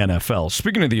in the NFL.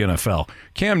 Speaking of the NFL,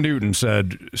 Cam Newton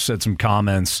said some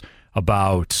comments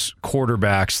about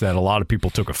quarterbacks that a lot of people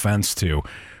took offense to,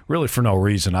 really for no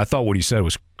reason. I thought what he said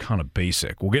was kind of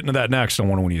basic. We'll get into that next on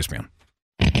 101 ESPN.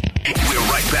 We're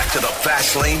right back to the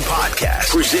Fast Lane Podcast,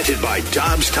 presented by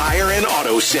Dobbs Tire and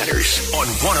Auto Centers on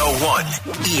 101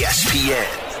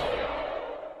 ESPN.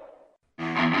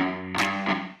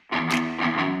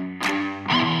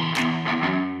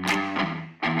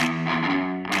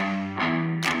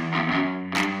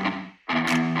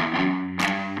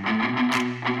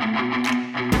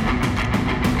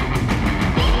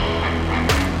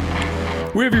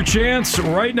 We have your chance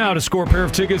right now to score a pair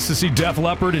of tickets to see Def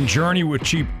Leppard and Journey with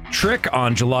Cheap Trick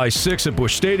on July 6th at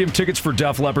Busch Stadium. Tickets for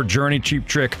Def Leppard, Journey, Cheap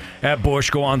Trick at Busch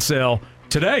go on sale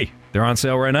today. They're on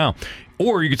sale right now.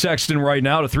 Or you can text in right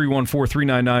now to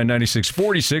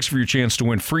 314-399-9646 for your chance to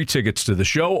win free tickets to the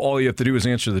show. All you have to do is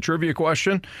answer the trivia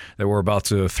question that we're about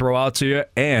to throw out to you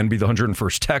and be the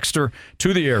 101st texter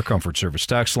to the Air Comfort Service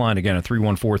text line. Again, at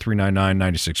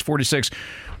 314-399-9646.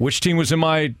 Which team was in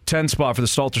my 10 spot for the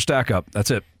Stalter Stack-Up? That's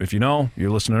it. If you know,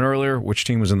 you're listening earlier, which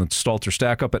team was in the Stalter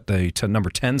Stack-Up at the number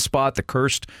 10 spot, the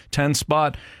cursed 10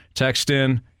 spot, text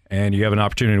in, and you have an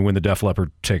opportunity to win the Def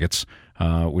Leppard tickets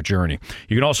with Journey.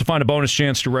 You can also find a bonus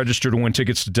chance to register to win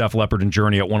tickets to Def Leppard and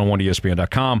Journey at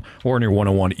 101ESPN.com or in your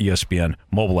 101 ESPN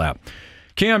mobile app.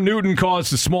 Cam Newton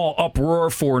caused a small uproar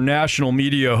for national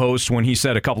media hosts when he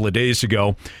said a couple of days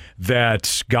ago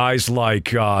that guys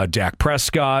like Dak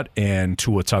Prescott and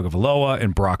Tua Tagovailoa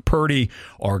and Brock Purdy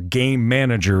are game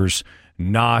managers,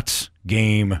 not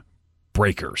game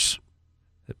breakers.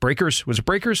 Breakers? Was it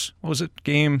breakers? What was it?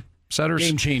 Game setters?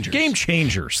 Game changers. Game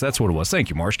changers. That's what it was. Thank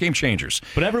you, Marsh. Game changers.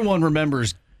 But everyone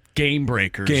remembers Game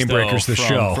Breakers. Game Breakers, the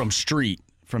show.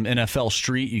 From NFL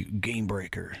Street, Game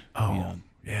Breaker. Oh,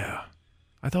 yeah.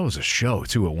 I thought it was a show,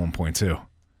 too, at one point, too.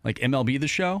 Like MLB The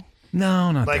Show?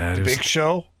 No, not like that. The Big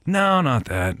Show? No, not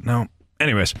that. No.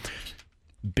 Anyways.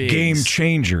 Bigs. Game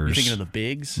changers. You thinking of the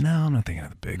Bigs? No, I'm not thinking of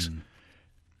the Bigs.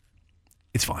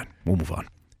 It's fine. We'll move on.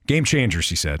 Game changers,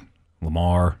 he said.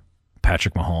 Lamar,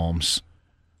 Patrick Mahomes,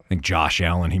 I think Josh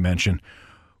Allen he mentioned.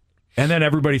 And then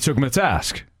everybody took him to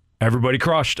task. Everybody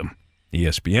crushed him.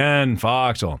 ESPN,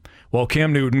 Fox, all. Well,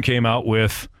 Cam Newton came out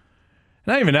with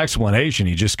not even an explanation.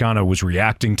 He just kind of was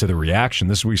reacting to the reaction.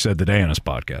 This is what he said today on his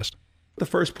podcast. The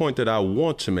first point that I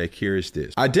want to make here is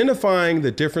this. Identifying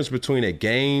the difference between a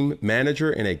game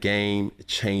manager and a game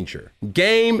changer.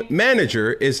 Game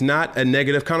manager is not a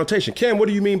negative connotation. Cam, what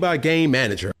do you mean by game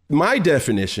manager? My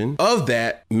definition of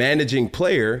that managing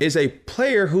player is a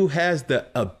player who has the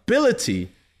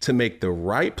ability to make the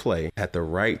right play at the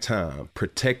right time,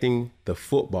 protecting the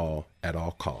football at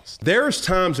all costs. There's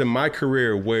times in my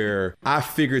career where I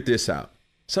figured this out.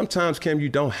 Sometimes, Cam, you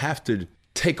don't have to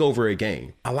take over a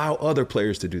game. Allow other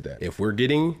players to do that. If we're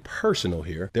getting personal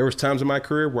here, there was times in my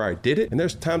career where I did it, and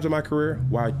there's times in my career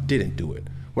where I didn't do it.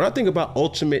 When I think about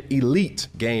ultimate elite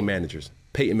game managers,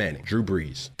 Peyton Manning, Drew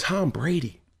Brees, Tom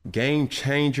Brady, game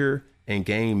changer and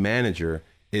game manager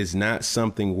is not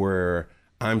something where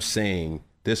I'm saying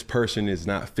this person is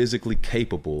not physically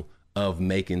capable of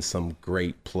making some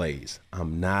great plays.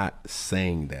 I'm not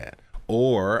saying that.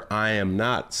 Or I am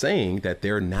not saying that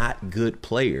they're not good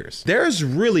players. There's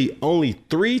really only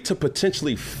 3 to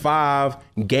potentially 5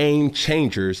 game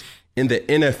changers in the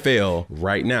NFL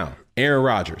right now. Aaron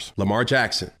Rodgers, Lamar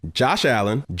Jackson, Josh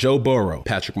Allen, Joe Burrow,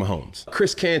 Patrick Mahomes.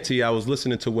 Chris Canty, I was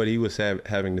listening to what he was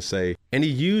having to say, and he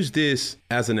used this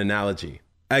as an analogy.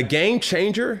 A game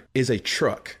changer is a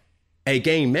truck. A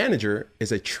game manager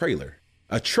is a trailer.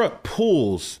 A truck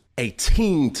pulls a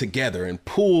team together and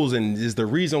pulls and is the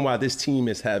reason why this team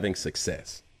is having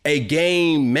success. A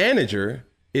game manager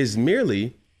is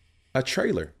merely a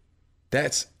trailer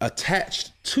that's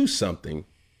attached to something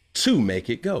to make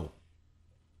it go.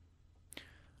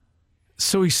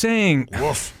 So he's saying...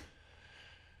 Woof.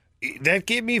 That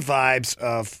gave me vibes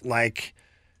of like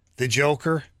the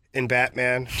Joker in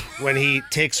Batman when he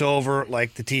takes over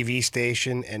like the TV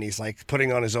station and he's like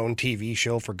putting on his own TV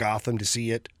show for Gotham to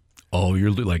see it. Oh,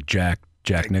 you're like Jack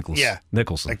Nicholson. Yeah.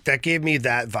 Nicholson. Like that gave me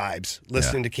that vibes.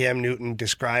 Listening to Cam Newton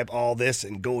describe all this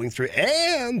and going through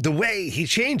and the way he's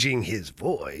changing his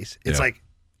voice. It's like,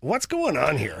 what's going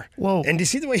on here? Well, and do you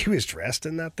see the way he was dressed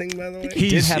in that thing, by the way? He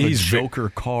did have a Joker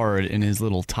card in his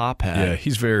little top hat. Yeah,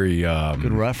 he's very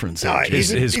good reference. No,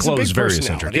 his clothes is very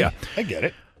eccentric. Yeah, I get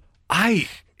it.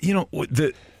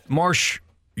 The Marsh,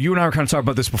 you and I were kind of talking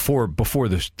about this before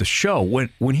the show.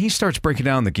 When he starts breaking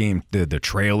down the game, the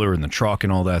trailer and the truck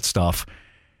and all that stuff,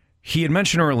 he had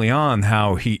mentioned early on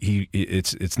how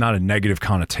it's not a negative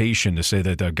connotation to say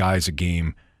that the guy's a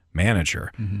game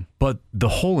manager, but the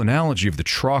whole analogy of the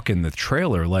truck and the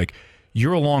trailer, like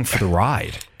you're along for the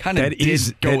ride. That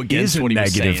is a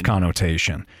negative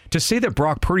connotation. To say that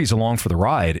Brock Purdy's along for the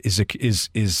ride is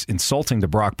insulting to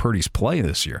Brock Purdy's play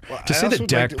this year. Well, to say that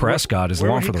Dak Prescott is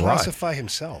along for the ride. Where would he classify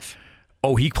himself?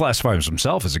 Oh, he classifies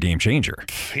himself as a game changer.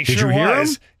 He Did sure you hear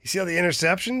was. him? You see all the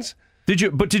interceptions? Did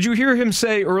you hear him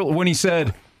say early when he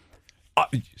said,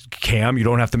 Cam, you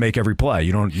don't have to make every play.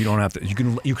 You don't have to.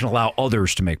 You can allow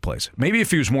others to make plays. Maybe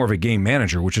if he was more of a game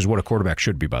manager, which is what a quarterback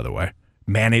should be, by the way,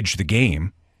 manage the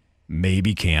game,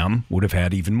 maybe Cam would have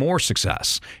had even more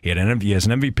success. He has an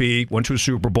MVP, went to a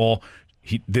Super Bowl.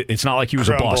 It's not like he was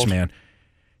a boss man.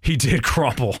 He did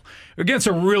crumble against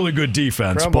a really good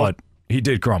defense, but he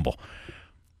did crumble.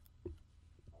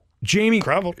 Jamie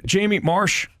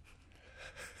Marsh,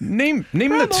 name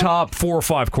the top 4 or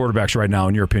 5 quarterbacks right now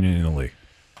in your opinion in the league.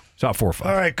 Top 4 or 5.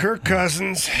 All right, Kirk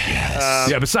Cousins.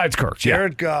 Yes. Besides Kirk.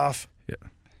 Jared Goff.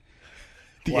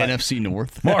 The NFC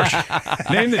North. Marsh,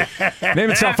 name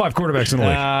the top 5 quarterbacks in the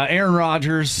league. Aaron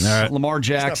Rodgers, Lamar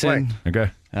Jackson,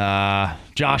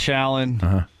 Josh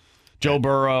Allen, Joe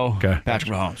Burrow,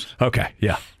 Patrick Mahomes. Okay,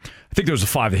 yeah. I think those are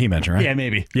 5 that he mentioned, right? Yeah,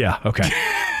 maybe. Yeah, okay.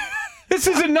 This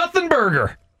is a nothing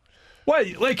burger. What?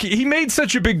 Like, he made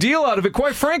such a big deal out of it.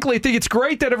 Quite frankly, I think it's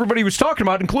great that everybody was talking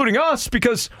about it, including us,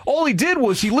 because all he did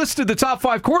was he listed the top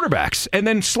 5 quarterbacks and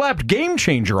then slapped game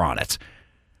changer on it.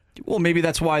 Well, maybe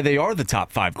that's why they are the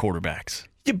top 5 quarterbacks.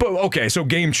 Yeah, but okay, so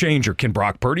game changer. Can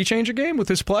Brock Purdy change a game with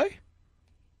his play?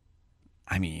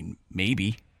 I mean,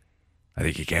 maybe. I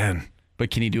think he can. But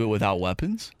can he do it without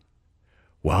weapons?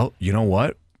 Well, you know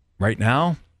what? Right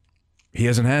now, he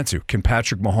hasn't had to. Can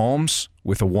Patrick Mahomes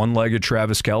with a one-legged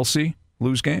Travis Kelce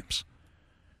lose games?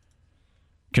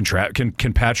 Can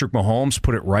Patrick Mahomes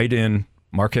put it right in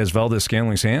Marquez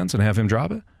Valdes-Scantling's hands and have him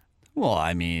drop it? Well,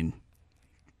 I mean,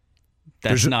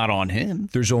 that's not on him.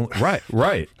 There's only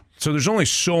right. So there's only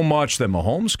so much that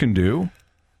Mahomes can do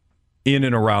in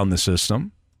and around the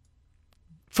system.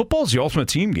 Football is the ultimate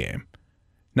team game.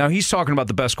 Now, he's talking about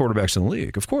the best quarterbacks in the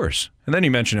league, of course. And then he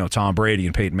mentioned Tom Brady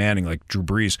and Peyton Manning, like Drew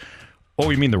Brees. Oh,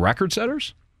 you mean the record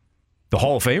setters? The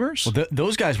Hall of Famers? Well,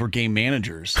 those guys were game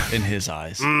managers in his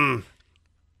eyes.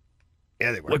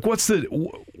 Yeah, they were. Like,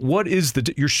 what is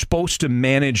you're supposed to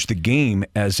manage the game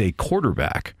as a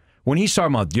quarterback. When he's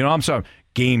talking about, I'm sorry,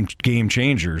 game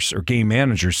changers or game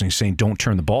managers, and he's saying don't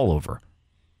turn the ball over.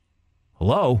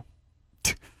 Hello?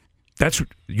 That's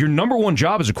your number one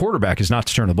job as a quarterback is not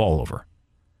to turn the ball over.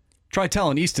 Try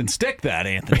telling Easton Stick that,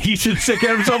 Anthony. Easton Stick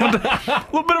had himself a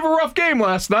little bit of a rough game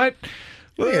last night.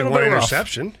 He had one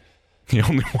interception. The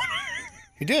only one.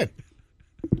 He did.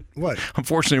 What?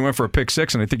 Unfortunately, he went for a pick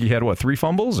six, and I think he had, 3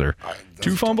 fumbles or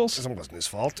 2 fumbles? That wasn't his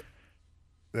fault.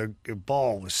 The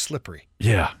ball was slippery.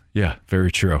 Yeah,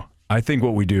 very true. I think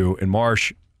what we do, and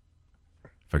Marsh,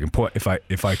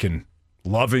 if I can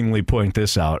lovingly point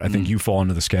this out, I think you fall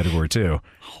into this category too.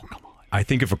 Oh, come on. I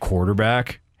think if a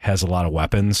quarterback has a lot of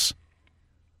weapons,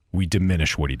 we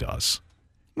diminish what he does.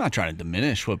 I'm not trying to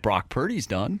diminish what Brock Purdy's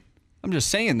done. I'm just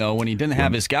saying, though, when he didn't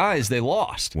have his guys, they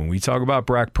lost. When we talk about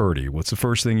Brock Purdy, what's the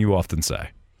first thing you often say?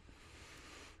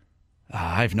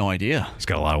 I have no idea. He's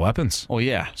got a lot of weapons. Oh,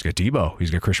 yeah. He's got Debo.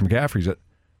 He's got Christian McCaffrey.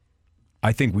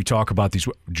 I think we talk about these.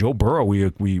 Joe Burrow,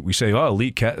 we say,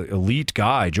 elite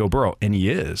guy, Joe Burrow, and he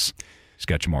is. He's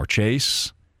got Jamar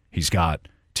Chase. He's got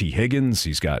T. Higgins.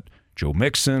 He's got Joe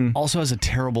Mixon. Also has a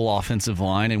terrible offensive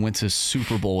line and went to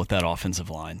Super Bowl with that offensive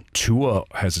line. Tua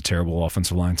has a terrible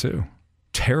offensive line, too.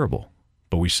 Terrible.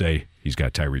 But we say he's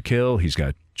got Tyreek Hill. He's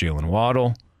got Jalen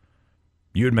Waddle.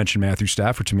 You had mentioned Matthew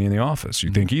Stafford to me in the office.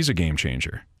 You think he's a game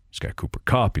changer. He's got Cooper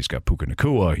Kupp. He's got Puka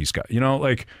Nacua. He's got,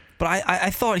 But I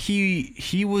thought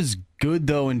he was good,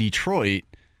 though, in Detroit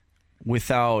with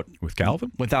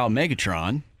Calvin? Without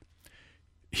Megatron.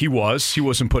 He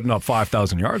wasn't putting up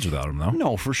 5,000 yards without him, though.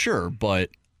 No, for sure. But,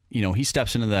 he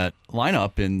steps into that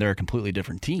lineup, and they're a completely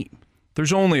different team.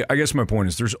 I guess my point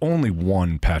is there's only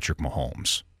one Patrick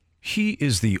Mahomes. He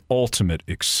is the ultimate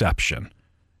exception.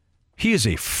 He is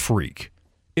a freak.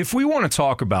 If we want to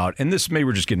talk about, and this maybe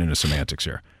we're just getting into semantics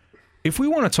here. If we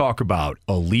want to talk about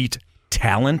elite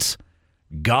talent,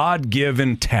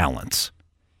 God-given talent,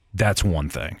 that's one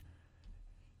thing.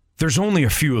 There's only a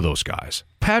few of those guys.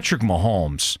 Patrick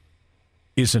Mahomes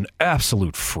is an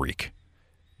absolute freak.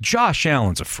 Josh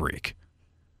Allen's a freak.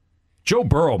 Joe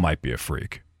Burrow might be a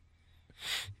freak.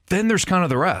 Then there's kind of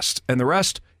the rest. And the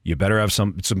rest, you better have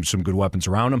some good weapons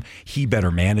around him. He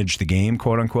better manage the game,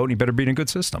 quote unquote, and he better be in a good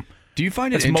system. Do you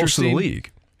find it That's interesting? Most of the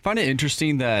league. Find it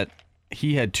interesting that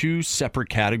he had 2 separate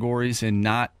categories and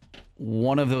not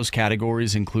one of those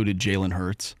categories included Jalen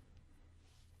Hurts?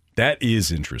 That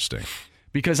is interesting.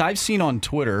 Because I've seen on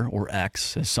Twitter, or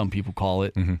X, as some people call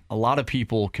it, a lot of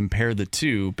people compare the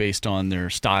two based on their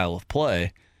style of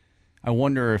play. I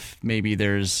wonder if maybe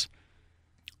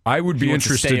I would be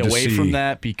interested to stay away from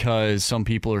that because some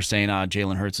people are saying,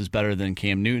 Jalen Hurts is better than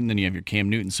Cam Newton. Then you have your Cam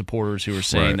Newton supporters who are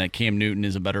saying that Cam Newton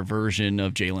is a better version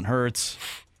of Jalen Hurts.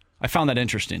 I found that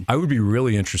interesting. I would be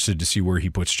really interested to see where he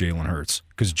puts Jalen Hurts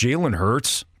because Jalen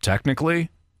Hurts, technically,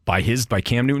 by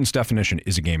Cam Newton's definition,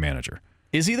 is a game manager.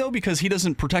 Is he, though? Because he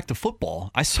doesn't protect the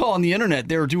football. I saw on the internet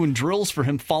they were doing drills for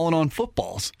him falling on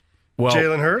footballs. Well,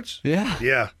 Jalen Hurts? Yeah.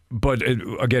 Yeah. But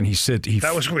again,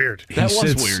 that was weird. That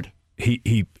was weird.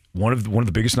 One of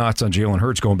the biggest knocks on Jalen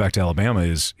Hurts going back to Alabama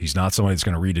is he's not somebody that's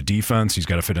going to read a defense. He's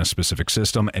got to fit in a specific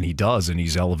system, and he does, and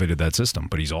he's elevated that system.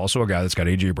 But he's also a guy that's got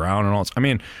A.J. Brown and all. I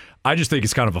mean, I just think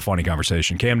it's kind of a funny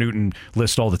conversation. Cam Newton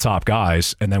lists all the top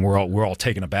guys, and then we're all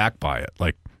taken aback by it.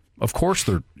 Like, of course,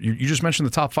 you just mentioned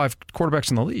the top 5 quarterbacks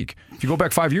in the league. If you go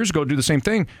back 5 years ago, do the same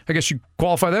thing, I guess you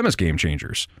qualify them as game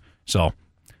changers. So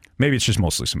maybe it's just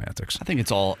mostly semantics. I think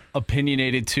it's all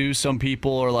opinionated, too. Some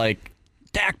people are like,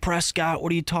 Dak Prescott,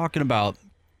 what are you talking about?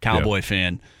 Cowboy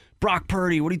fan. Brock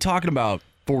Purdy, what are you talking about?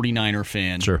 49er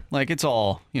fan. Sure. Like, it's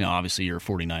all, obviously you're a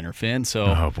 49er fan,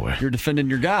 so you're defending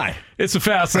your guy. It's a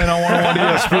fast lane on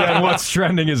 101 ESPN. What's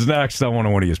trending is next on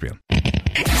 101 ESPN.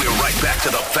 We're right back to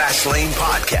the Fast Lane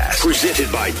Podcast,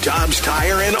 presented by Dobbs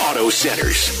Tire and Auto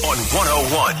Centers on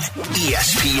 101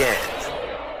 ESPN.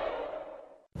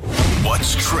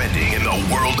 What's trending in the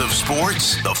world of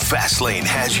sports? The Fast Lane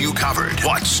has you covered.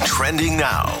 What's trending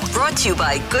now? Brought to you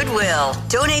by Goodwill.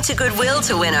 Donate to Goodwill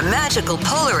to win a magical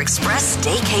Polar Express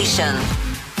staycation.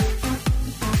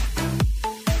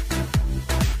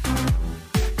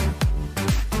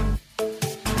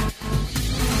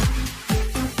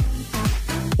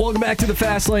 Welcome back to the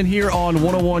Fast Lane here on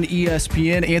 101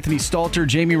 ESPN. Anthony Stalter,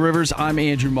 Jamie Rivers, I'm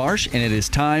Andrew Marsh, and it is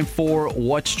time for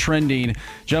What's Trending.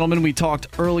 Gentlemen, we talked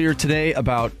earlier today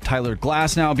about Tyler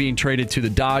Glasnow being traded to the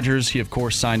Dodgers. He, of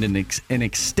course, signed an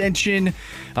extension.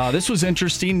 This was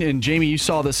interesting, and Jamie, you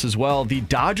saw this as well. The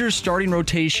Dodgers starting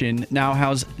rotation now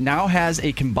has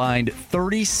a combined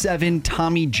 37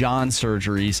 Tommy John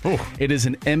surgeries. It is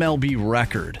an MLB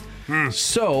record.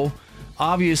 So,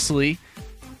 obviously,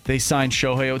 they signed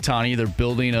Shohei Ohtani. They're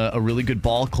building a really good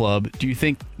ball club. Do you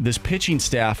think this pitching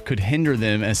staff could hinder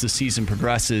them as the season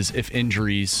progresses if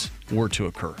injuries were to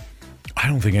occur? I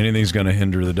don't think anything's going to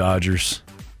hinder the Dodgers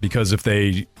because if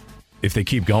they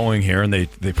keep going here, and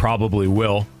they probably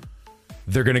will,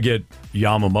 they're going to get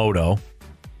Yamamoto.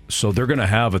 So they're going to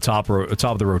have a top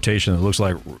of the rotation that looks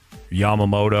like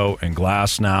Yamamoto and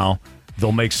Glasnow.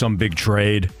 They'll make some big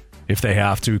trade if they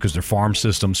have to because their farm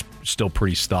system's still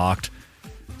pretty stocked.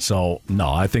 So,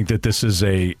 no, I think that this is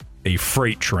a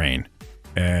freight train,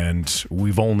 and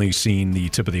we've only seen the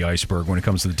tip of the iceberg when it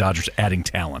comes to the Dodgers adding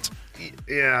talent.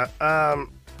 Yeah,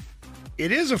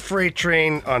 it is a freight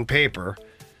train on paper.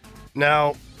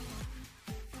 Now,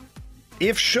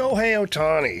 if Shohei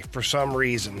Ohtani, for some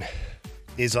reason,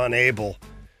 is unable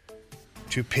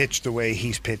to pitch the way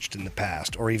he's pitched in the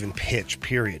past, or even pitch,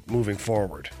 period, moving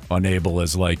forward. Unable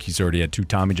as like he's already had 2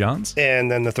 Tommy Johns? And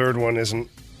then the third one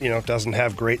doesn't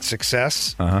have great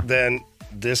success, then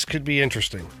this could be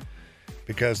interesting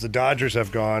because the Dodgers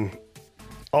have gone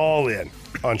all in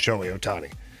on Shohei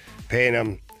Ohtani, paying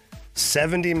him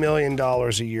 $70 million a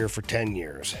year for 10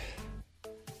 years.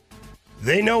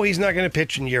 They know he's not going to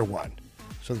pitch in year 1.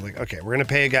 So they're like, okay, we're going to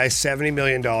pay a guy $70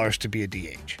 million to be a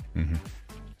DH. Mm-hmm.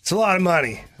 It's a lot of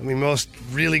money. I mean, most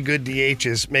really good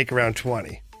DHs make around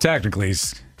 20. Technically,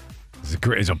 it's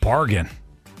a bargain.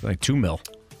 Like $2 million.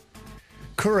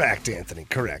 Correct, Anthony.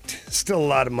 Correct. Still a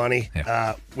lot of money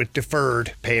with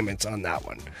deferred payments on that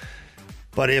one.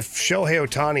 But if Shohei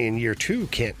Ohtani in year 2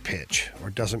 can't pitch or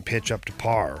doesn't pitch up to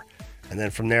par, and then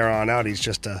from there on out he's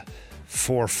just a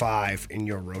 4-5 in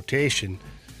your rotation,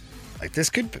 like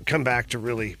this could come back to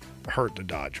really hurt the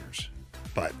Dodgers.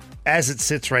 But as it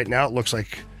sits right now, it looks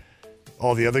like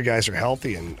all the other guys are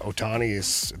healthy, and Ohtani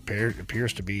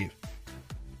appears to be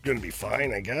going to be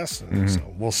fine, I guess.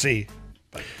 So we'll see.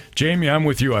 Jamie, I'm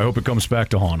with you. I hope it comes back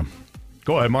to haunt him.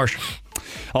 Go ahead, Marsh.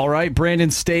 All right, Brandon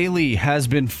Staley has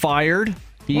been fired.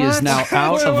 He is now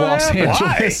out of Los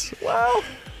Angeles. Well,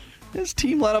 his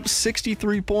team let up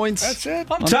 63 points. That's it.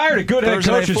 I'm tired of good head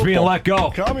coaches being let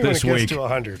go Call me this when it week. gets to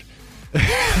 100.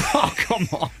 Oh, come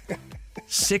on.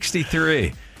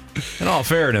 63. In all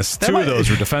fairness, 2 of those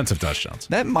were defensive touchdowns.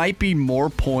 That might be more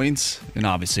points, and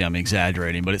obviously I'm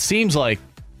exaggerating, but it seems like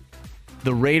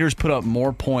the Raiders put up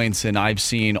more points than I've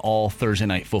seen all Thursday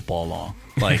Night Football long.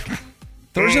 Like,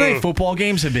 Thursday Night Football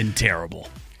games have been terrible.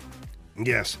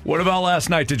 Yes. What about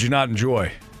last night did you not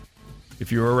enjoy?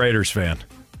 If you were a Raiders fan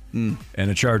and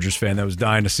a Chargers fan that was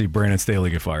dying to see Brandon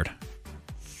Staley get fired.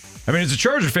 I mean, as a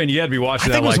Charger fan, you had to be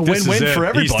watching that like, this is it. It was a win-win for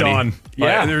everybody. He's done.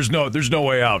 Yeah. Like, there's no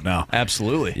way out now.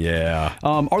 Absolutely. Yeah.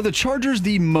 Are the Chargers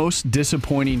the most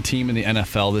disappointing team in the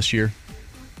NFL this year?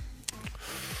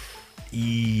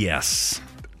 Yes.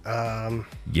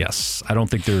 Yes. I don't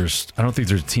think there's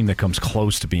a team that comes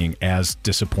close to being as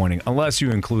disappointing, unless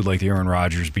you include like the Aaron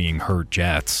Rodgers being hurt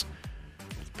Jets.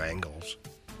 Bengals.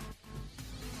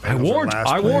 I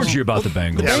warned you about the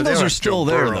Bengals. The Bengals are still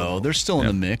there, Burrow. though. They're still in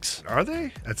the mix. Are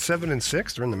they? At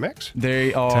 7-6, they're in the mix?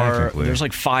 They are. There's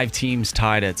like 5 teams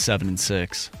tied at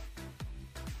 7-6.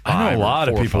 I know a lot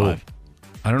of people. 5.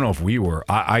 I don't know if we were.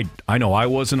 I know I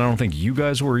wasn't. I don't think you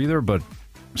guys were either, but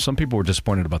some people were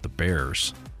disappointed about the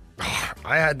Bears.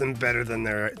 I had them better than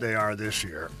they are this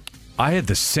year. I had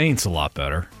the Saints a lot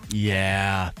better.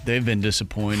 Yeah, they've been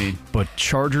disappointing. But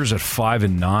Chargers at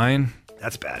 5-9.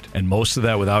 That's bad. And most of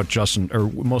that with Justin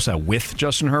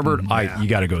Herbert. You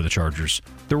got to go to the Chargers.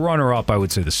 The runner-up, I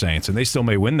would say the Saints, and they still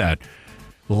may win that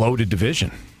loaded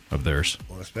division of theirs.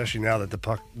 Well, especially now that the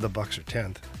Bucs are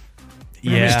 10th.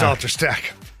 Yeah, Stalter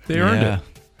stack. They earned it.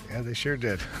 Yeah, they sure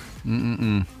did.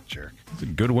 Jerk. It's a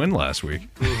good win last week.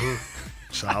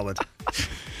 Solid.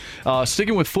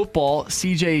 Sticking with football,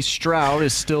 C.J. Stroud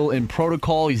is still in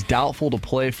protocol. He's doubtful to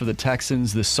play for the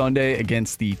Texans this Sunday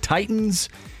against the Titans.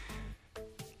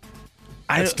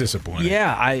 That's disappointing.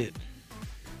 Yeah,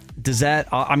 does that?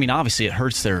 I mean, obviously it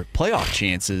hurts their playoff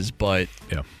chances, but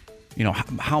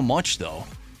how much though?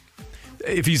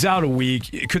 If he's out a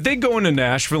week, could they go into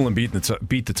Nashville and beat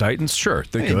the Titans? Sure,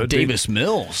 they could. Davis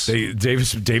Mills.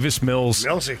 Davis Mills.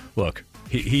 Millsy. Look,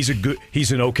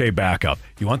 He's an okay backup.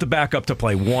 You want the backup to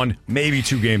play 1, maybe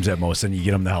 2 games at most, and you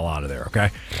get him the hell out of there, okay?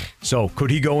 So could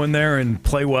he go in there and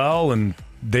play well and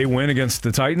they win against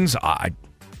the Titans? I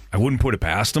wouldn't put it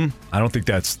past him. I don't think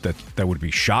that would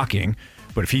be shocking.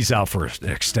 But if he's out for an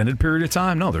extended period of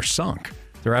time, no, they're sunk.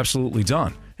 They're absolutely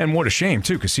done. And what a shame,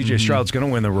 too, because C.J. Stroud's going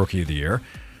to win the Rookie of the Year.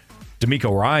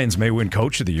 DeMeco Ryans may win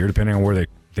Coach of the Year, depending on where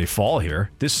they fall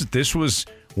here. This was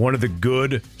one of the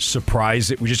good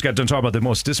surprises. We just got done talking about the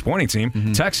most disappointing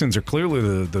team. Texans are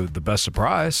clearly the best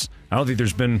surprise. I don't think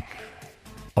there's been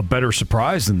a better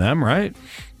surprise than them, right?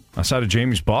 Outside of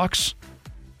Jamie's Bucks.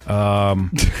 No,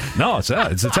 it's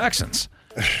the Texans.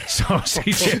 So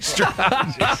CJ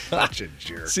Stroud, such a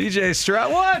jerk. CJ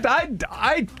Stroud, what?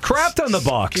 I crapped on the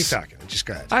Bucs. Keep talking. Just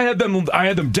go ahead. I had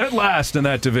them dead last in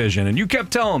that division, and you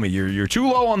kept telling me you're too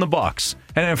low on the Bucs.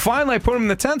 And then finally I put them in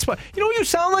the 10th spot. You know what you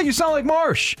sound like? You sound like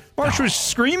Marsh. Marsh was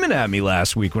screaming at me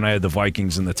last week when I had the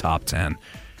Vikings in the top 10.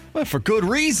 Well, for good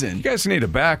reason. You guys need to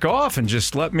back off and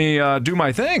just let me do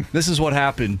my thing. This is what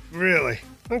happened. Really?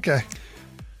 Okay.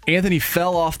 Anthony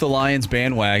fell off the Lions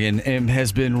bandwagon and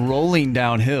has been rolling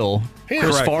downhill,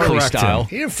 Chris Farley style.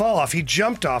 He didn't fall off. He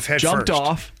jumped off head first. Jumped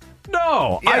off.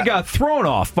 No, yeah. I got thrown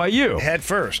off by you. Head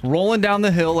first. Rolling down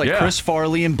the hill like Chris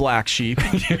Farley and Black Sheep.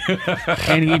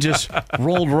 And he just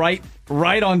rolled right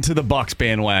onto the Bucs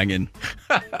bandwagon.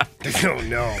 Oh,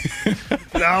 no.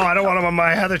 No, I don't want him on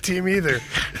my other team either.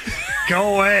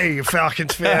 Go away, you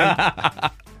Falcons fan.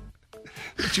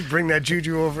 Don't you bring that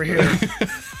juju over here.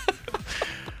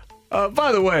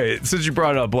 By the way, since you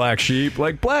brought up Black Sheep,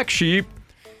 Black Sheep,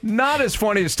 not as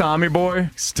funny as Tommy Boy.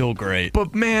 Still great.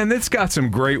 But, man, it's got some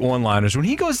great one-liners. When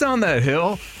he goes down that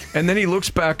hill, and then he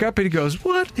looks back up, and he goes,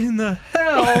 what in the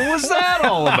hell was that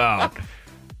all about?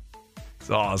 It's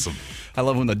awesome. I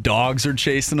love when the dogs are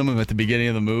chasing him at the beginning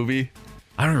of the movie.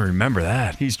 I don't even remember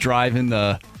that. He's driving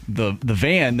the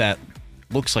van that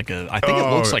looks like it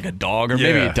looks like a dog, or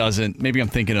maybe it doesn't. Maybe I'm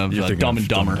thinking of Dumb and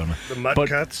Dumber. The mud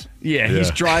cuts? Yeah, he's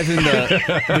driving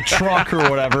the truck or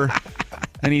whatever,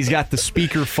 and he's got the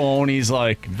speakerphone. He's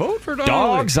like, vote for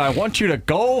dogs, I want you to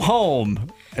go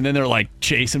home. And then they're like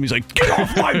chasing him. He's like, get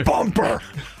off my bumper.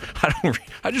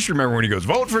 I just remember when he goes,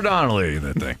 vote for Donnelly,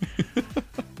 that thing.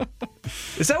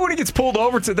 Is that when he gets pulled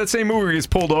over? To that same movie where he gets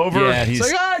pulled over? Yeah, he's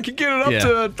like, I can get it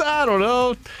up to, I don't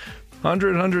know,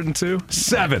 100, 102?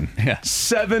 7. Yeah.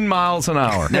 7 miles an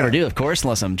hour. Never do, of course,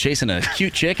 unless I'm chasing a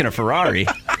cute chick in a Ferrari.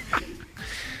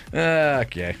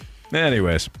 Okay.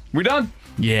 Anyways, we done?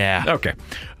 Yeah. Okay.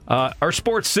 Our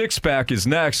Sports Six-Pack is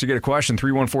next. You get a question,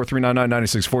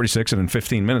 314-399-9646, and in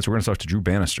 15 minutes, we're going to talk to Drew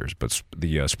Bannister. But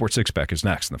the Sports Six-Pack is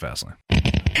next in the Fast Lane.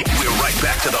 We're right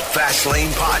back to the Fast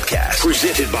Lane Podcast,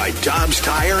 presented by Dobbs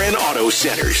Tire and Auto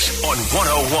Centers on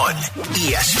 101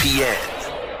 ESPN.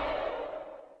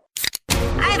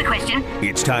 I have a question.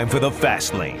 It's time for the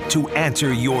Fast Lane to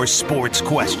answer your sports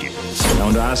questions. I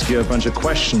want to ask you a bunch of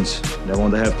questions. I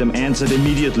want to have them answered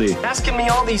immediately. Asking me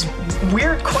all these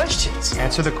weird questions.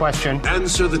 Answer the question.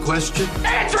 Answer the question.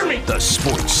 Answer me! The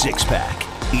Sports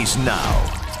Six-Pack is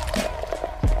now.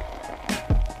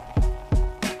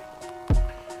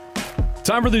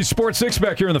 Time for the Sports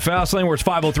Six-Pack here in the Fast Lane, where it's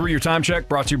 5:03, your time check,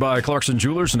 brought to you by Clarkson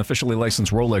Jewelers, an officially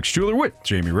licensed Rolex jeweler with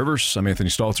Jamie Rivers. I'm Anthony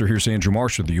Stalter. Here's Andrew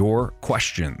Marsh with your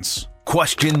questions.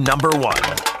 Question number 1.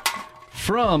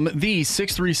 From the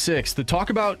 636, the talk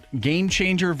about game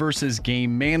changer versus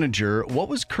game manager. What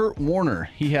was Kurt Warner?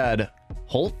 He had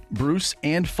Holt, Bruce,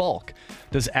 and Falk.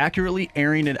 Does accurately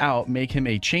airing it out make him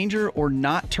a changer, or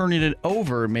not turning it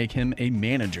over make him a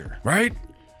manager? Right?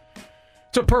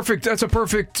 That's a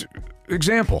perfect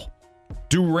example.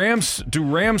 Do Rams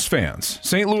fans,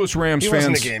 St. Louis Rams fans... He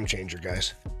wasn't a game changer,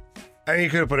 guys. I mean, you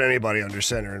could have put anybody under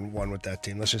center and won with that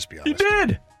team. Let's just be honest. You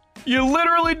did. You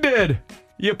literally did.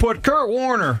 You put Kurt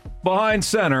Warner behind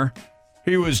center.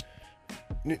 He was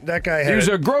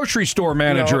a grocery store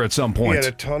manager at some point. He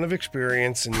had a ton of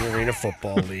experience in the Arena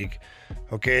Football League.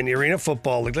 Okay, in the Arena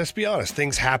Football League, let's be honest,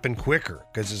 things happen quicker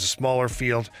because it's a smaller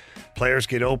field. Players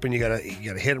get open, you gotta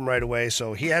hit them right away.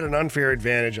 So he had an unfair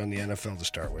advantage on the NFL to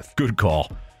start with. Good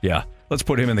call. Yeah, let's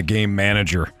put him in the game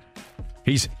manager.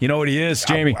 You know what he is,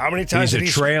 Jamie? How many times he's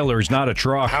a trailer, he's not a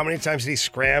truck. How many times did he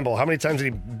scramble? How many times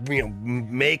did he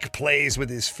make plays with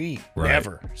his feet? Right.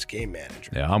 Never. He's a game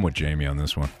manager. Yeah, I'm with Jamie on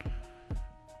this one.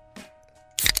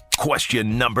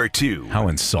 Question number 2. How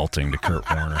insulting to Kurt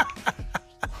Warner.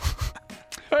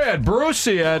 He had Bruce,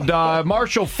 he had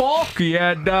Marshall Falk, he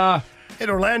had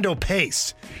Orlando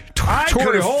Pace. I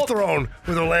could have thrown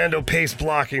with Orlando Pace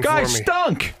blocking guy for me.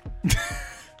 Stunk.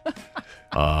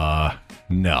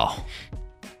 No.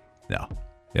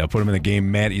 Yeah, put him in the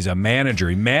game. He's a manager.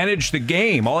 He managed the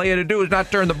game. All he had to do was not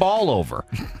turn the ball over.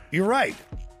 You're right.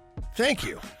 Thank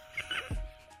you.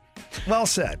 Well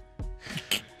said.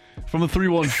 From the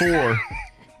 314.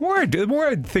 The more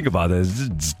I think about this,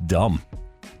 it's dumb.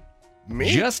 Me?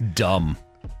 Just dumb.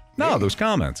 No, those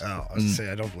comments. Oh, I was going to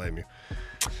say, I don't blame you.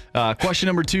 Question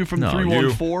number 2 from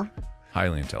 314.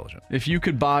 Highly intelligent. If you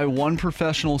could buy one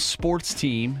professional sports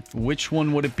team, which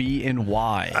one would it be and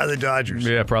why? The Dodgers.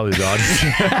 Yeah, probably the Dodgers.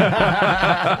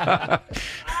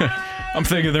 I'm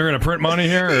thinking they're going to print money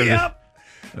here. Or Yep.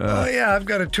 I've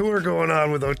got a tour going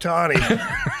on with Ohtani.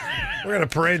 We're going to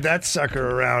parade that sucker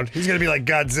around. He's going to be like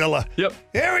Godzilla. Yep.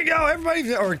 Here we go,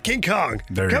 everybody. Or King Kong.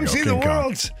 There you Come go, see King the Kong.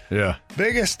 world's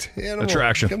biggest animal.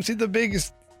 Attraction. Come see the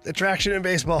biggest attraction in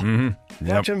baseball. Mm-hmm.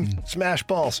 Watch him smash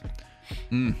balls.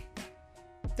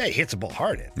 Yeah, he hits the ball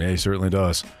hard in. Yeah, he certainly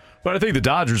does. But I think the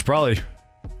Dodgers probably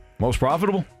most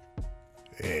profitable.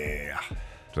 Yeah.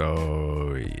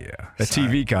 So, yeah. That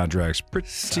TV contract's pretty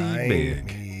big.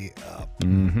 Me up.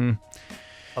 Mm-hmm.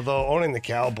 Although owning the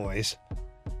Cowboys,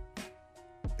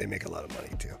 they make a lot of money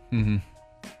too. Mm-hmm.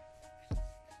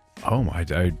 Oh, my. I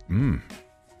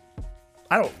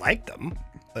don't like them,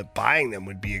 but buying them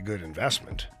would be a good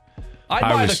investment. I'd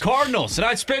buy the Cardinals, and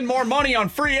I'd spend more money on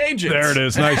free agents. There it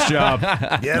is. Nice job.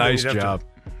 Yeah, nice then you'd have job. to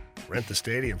rent the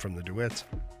stadium from the DeWitts.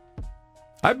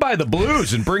 I'd buy the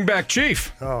Blues and bring back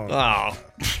Chief. Oh.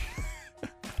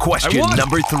 Question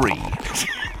number 3.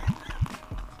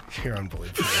 You're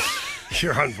unbelievable.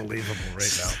 You're unbelievable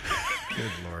right now.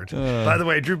 Good Lord. By the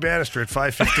way, Drew Bannister at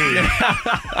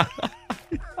 5:15.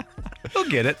 He'll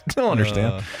get it. He'll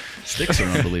understand. Sticks are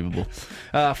unbelievable.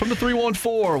 From the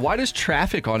 314, why does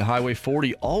traffic on Highway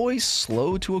 40 always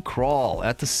slow to a crawl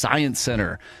at the Science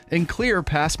Center and clear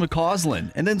past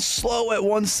McCausland, and then slow at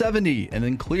 170, and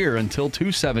then clear until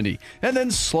 270, and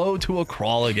then slow to a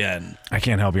crawl again? I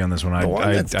can't help you on this one. I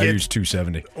use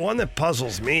 270. One that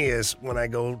puzzles me is when I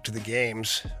go to the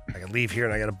games, I can leave here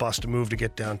and I got a bus to move to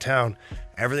get downtown.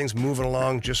 Everything's moving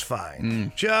along just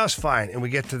fine. Just fine. And we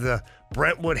get to the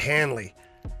Brentwood Hanley.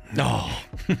 No.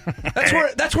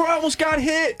 That's where I almost got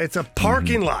hit. It's a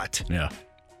parking lot. Yeah.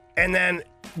 And then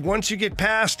once you get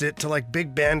past it to like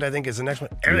Big Bend, I think is the next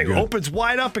one, everything opens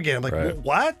wide up again. I'm like,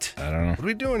 what? I don't know. What are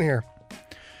we doing here?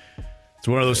 It's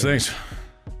one of those things.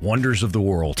 Wonders of the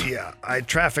world. Yeah,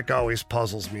 traffic always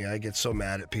puzzles me. I get so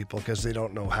mad at people because they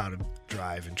don't know how to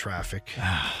drive in traffic.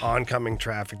 Oncoming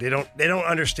traffic. They don't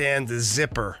understand the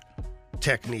zipper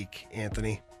technique,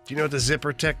 Anthony. Do you know what the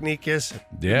zipper technique is?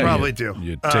 Yeah, you probably do.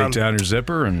 You take down your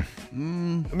zipper and... I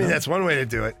mean, that's one way to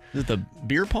do it. Is it the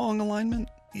beer pong alignment?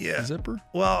 Yeah. Zipper?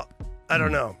 Well, I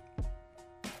don't know.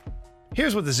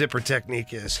 Here's what the zipper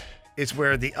technique is. It's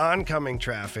where the oncoming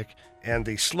traffic and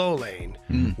the slow lane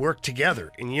work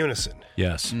together in unison.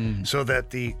 Yes. So that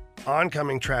the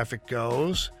oncoming traffic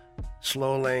goes,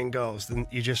 slow lane goes. Then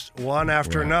you just one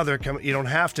after another come. You don't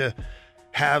have to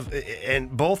have,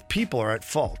 and both people are at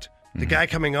fault. The guy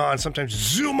coming on sometimes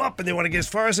zoom up and they want to get as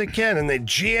far as they can and they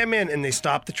jam in and they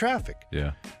stop the traffic.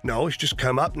 Yeah. No, you just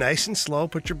come up nice and slow,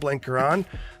 put your blinker on.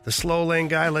 The slow lane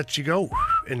guy lets you go,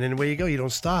 and then away you go. You don't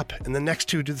stop. And the next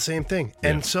two do the same thing,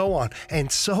 and so on,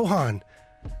 and so on.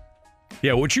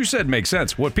 Yeah, what you said makes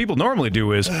sense. What people normally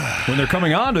do is when they're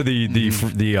coming onto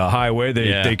the highway,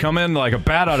 they come in like a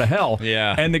bat out of hell.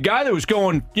 Yeah. And the guy that was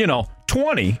going,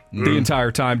 20 the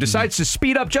entire time decides to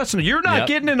speed up. Justin, you're not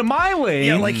getting into my lane.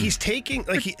 Yeah, like he's taking,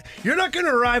 you're not going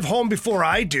to arrive home before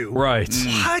I do. Right.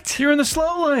 What? You're in the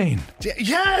slow lane.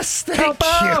 Yes, thank Help you.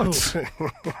 out.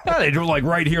 Yeah, they do like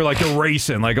right here, like they're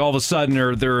racing. Like all of a sudden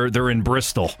they're in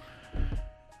Bristol.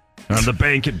 On the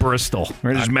bank at Bristol.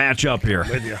 We're going to just match up here.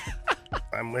 With you.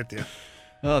 I'm with you.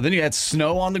 Then you had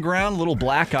snow on the ground, little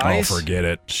black ice. Oh, forget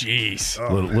it. Jeez.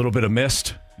 Little bit of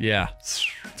mist. Yeah.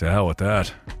 To hell with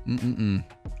that.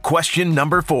 Question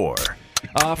number 4.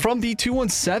 From the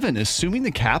 217, assuming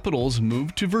the Capitals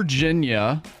move to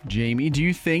Virginia, Jamie, do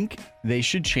you think they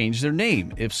should change their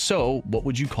name? If so, what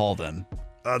would you call them?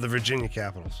 The Virginia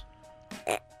Capitals.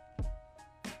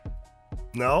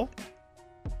 No?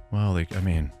 Well, I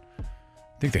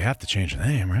think they have to change the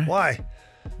name, right? Why?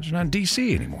 They're not in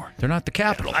D.C. anymore. They're not the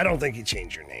capital. I don't think you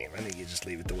change your name. I think you just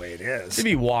leave it the way it is. It'd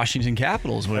be Washington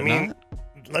Capitals, would it not?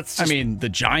 The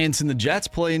Giants and the Jets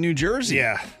play in New Jersey.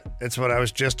 Yeah, that's what I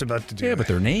was just about to do. Yeah, but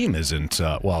their name isn't,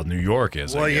 New York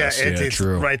is, well, I guess. it's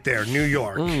true. right there, New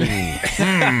York. But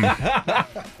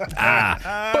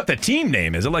the team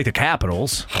name, is it like the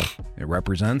Capitals? It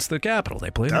represents the capital. They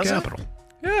play in the capital.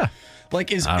 Yeah.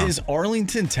 Like, is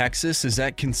Arlington, Texas, is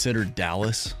that considered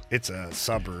Dallas? It's a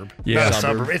suburb. Yeah. Not a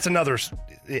suburb. It's another.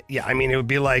 Yeah, I mean, it would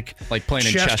be like playing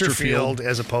in Chesterfield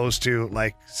as opposed to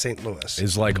like St. Louis.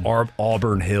 Is like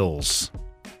Auburn Hills.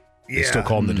 They still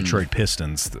call them the Detroit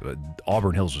Pistons.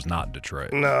 Auburn Hills was not in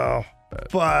Detroit. No,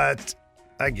 but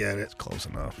I get it. It's close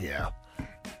enough. Yeah.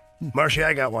 Marshy,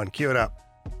 I got one. Cue it up.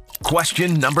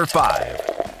 Question number 5.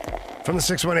 From the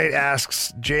 618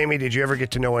 asks, Jamie, did you ever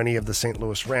get to know any of the St.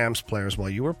 Louis Rams players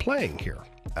while you were playing here?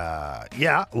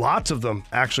 Yeah, lots of them.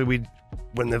 Actually,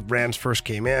 when the Rams first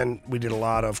came in, we did a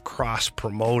lot of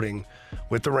cross-promoting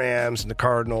with the Rams and the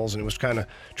Cardinals, and it was kind of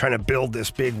trying to build this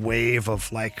big wave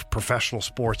of like professional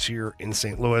sports here in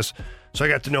St. Louis. So I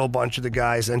got to know a bunch of the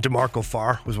guys, and DeMarco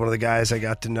Farr was one of the guys I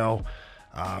got to know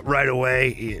right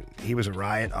away. He was a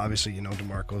riot. Obviously, you know,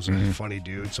 DeMarco's a funny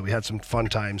dude, so we had some fun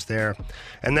times there.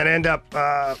 And then end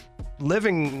up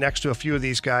living next to a few of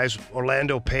these guys.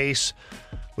 Orlando Pace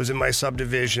was in my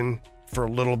subdivision for a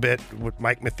little bit with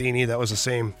Mike Matheny. That was the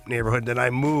same neighborhood. Then I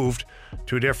moved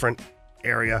to a different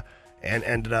area and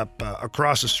ended up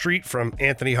across the street from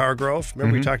Anthony Hargrove.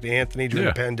 Remember we talked to Anthony during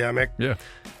the pandemic? Yeah.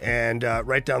 And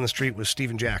right down the street was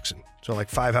Steven Jackson. So like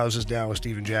 5 houses down was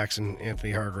Steven Jackson,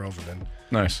 Anthony Hargrove, and then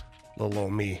nice little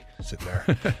old me sitting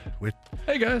there with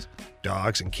hey guys,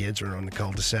 dogs and kids around the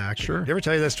cul-de-sac. Sure. Did I ever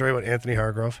tell you that story about Anthony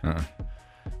Hargrove?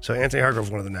 So Anthony Hargrove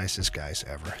is one of the nicest guys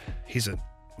ever. He's a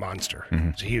monster.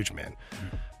 He's a huge man.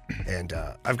 And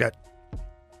I've got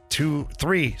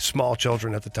 3 small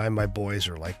children at the time. My boys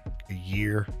are like a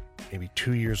year, maybe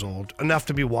 2 years old, enough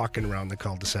to be walking around the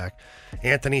cul-de-sac.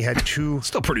 Anthony had 2.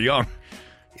 Still pretty young.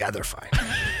 Yeah, they're fine.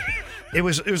 It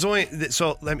was only,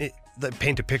 so let me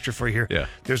paint a picture for you here. Yeah.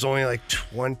 There's only like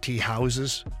 20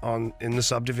 houses in the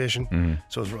subdivision.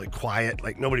 So it was really quiet.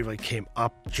 Like nobody really came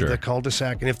up to the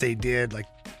cul-de-sac. And if they did, like,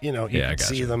 you know, you could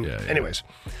see them. Yeah. Anyways,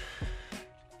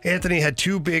 Anthony had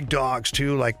 2 big dogs,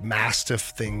 2 like mastiff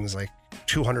things, like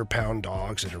 200-pound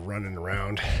dogs that are running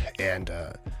around. And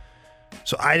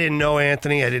so I didn't know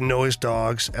Anthony. I didn't know his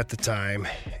dogs at the time.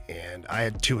 And I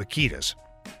had 2 Akitas.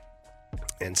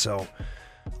 And so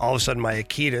all of a sudden my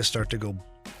Akitas start to go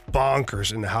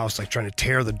bonkers in the house, like trying to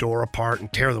tear the door apart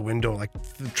and tear the window, like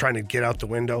trying to get out the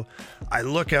window. I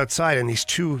look outside and these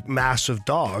 2 massive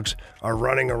dogs are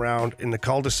running around in the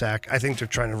cul-de-sac. I think they're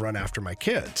trying to run after my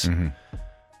kids. And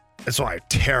so I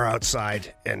tear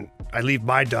outside and I leave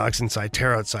my dogs inside,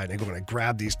 tear outside, and I go and I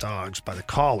grab these dogs by the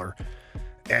collar.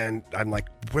 And I'm like,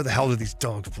 where the hell do these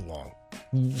dogs belong?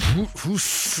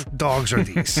 Whose dogs are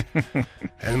these?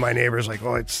 And my neighbor's like,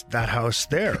 oh, it's that house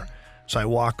there. So I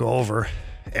walk over,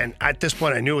 and at this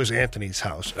point, I knew it was Anthony's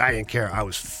house. I didn't care. I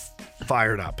was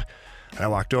fired up. And I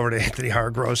walked over to Anthony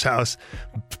Hargrove's house,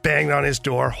 banged on his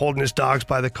door, holding his dogs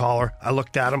by the collar. I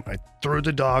looked at him. I threw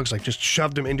the dogs, like just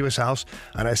shoved them into his house.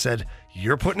 And I said,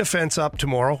 you're putting a fence up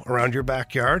tomorrow around your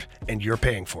backyard, and you're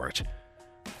paying for it.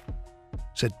 I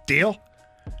said, deal?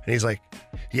 And he's like,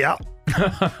 yeah.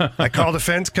 I called the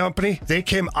fence company. They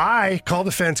came. I called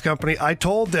the fence company. I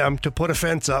told them to put a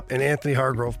fence up, and Anthony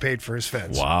Hargrove paid for his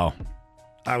fence. Wow.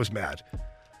 I was mad.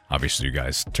 Obviously, you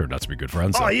guys turned out to be good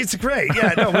friends. Oh, it's great.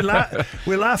 Yeah, no,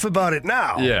 we laugh about it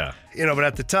now. Yeah. You know, but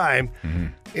at the time,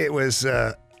 it was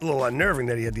a little unnerving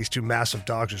that he had these 2 massive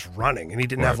dogs just running, and he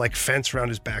didn't have like fence around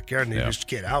his backyard, and he'd just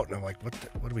get out. And I'm like, what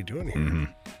are we doing here?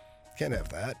 Can't have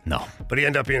that. No. But he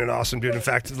ended up being an awesome dude. In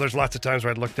fact, there's lots of times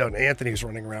where I looked out and Anthony was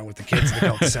running around with the kids in the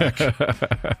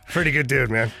cul-de-sac. Pretty good dude,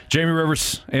 man. Jamie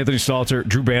Rivers, Anthony Stalter,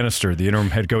 Drew Bannister, the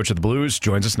interim head coach of the Blues,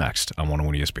 joins us next on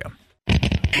 101 ESPN.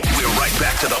 We're right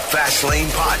back to the Fast Lane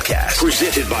Podcast,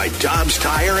 presented by Dobbs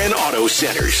Tire and Auto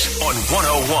Centers on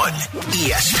 101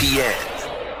 ESPN.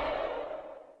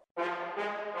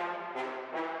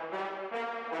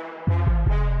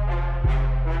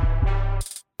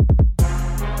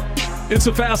 It's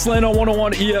a Fast Lane on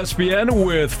 101 ESPN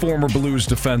with former Blues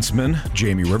defenseman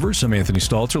Jamie Rivers. I'm Anthony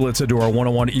Stalter. Let's head to our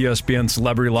 101 ESPN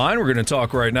celebrity line. We're going to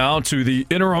talk right now to the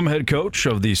interim head coach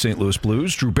of the St. Louis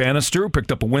Blues, Drew Bannister, who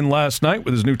picked up a win last night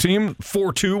with his new team,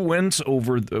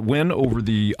 4-2 win over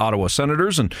the Ottawa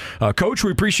Senators. And Coach,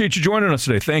 we appreciate you joining us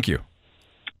today. Thank you.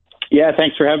 Yeah,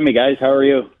 thanks for having me, guys. How are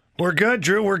you? We're good,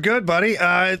 Drew. We're good, buddy.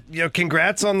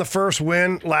 Congrats on the first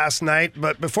win last night.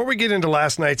 But before we get into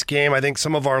last night's game, I think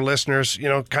some of our listeners,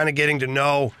 kind of getting to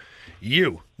know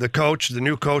you, the coach, the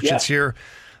new coach that's here.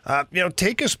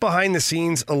 Take us behind the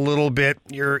scenes a little bit.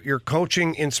 You're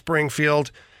coaching in Springfield,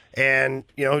 and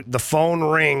the phone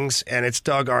rings, and it's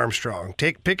Doug Armstrong.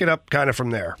 Pick it up kind of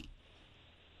from there.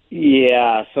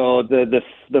 Yeah, so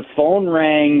the phone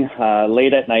rang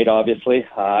late at night, obviously,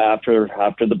 after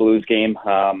the Blues game.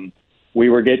 we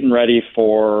were getting ready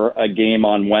for a game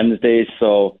on Wednesday.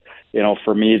 So,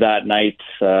 for me that night,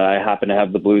 I happened to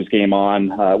have the Blues game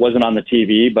on. It wasn't on the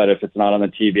TV, but if it's not on the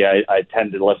TV, I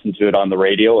tend to listen to it on the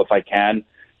radio if I can.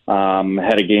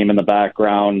 Had a game in the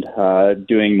background,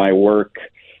 doing my work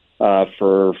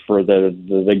for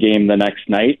the game the next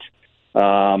night.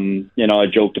 I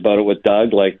joked about it with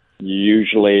Doug. Like,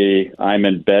 usually I'm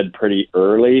in bed pretty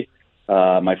early.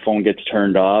 My phone gets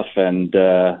turned off, and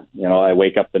I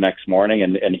wake up the next morning,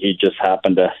 and he just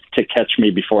happened to catch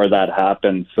me before that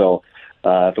happened. So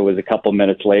if it was a couple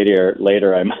minutes later,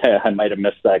 I might have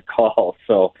missed that call.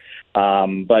 So,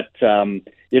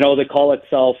 the call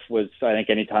itself was, I think,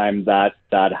 anytime that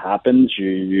happens,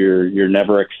 you're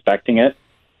never expecting it.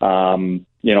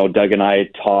 Doug and I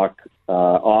talk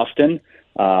often.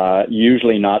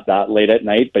 Usually not that late at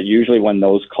night, but usually when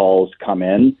those calls come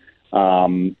in. I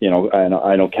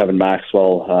know Kevin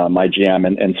Maxwell, my GM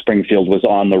in Springfield, was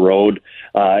on the road.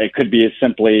 It could be as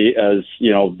simply as,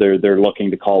 they're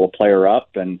looking to call a player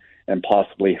up and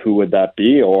possibly who would that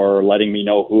be, or letting me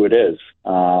know who it is.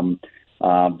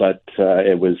 But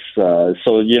it was,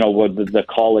 the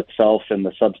call itself and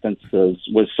the substance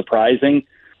was surprising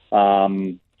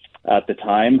at the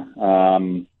time.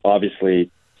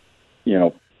 Obviously,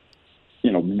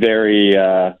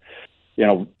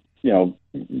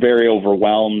 very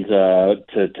overwhelmed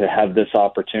to have this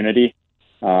opportunity,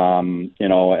 and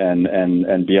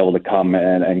be able to come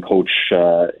and coach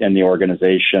in the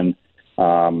organization,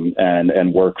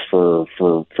 and work for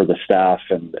the staff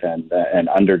and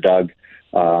under Doug.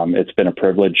 It's been a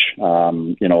privilege,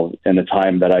 in the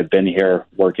time that I've been here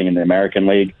working in the American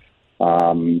League.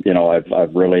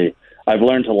 I've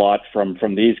learned a lot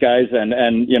from these guys, and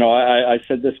I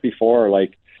said this before,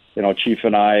 like, Chief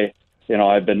and I,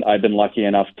 I've been lucky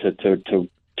enough to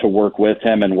work with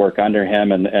him and work under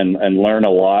him and learn a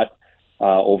lot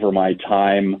over my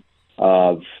time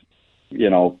of,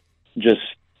 just,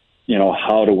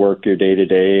 how to work your day to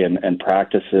day and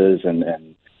practices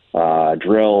and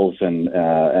drills,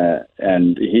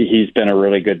 and he's been a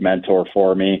really good mentor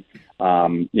for me.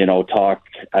 Talk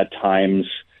at times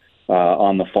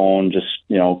on the phone,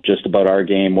 just about our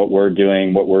game, what we're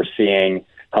doing, what we're seeing,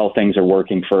 how things are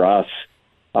working for us.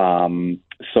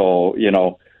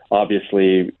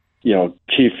 Obviously,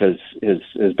 Chief has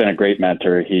been a great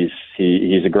mentor. He's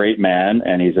a great man,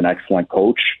 and he's an excellent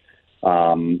coach.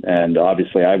 And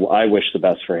obviously I wish the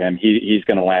best for him. He's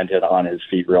going to land it on his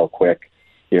feet real quick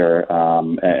here,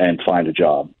 and find a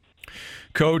job.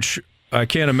 Coach, I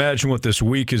can't imagine what this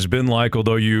week has been like,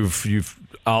 although you've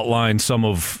outlined some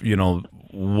of,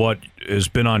 what has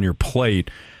been on your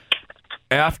plate.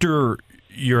 After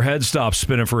your head stops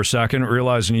spinning for a second,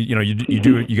 realizing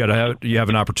you have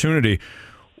an opportunity.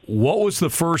 What was the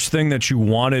first thing that you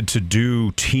wanted to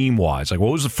do team-wise? Like,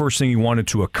 what was the first thing you wanted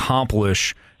to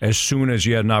accomplish as soon as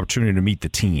you had an opportunity to meet the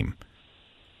team?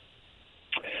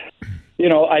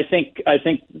 I think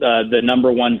the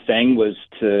number one thing was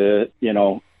to,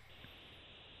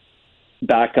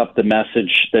 back up the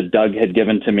message that Doug had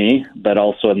given to me, but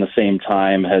also in the same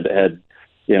time had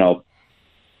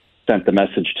sent the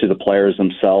message to the players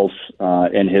themselves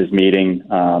in his meeting,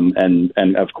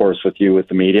 and of course with you, with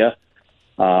the media,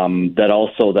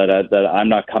 that I'm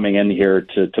not coming in here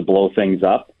to blow things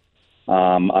up.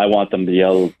 I want them to be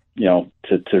able, to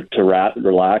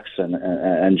relax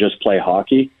and just play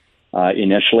hockey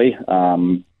initially.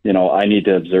 I need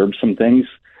to observe some things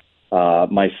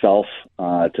myself,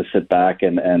 to sit back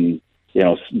and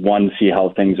see how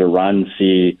things are run,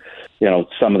 see,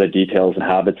 some of the details and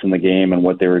habits in the game and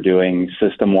what they were doing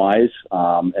system-wise,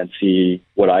 and see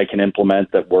what I can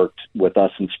implement that worked with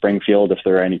us in Springfield, if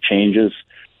there are any changes.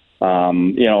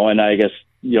 And I guess,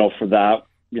 for that,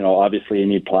 obviously you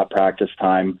need practice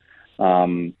time,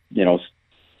 starting,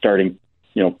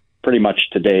 pretty much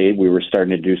today, we were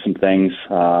starting to do some things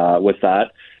with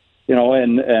that,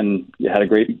 and you had a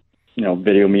great,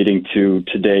 video meeting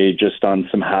today just on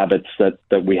some habits that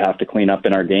we have to clean up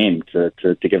in our game to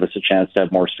give us a chance to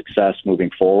have more success moving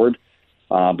forward,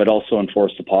 but also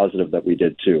enforce the positive that we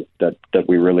did too, that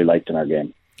we really liked in our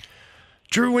game.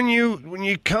 Drew, when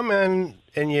you come in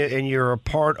and you're a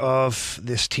part of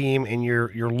this team and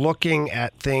you're looking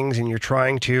at things and you're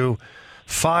trying to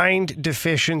find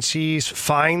deficiencies,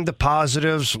 find the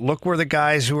positives, look where the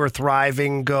guys who are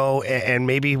thriving go, and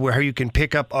maybe where you can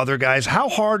pick up other guys. How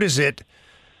hard is it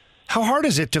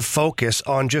to focus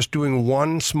on just doing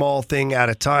one small thing at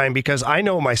a time? Because I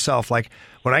know myself, like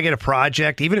when I get a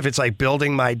project, even if it's like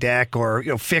building my deck or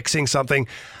fixing something,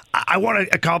 I want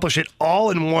to accomplish it all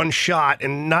in one shot,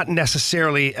 and not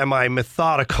necessarily am I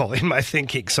methodical in my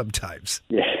thinking sometimes.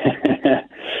 Yeah.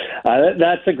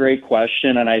 That's a great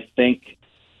question, and I think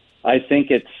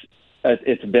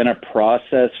it's been a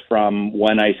process from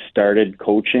when I started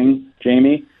coaching,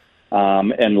 Jamie,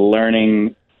 and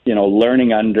learning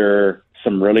under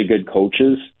some really good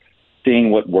coaches, seeing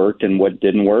what worked and what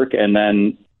didn't work, and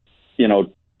then,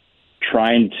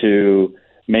 trying to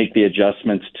make the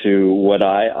adjustments to what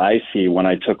I see when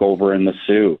I took over in the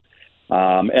Sioux.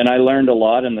 And I learned a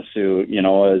lot in the Sioux,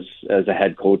 as a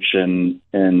head coach in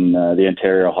the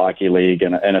Ontario Hockey League,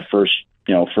 and a first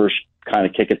kind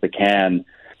of kick at the can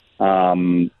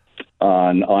on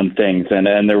things.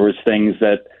 And there was things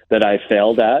that I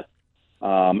failed at,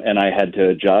 and I had to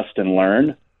adjust and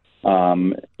learn.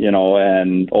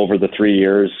 And over the 3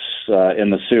 years in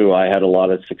the Sioux, I had a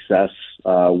lot of success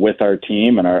with our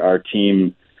team, and our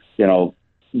team,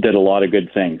 did a lot of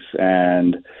good things.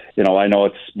 And, I know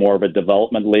it's more of a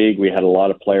development league. We had a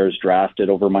lot of players drafted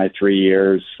over my 3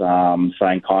 years,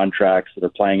 signed contracts that are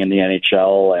playing in the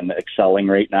NHL and excelling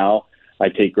right now. I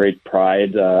take great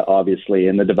pride, obviously,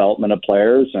 in the development of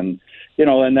players. And,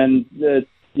 and then,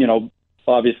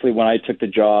 obviously when I took the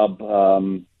job,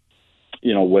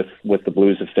 with the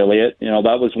Blues affiliate,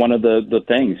 that was one of the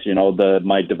things,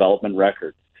 my development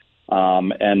record.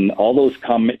 And all those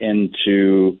come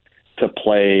into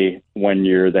play when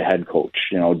you're the head coach.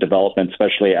 Development,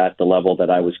 especially at the level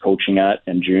that I was coaching at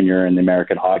in junior in the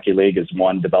American Hockey League, is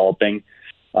one, developing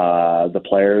the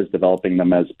players, developing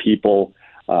them as people,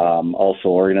 also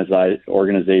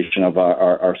organization of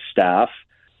our staff.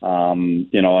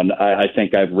 And I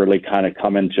think I've really kind of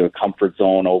come into a comfort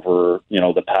zone over,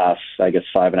 the past,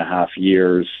 5.5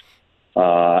 years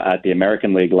at the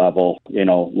American League level,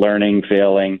 learning,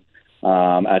 failing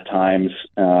at times,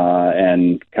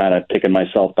 and kind of picking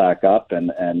myself back up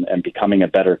and becoming a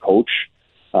better coach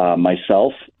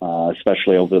myself,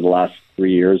 especially over the last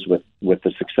 3 years with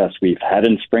the success we've had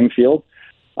in Springfield.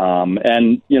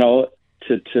 And,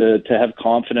 to have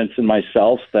confidence in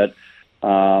myself that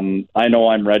I know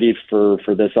I'm ready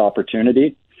for this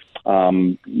opportunity.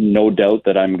 No doubt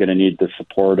that I'm going to need the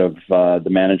support of the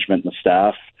management and the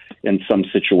staff in some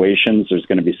situations. There's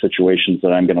going to be situations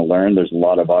that I'm going to learn. There's a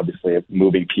lot of, obviously,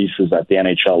 moving pieces at the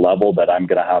NHL level that I'm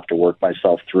going to have to work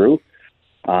myself through.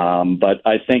 But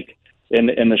I think in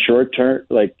the short term,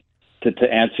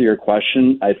 to answer your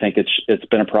question, I think it's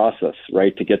been a process,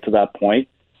 right, to get to that point.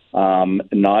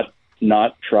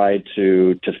 Not try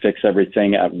to fix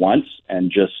everything at once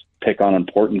and just pick on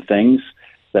important things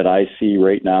that I see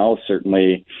right now.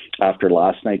 Certainly after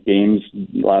last night's game,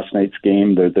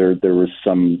 there was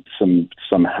some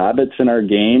habits in our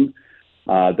game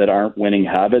that aren't winning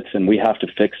habits, and we have to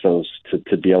fix those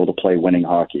to be able to play winning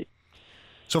hockey.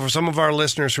 So for some of our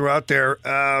listeners who are out there,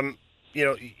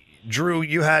 Drew,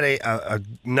 you had a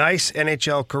nice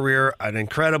NHL career, an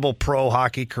incredible pro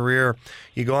hockey career.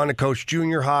 You go on to coach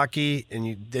junior hockey,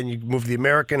 and then you move to the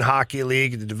American Hockey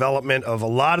League, the development of a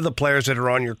lot of the players that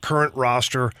are on your current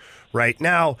roster right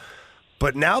now.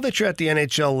 But now that you're at the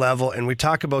NHL level, and we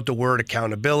talk about the word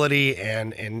accountability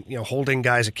and holding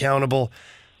guys accountable,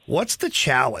 what's the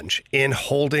challenge in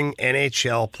holding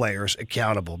NHL players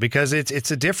accountable? Because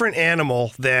it's a different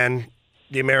animal than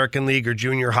the American League or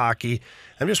junior hockey.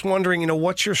 I'm just wondering,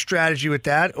 what's your strategy with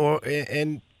that,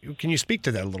 and can you speak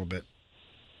to that a little bit?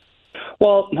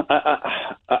 Well,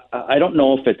 I don't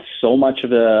know if it's so much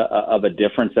of a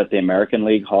difference at the American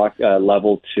League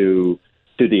level to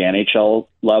the NHL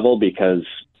level, because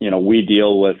we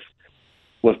deal with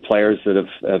players that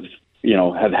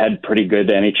have had pretty good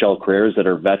NHL careers, that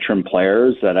are veteran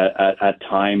players that at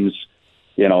times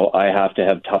I have to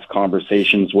have tough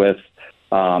conversations with.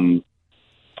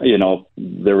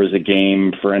 There was a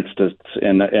game, for instance,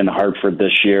 in Hartford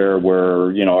this year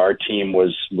where, our team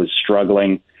was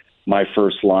struggling. My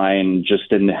first line just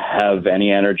didn't have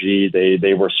any energy.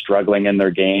 They were struggling in their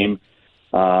game.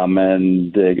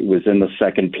 And it was in the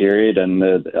second period, and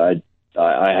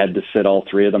I had to sit all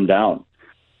three of them down.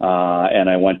 And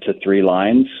I went to three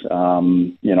lines. I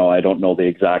don't know the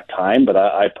exact time, but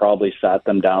I probably sat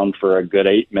them down for a good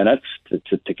 8 minutes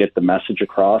to get the message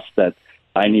across that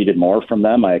I needed more from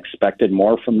them. I expected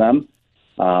more from them.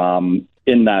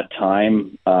 In that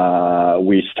time,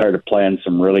 we started playing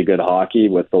some really good hockey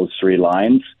with those three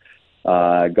lines,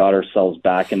 got ourselves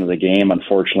back into the game.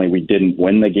 Unfortunately, we didn't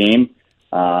win the game,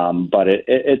 but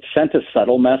it sent a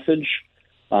subtle message.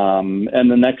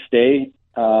 And the next day,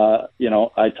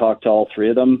 I talked to all three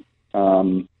of them.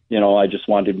 I just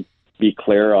wanted to be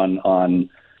clear on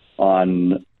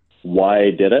why I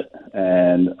did it,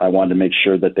 and I wanted to make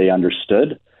sure that they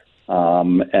understood.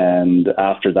 And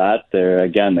after that,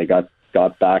 they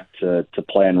got back to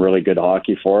playing really good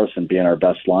hockey for us and being our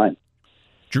best line.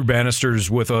 Drew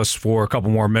Bannister's with us for a couple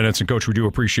more minutes, and Coach, we do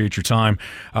appreciate your time.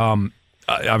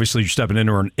 Obviously, you're stepping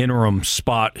into an interim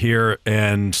spot here,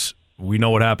 and we know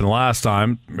what happened last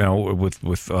time.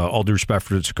 With all due respect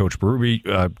to Coach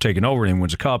Berube taking over and he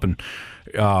wins a cup. And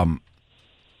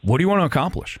what do you want to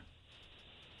accomplish?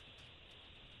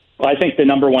 Well, I think the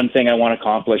number one thing I want to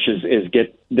accomplish is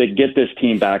get this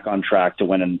team back on track to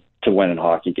win in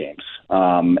hockey games.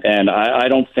 And I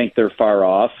don't think they're far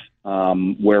off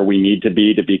where we need to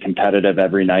be competitive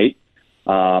every night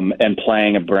and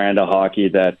playing a brand of hockey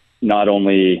that not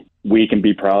only we can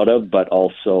be proud of, but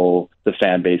also the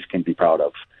fan base can be proud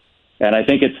of. And I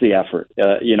think it's the effort.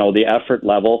 The effort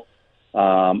level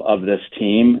of this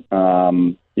team,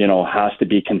 has to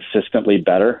be consistently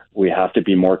better. We have to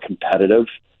be more competitive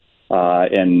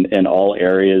in all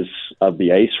areas of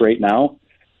the ice right now.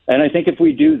 And I think if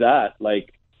we do that,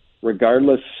 like,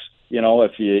 regardless,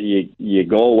 if you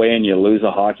go away and you lose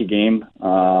a hockey game,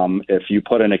 if you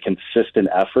put in a consistent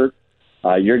effort,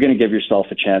 you're going to give yourself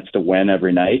a chance to win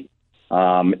every night.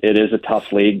 It is a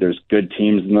tough league. There's good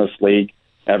teams in this league.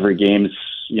 Every game's,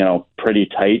 pretty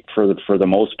tight for the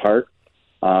most part.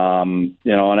 And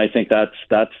I think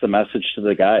that's the message to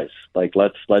the guys. Like,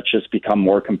 let's just become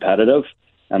more competitive,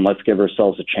 and let's give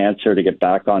ourselves a chance here to get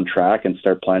back on track and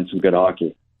start playing some good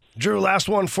hockey. Drew, last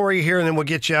one for you here, and then we'll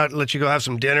get you out and let you go have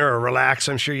some dinner or relax.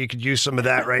 I'm sure you could use some of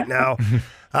that right now.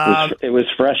 It was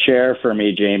fresh air for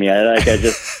me, Jamie.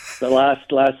 The last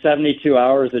 72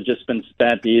 hours have just been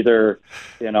spent either,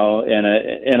 in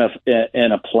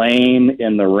a plane,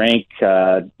 in the rink,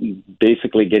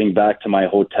 basically getting back to my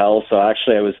hotel. So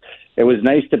actually, it was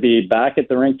nice to be back at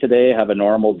the rink today, have a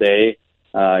normal day.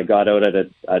 I got out at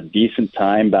a decent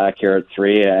time back here at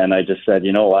 3, and I just said,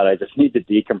 you know what, I just need to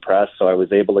decompress. So I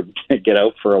was able to get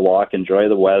out for a walk, enjoy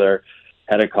the weather,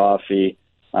 had a coffee,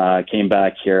 came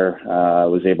back here,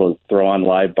 was able to throw on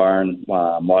Live Barn,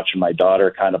 watching my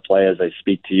daughter kind of play as I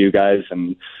speak to you guys,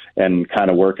 and kind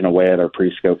of working away at our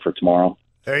pre-scout for tomorrow.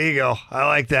 There you go. I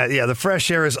like that. Yeah, the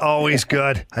fresh air is always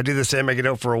good. I do the same. I get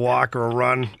out for a walk or a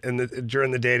run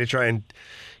during the day to try and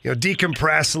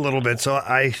decompress a little bit. So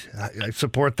I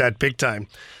support that big time.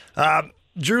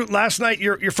 Drew, last night,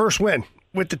 your first win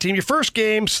with the team, your first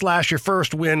game / your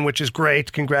first win, which is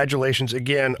great. Congratulations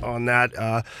again on that.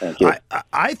 Thank you.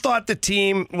 I thought the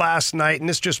team last night, and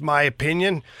this is just my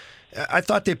opinion, I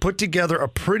thought they put together a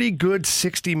pretty good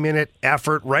 60-minute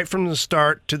effort right from the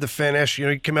start to the finish.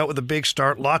 You came out with a big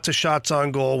start, lots of shots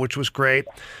on goal, which was great.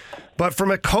 But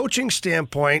from a coaching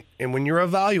standpoint, and when you're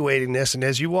evaluating this, and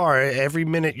as you are, every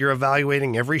minute you're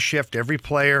evaluating every shift, every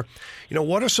player,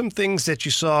 what are some things that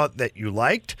you saw that you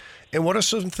liked, and what are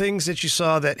some things that you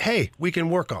saw that, hey, we can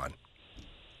work on?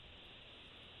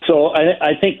 So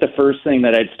I think the first thing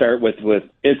that I'd start with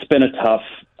it's been a tough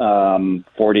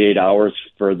 48 hours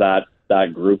for that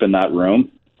group in that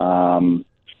room. And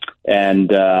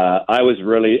I was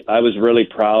really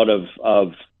proud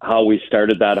of how we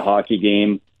started that hockey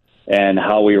game and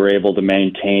how we were able to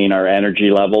maintain our energy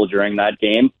level during that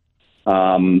game.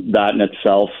 That in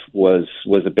itself was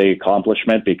a big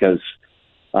accomplishment because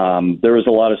there was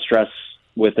a lot of stress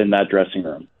within that dressing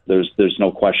room. There's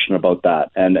no question about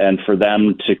that. And for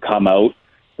them to come out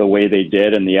the way they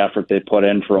did and the effort they put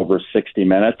in for over 60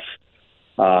 minutes,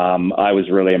 I was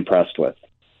really impressed with.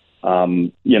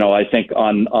 I think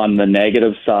on the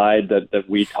negative side that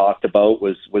we talked about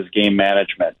was game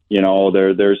management.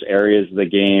 There's areas of the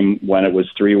game when it was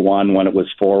 3-1, when it was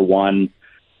 4-1,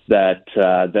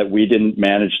 that we didn't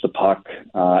manage the puck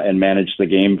and manage the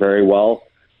game very well.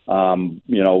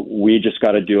 We just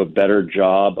got to do a better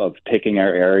job of picking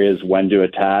our areas when to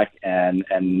attack and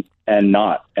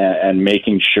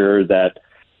making sure that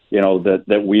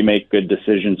that we make good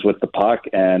decisions with the puck.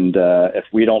 And if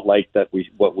we don't like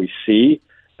what we see,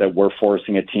 that we're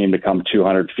forcing a team to come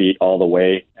 200 feet all the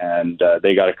way, and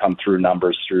they got to come through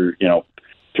numbers through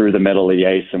the middle of the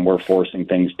ice, and we're forcing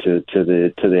things to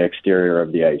the exterior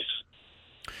of the ice.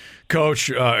 Coach,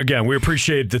 again, we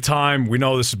appreciate the time. We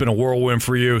know this has been a whirlwind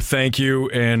for you. Thank you,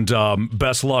 and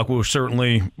best of luck. We're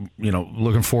certainly,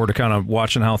 looking forward to kind of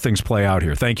watching how things play out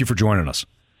here. Thank you for joining us.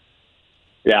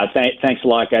 Yeah, thanks a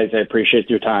lot, guys. I appreciate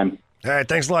your time. All right,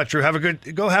 thanks a lot, Drew.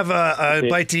 Go have a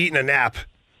bite to eat and a nap.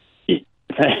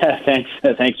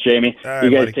 Thanks, Jamie. Right, you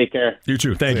guys buddy. Take care. You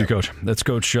too. Thank you, Coach. That's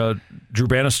Coach Drew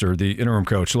Bannister, the interim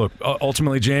coach. Look,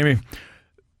 ultimately, Jamie,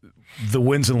 the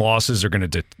wins and losses are going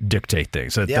to dictate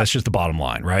things. That's just the bottom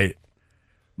line, right?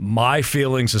 My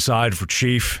feelings aside for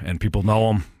Chief, and people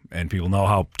know him, and people know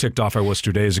how ticked off I was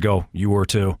 2 days ago. You were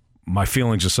too. My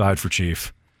feelings aside for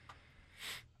Chief,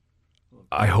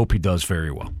 I hope he does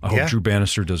very well. I hope Drew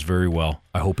Bannister does very well.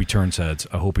 I hope he turns heads.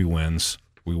 I hope he wins.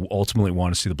 We ultimately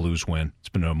want to see the Blues win. It's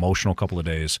been an emotional couple of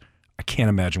days. I can't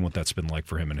imagine what that's been like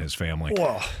for him and his family.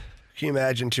 Well, can you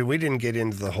imagine, too? We didn't get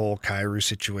into the whole Kyrou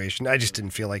situation. I just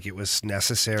didn't feel like it was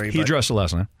necessary. He addressed it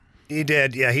last night. He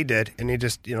did. Yeah, he did. And he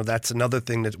just, that's another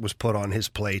thing that was put on his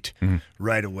plate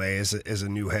right away as a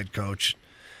new head coach.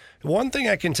 One thing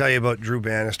I can tell you about Drew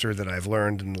Bannister that I've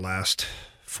learned in the last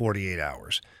 48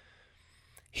 hours,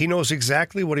 he knows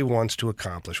exactly what he wants to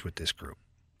accomplish with this group.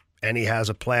 And he has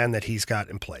a plan that he's got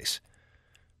in place.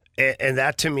 And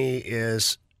that, to me,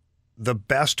 is the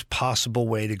best possible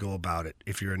way to go about it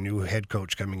if you're a new head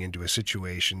coach coming into a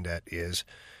situation that is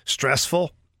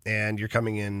stressful and you're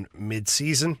coming in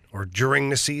mid-season or during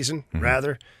the season,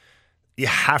 rather. You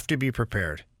have to be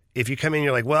prepared. If you come in,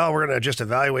 you're like, well, we're going to just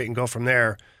evaluate and go from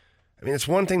there. I mean, it's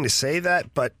one thing to say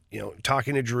that, but,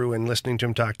 talking to Drew and listening to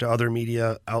him talk to other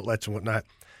media outlets and whatnot,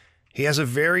 he has a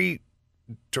very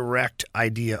direct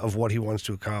idea of what he wants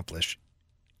to accomplish.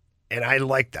 And I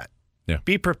like that. Yeah.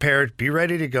 Be prepared, be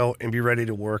ready to go, and be ready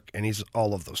to work, and he's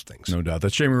all of those things. No doubt.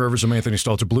 That's Jamie Rivers and Anthony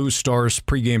Stalter. Blues Stars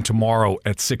pregame tomorrow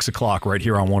at 6 o'clock right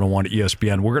here on 101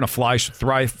 ESPN. We're going to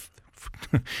thrive.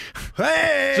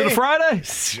 Hey! Is it a Friday?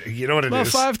 You know what it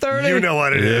is. 5:30? You know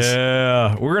what it is.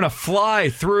 Yeah. We're going to fly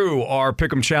through our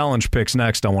Pick'em Challenge picks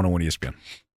next on 101 ESPN.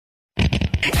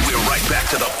 We're right back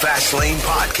to the Fast Lane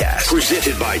Podcast,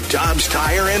 presented by Dobbs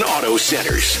Tire and Auto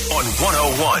Centers on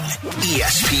 101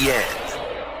 ESPN.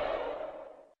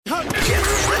 Get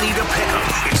ready to pick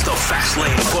 'em. It's the Fast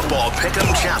Lane Football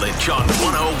Pick'em Challenge on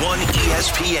 101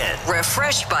 ESPN.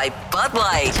 Refreshed by Bud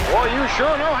Light. Well, you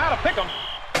sure know how to pick 'em.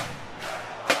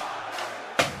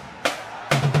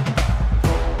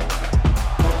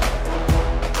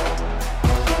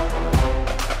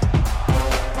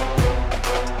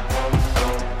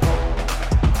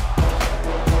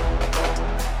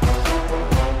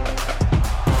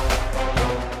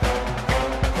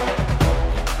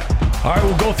 All right,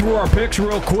 we'll go through our picks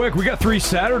real quick. We got 3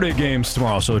 Saturday games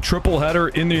tomorrow, so a triple header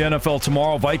in the NFL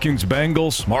tomorrow.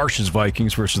 Vikings-Bengals, Marsh's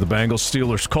Vikings versus the Bengals,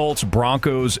 Steelers-Colts,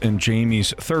 Broncos, and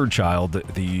Jamie's third child,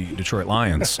 the Detroit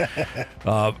Lions.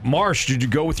 Marsh, did you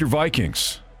go with your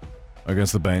Vikings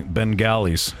against the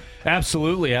Bengalis?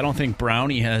 Absolutely. I don't think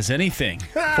Brownie has anything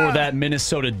for that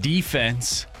Minnesota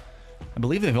defense. I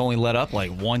believe they've only let up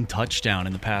like 1 touchdown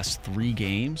in the past 3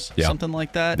 games, something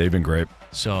like that. They've been great.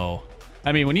 So,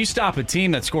 I mean, when you stop a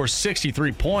team that scores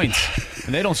 63 points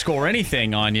and they don't score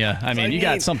anything on you, I mean, you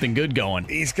got something good going.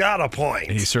 He's got a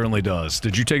point. He certainly does.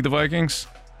 Did you take the Vikings?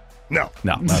 No.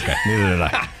 No. Okay. Neither did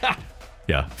I.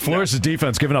 Yeah. Flores'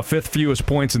 defense giving up 5th fewest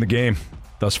points in the game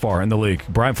thus far in the league.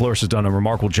 Brian Flores has done a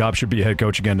remarkable job. Should be a head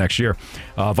coach again next year.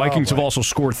 Vikings have also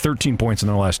scored 13 points in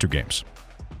their last 2 games.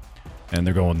 And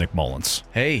they're going with Nick Mullins.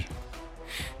 Hey,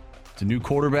 it's a new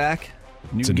quarterback.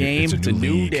 New game, it's a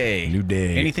new day. New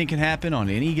day. Anything can happen on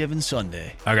any given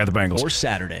Sunday. I got the Bengals. Or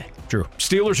Saturday. True.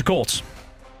 Steelers or Colts?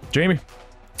 Jamie?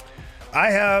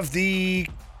 I have the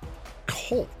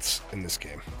Colts in this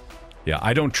game. Yeah,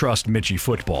 I don't trust Mitchie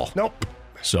football. Nope.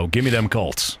 So give me them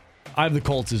Colts. I have the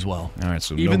Colts as well. All right,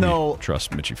 so even though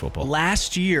trust Mitchie football.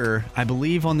 Last year, I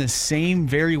believe on this same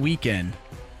very weekend,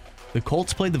 the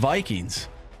Colts played the Vikings.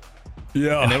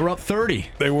 Yeah. And they were up 30.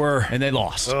 They were. And they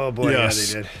lost. Oh, boy, yes.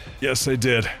 Yeah, they did. Yes, they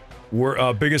did.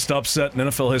 We're biggest upset in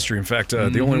NFL history. In fact,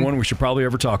 the only one we should probably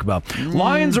ever talk about.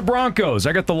 Lions or Broncos?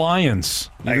 I got the Lions,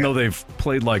 even though they've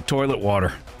played like toilet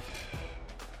water.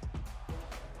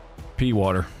 Pea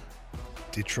water.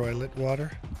 Detroit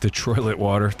water? Detroit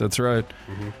water, that's right.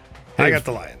 Mm-hmm. Hey, I got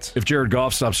the Lions. If Jared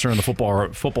Goff stops turning the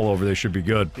football over, they should be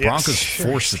good. Yes,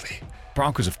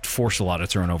 Broncos have forced a lot of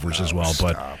turnovers as well.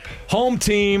 But home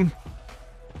team,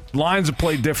 Lions have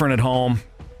played different at home.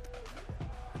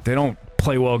 They don't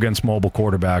play well against mobile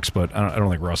quarterbacks, but I don't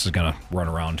think Russ is going to run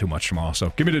around too much tomorrow.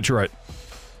 So give me Detroit.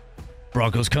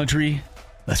 Broncos country.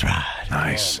 Let's ride.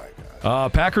 Nice.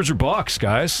 Packers or Bucks,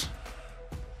 guys?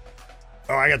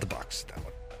 Oh, I got the Bucks. That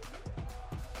one.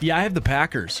 Yeah, I have the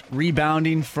Packers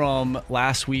rebounding from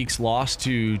last week's loss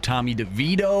to Tommy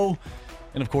DeVito.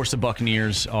 And, of course, the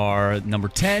Buccaneers are number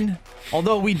 10.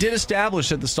 Although we did establish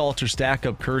that the Stalter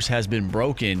stack-up curse has been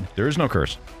broken. There is no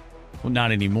curse. Well,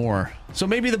 not anymore. So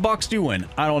maybe the Bucs do win.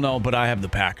 I don't know, but I have the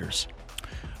Packers.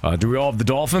 Do we all have the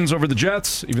Dolphins over the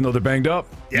Jets, even though they're banged up?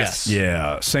 Yes.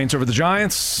 Yeah. Saints over the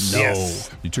Giants? No. Yes.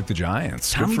 You took the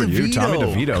Giants. Tommy Good for you, DeVito. Tommy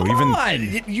DeVito. Come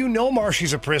on. You know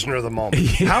Marshy's a prisoner of the moment.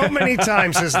 How many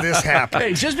times has this happened?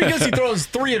 Hey, just because he throws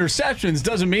 3 interceptions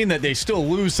doesn't mean that they still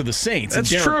lose to the Saints.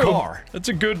 That's and Derek true. Carr.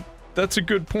 That's a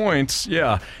good point.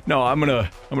 Yeah. No, I'm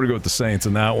gonna go with the Saints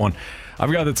in that one.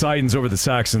 I've got the Titans over the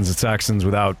Texans. The Texans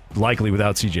likely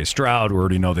without C.J. Stroud. We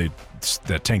already know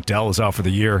that Tank Dell is out for the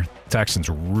year. Texans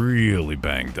really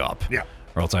banged up. Yeah.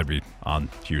 Or else I'd be on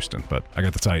Houston. But I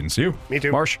got the Titans. You? Me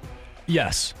too. Marsh?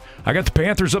 Yes. I got the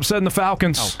Panthers upsetting the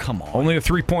Falcons. Oh, come on. Only a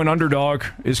 3-point underdog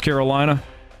is Carolina.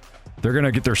 They're going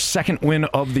to get their second win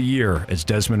of the year as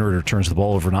Desmond Ridder turns the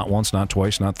ball over not once, not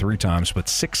twice, not 3 times, but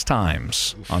 6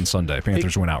 times on Sunday.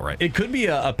 Panthers win outright. It could be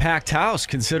a packed house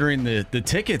considering the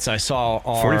tickets I saw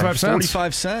are 45 cents.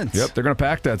 45 cents. Yep, they're going to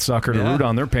pack that sucker to root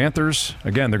on their Panthers.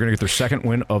 Again, they're going to get their second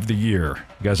win of the year.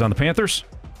 You guys on the Panthers?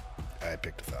 I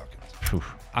picked the Falcons. Whew,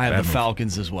 I have bad the move.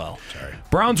 Falcons as well. Sorry.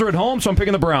 Browns are at home, so I'm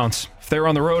picking the Browns. If they were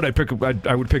on the road,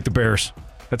 I would pick the Bears.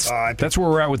 That's where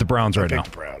we're at with the Browns right now.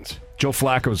 The Browns. Joe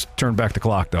Flacco's turned back the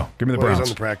clock, though. Give me the Browns. He's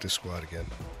on the practice squad again.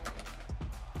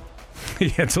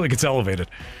 Yeah, until he gets elevated.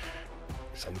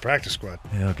 He's on the practice squad.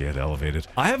 He'll get elevated.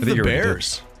 I have think the you already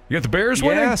Bears. did. You got the Bears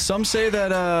winning? Yeah, some say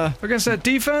that against that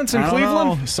defense in I don't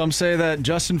Cleveland. know. Some say that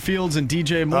Justin Fields and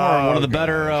DJ Moore are one of the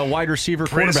better wide receiver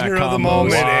quarterback Prisoner of the combos.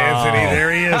 moment, Anthony.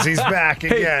 There he is. He's back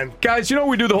again. Hey, guys, you know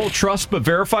we do the whole trust but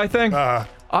verify thing?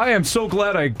 I am so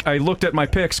glad I looked at my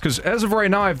picks because as of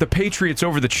right now, I have the Patriots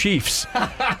over the Chiefs. I'm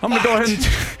gonna go ahead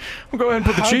and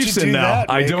put the How'd Chiefs you in do now. that,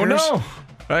 I don't Makers? know.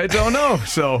 I don't know.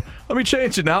 So let me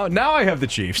change it now. Now I have the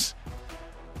Chiefs.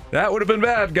 That would have been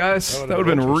bad, guys. That would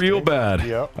have been real bad.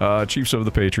 Yep. Chiefs over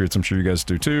the Patriots. I'm sure you guys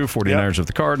do too. 49ers over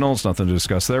the Cardinals. Nothing to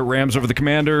discuss there. Rams over the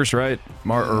Commanders, right?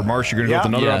 Marsh, you're going to go with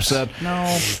another upset.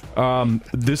 No.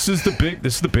 This is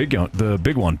the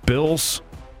big one. Bills,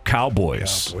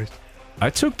 Cowboys. I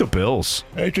took the Bills.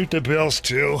 I took the Bills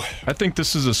too. I think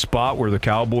this is a spot where the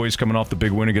Cowboys, coming off the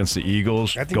big win against the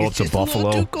Eagles, go up to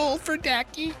Buffalo. cold for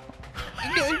Dacky.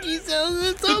 He's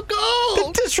so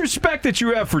cold. The disrespect that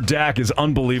you have for Dak is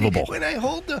unbelievable. When I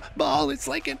hold the ball, it's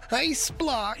like an ice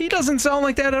block. He doesn't sound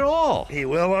like that at all. He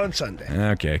will on Sunday.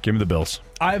 Okay, give me the Bills.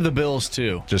 I have the Bills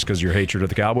too. Just because your hatred of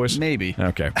the Cowboys? Maybe.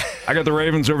 Okay. I got the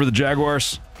Ravens over the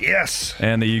Jaguars. Yes.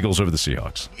 And the Eagles over the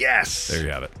Seahawks. Yes. There you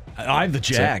have it. I have the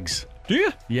Jags. Do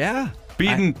you? Yeah.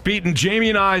 Beating Jamie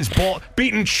and I's ball,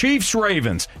 beating Chiefs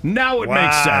Ravens. Now it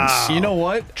makes sense. You know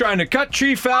what? Trying to cut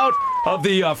Chief out of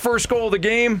the first goal of the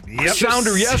game. Yep.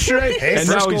 Sounder yesterday. Hey, and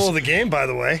first now goal of the game, by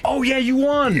the way. Oh, yeah, you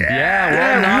won.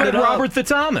 Yeah, you knocked had it up. Robert the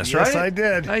Thomas, right? Yes, I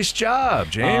did. Nice job,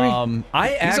 Jamie.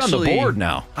 He's on the board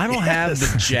now. I don't have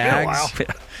the Jags Been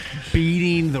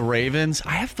beating the Ravens.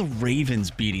 I have the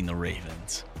Ravens beating the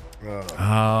Ravens.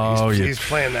 He's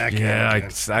playing that game. Yeah,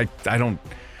 again. I don't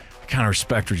kind of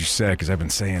respect what you said because I've been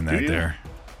saying that there.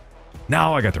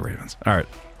 Now I got the Ravens. All right.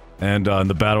 And in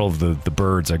the battle of the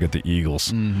birds, I got the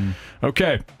Eagles. Mm-hmm.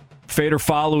 Okay. Fade or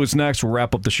follow is next. We'll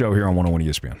wrap up the show here on 101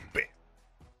 ESPN. We're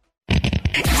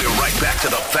right back to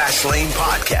the Fast Lane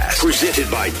Podcast,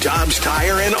 presented by Dobbs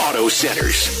Tire and Auto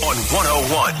Centers on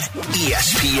 101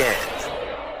 ESPN.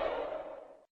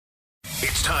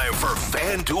 It's time for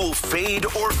FanDuel Fade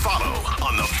or Follow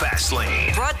on the Fast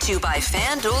Lane. Brought to you by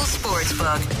FanDuel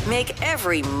Sportsbook. Make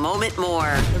every moment more.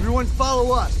 Everyone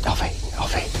follow us.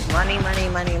 Money, money,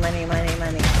 money, money, money,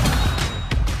 money.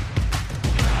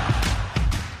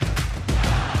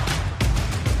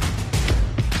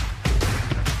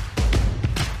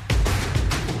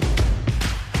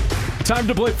 Time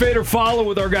to play Fade or Follow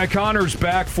with our guy Connor's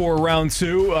back for round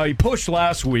 2. He pushed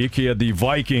last week. He had the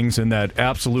Vikings in that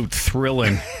absolute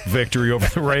thrilling victory over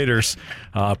the Raiders.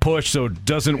 Pushed, so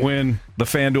doesn't win the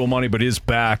FanDuel money, but is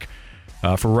back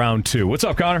for round 2. What's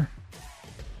up, Connor?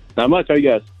 Not much. How you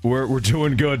guys? We're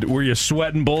doing good. Were you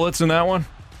sweating bullets in that one?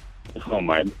 Oh,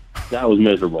 my. That was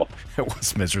miserable. It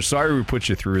was miserable. Sorry we put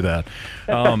you through that.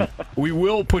 We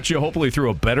will put you hopefully through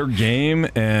a better game,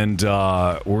 and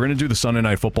we're going to do the Sunday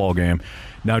Night Football game.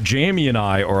 Now, Jamie and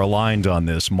I are aligned on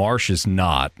this. Marsh is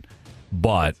not,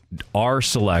 but our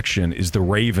selection is the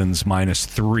Ravens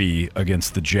 -3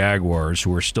 against the Jaguars,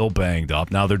 who are still banged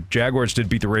up. Now, the Jaguars did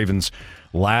beat the Ravens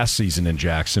last season in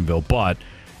Jacksonville, but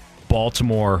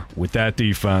Baltimore, with that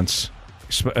defense,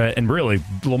 and really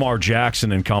Lamar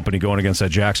Jackson and company going against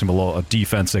that Jacksonville a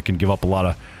defense that can give up a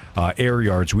lot of air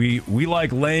yards. We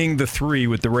like laying the 3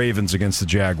 with the Ravens against the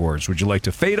Jaguars. Would you like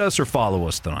to fade us or follow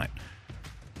us tonight?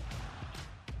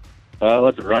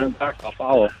 Let's run it back. I'll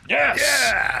follow. Yes.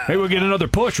 Yeah. Maybe we'll get another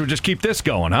push. We'll just keep this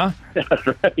going, huh? That's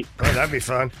right. Oh, that'd be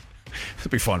fun. It'll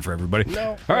be fun for everybody.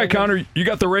 No. All right, Connor, you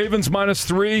got the Ravens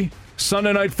 -3.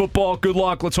 Sunday Night Football. Good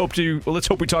luck. Let's hope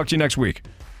we talk to you next week.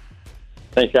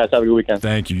 Thanks, guys. Have a good weekend.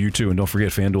 Thank you. You too. And don't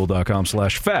forget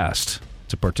FanDuel.com/fast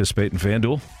to participate in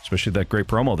FanDuel, especially that great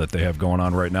promo that they have going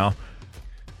on right now.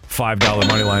 $5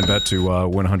 moneyline bet to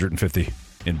win $150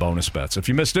 in bonus bets. If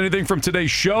you missed anything from today's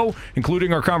show,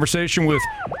 including our conversation with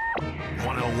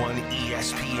 101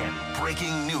 ESPN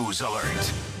breaking news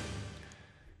alert.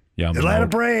 Atlanta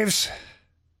Braves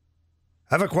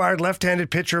have acquired left-handed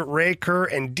pitcher Ray Kerr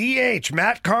and DH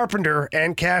Matt Carpenter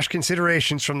and cash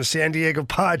considerations from the San Diego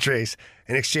Padres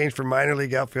in exchange for minor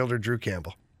league outfielder Drew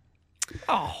Campbell.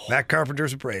 Oh. Matt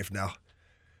Carpenter's a Brave now.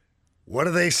 What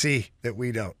do they see that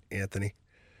we don't, Anthony?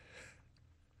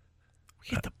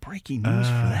 We get the breaking news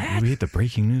for that? We get the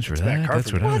breaking news for that?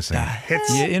 That's what I was saying.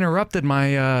 You interrupted my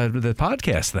the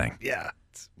podcast thing. Yeah,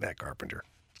 it's Matt Carpenter.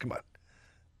 Come on.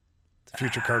 The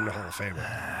future Cardinal Hall of Famer.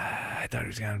 I thought he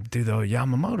was going to do the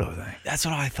Yamamoto thing. That's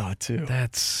what I thought, too.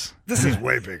 This is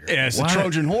way bigger. Yeah, it's a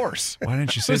Trojan horse. Why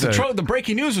didn't you say the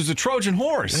breaking news was a Trojan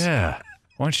horse. Yeah.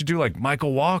 Why don't you do like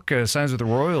Michael Wacha signs with the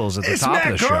Royals at the top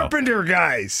of the show? It's Matt Carpenter,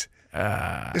 guys.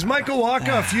 Is Michael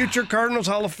Wacha a future Cardinals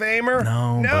Hall of Famer?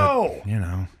 No.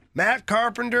 But, Matt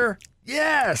Carpenter,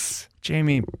 yes.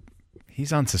 Jamie,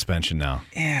 he's on suspension now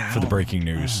for the breaking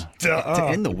news. To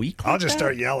end the week I'll just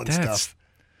start yelling stuff.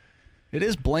 It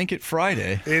is Blanket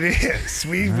Friday. It is.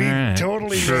 We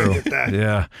totally True. made it that.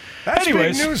 Yeah. That's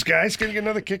Anyways. big news, guys. Gonna get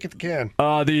another kick at the can.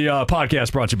 The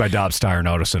podcast brought to you by Dobbs Tire and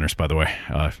Auto Centers, by the way.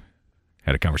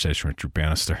 Had a conversation with Drew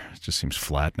Bannister. It just seems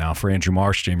flat now. For Andrew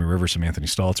Marsh, Jamie Rivers, and Anthony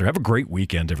Stalter. Have a great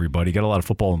weekend, everybody. Got a lot of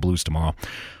football and blues tomorrow.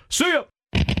 See ya!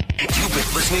 You've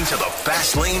been listening to the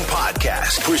Fast Lane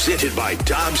Podcast, presented by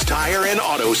Dobbs Tire and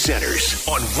Auto Centers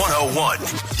on 101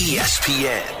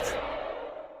 ESPN.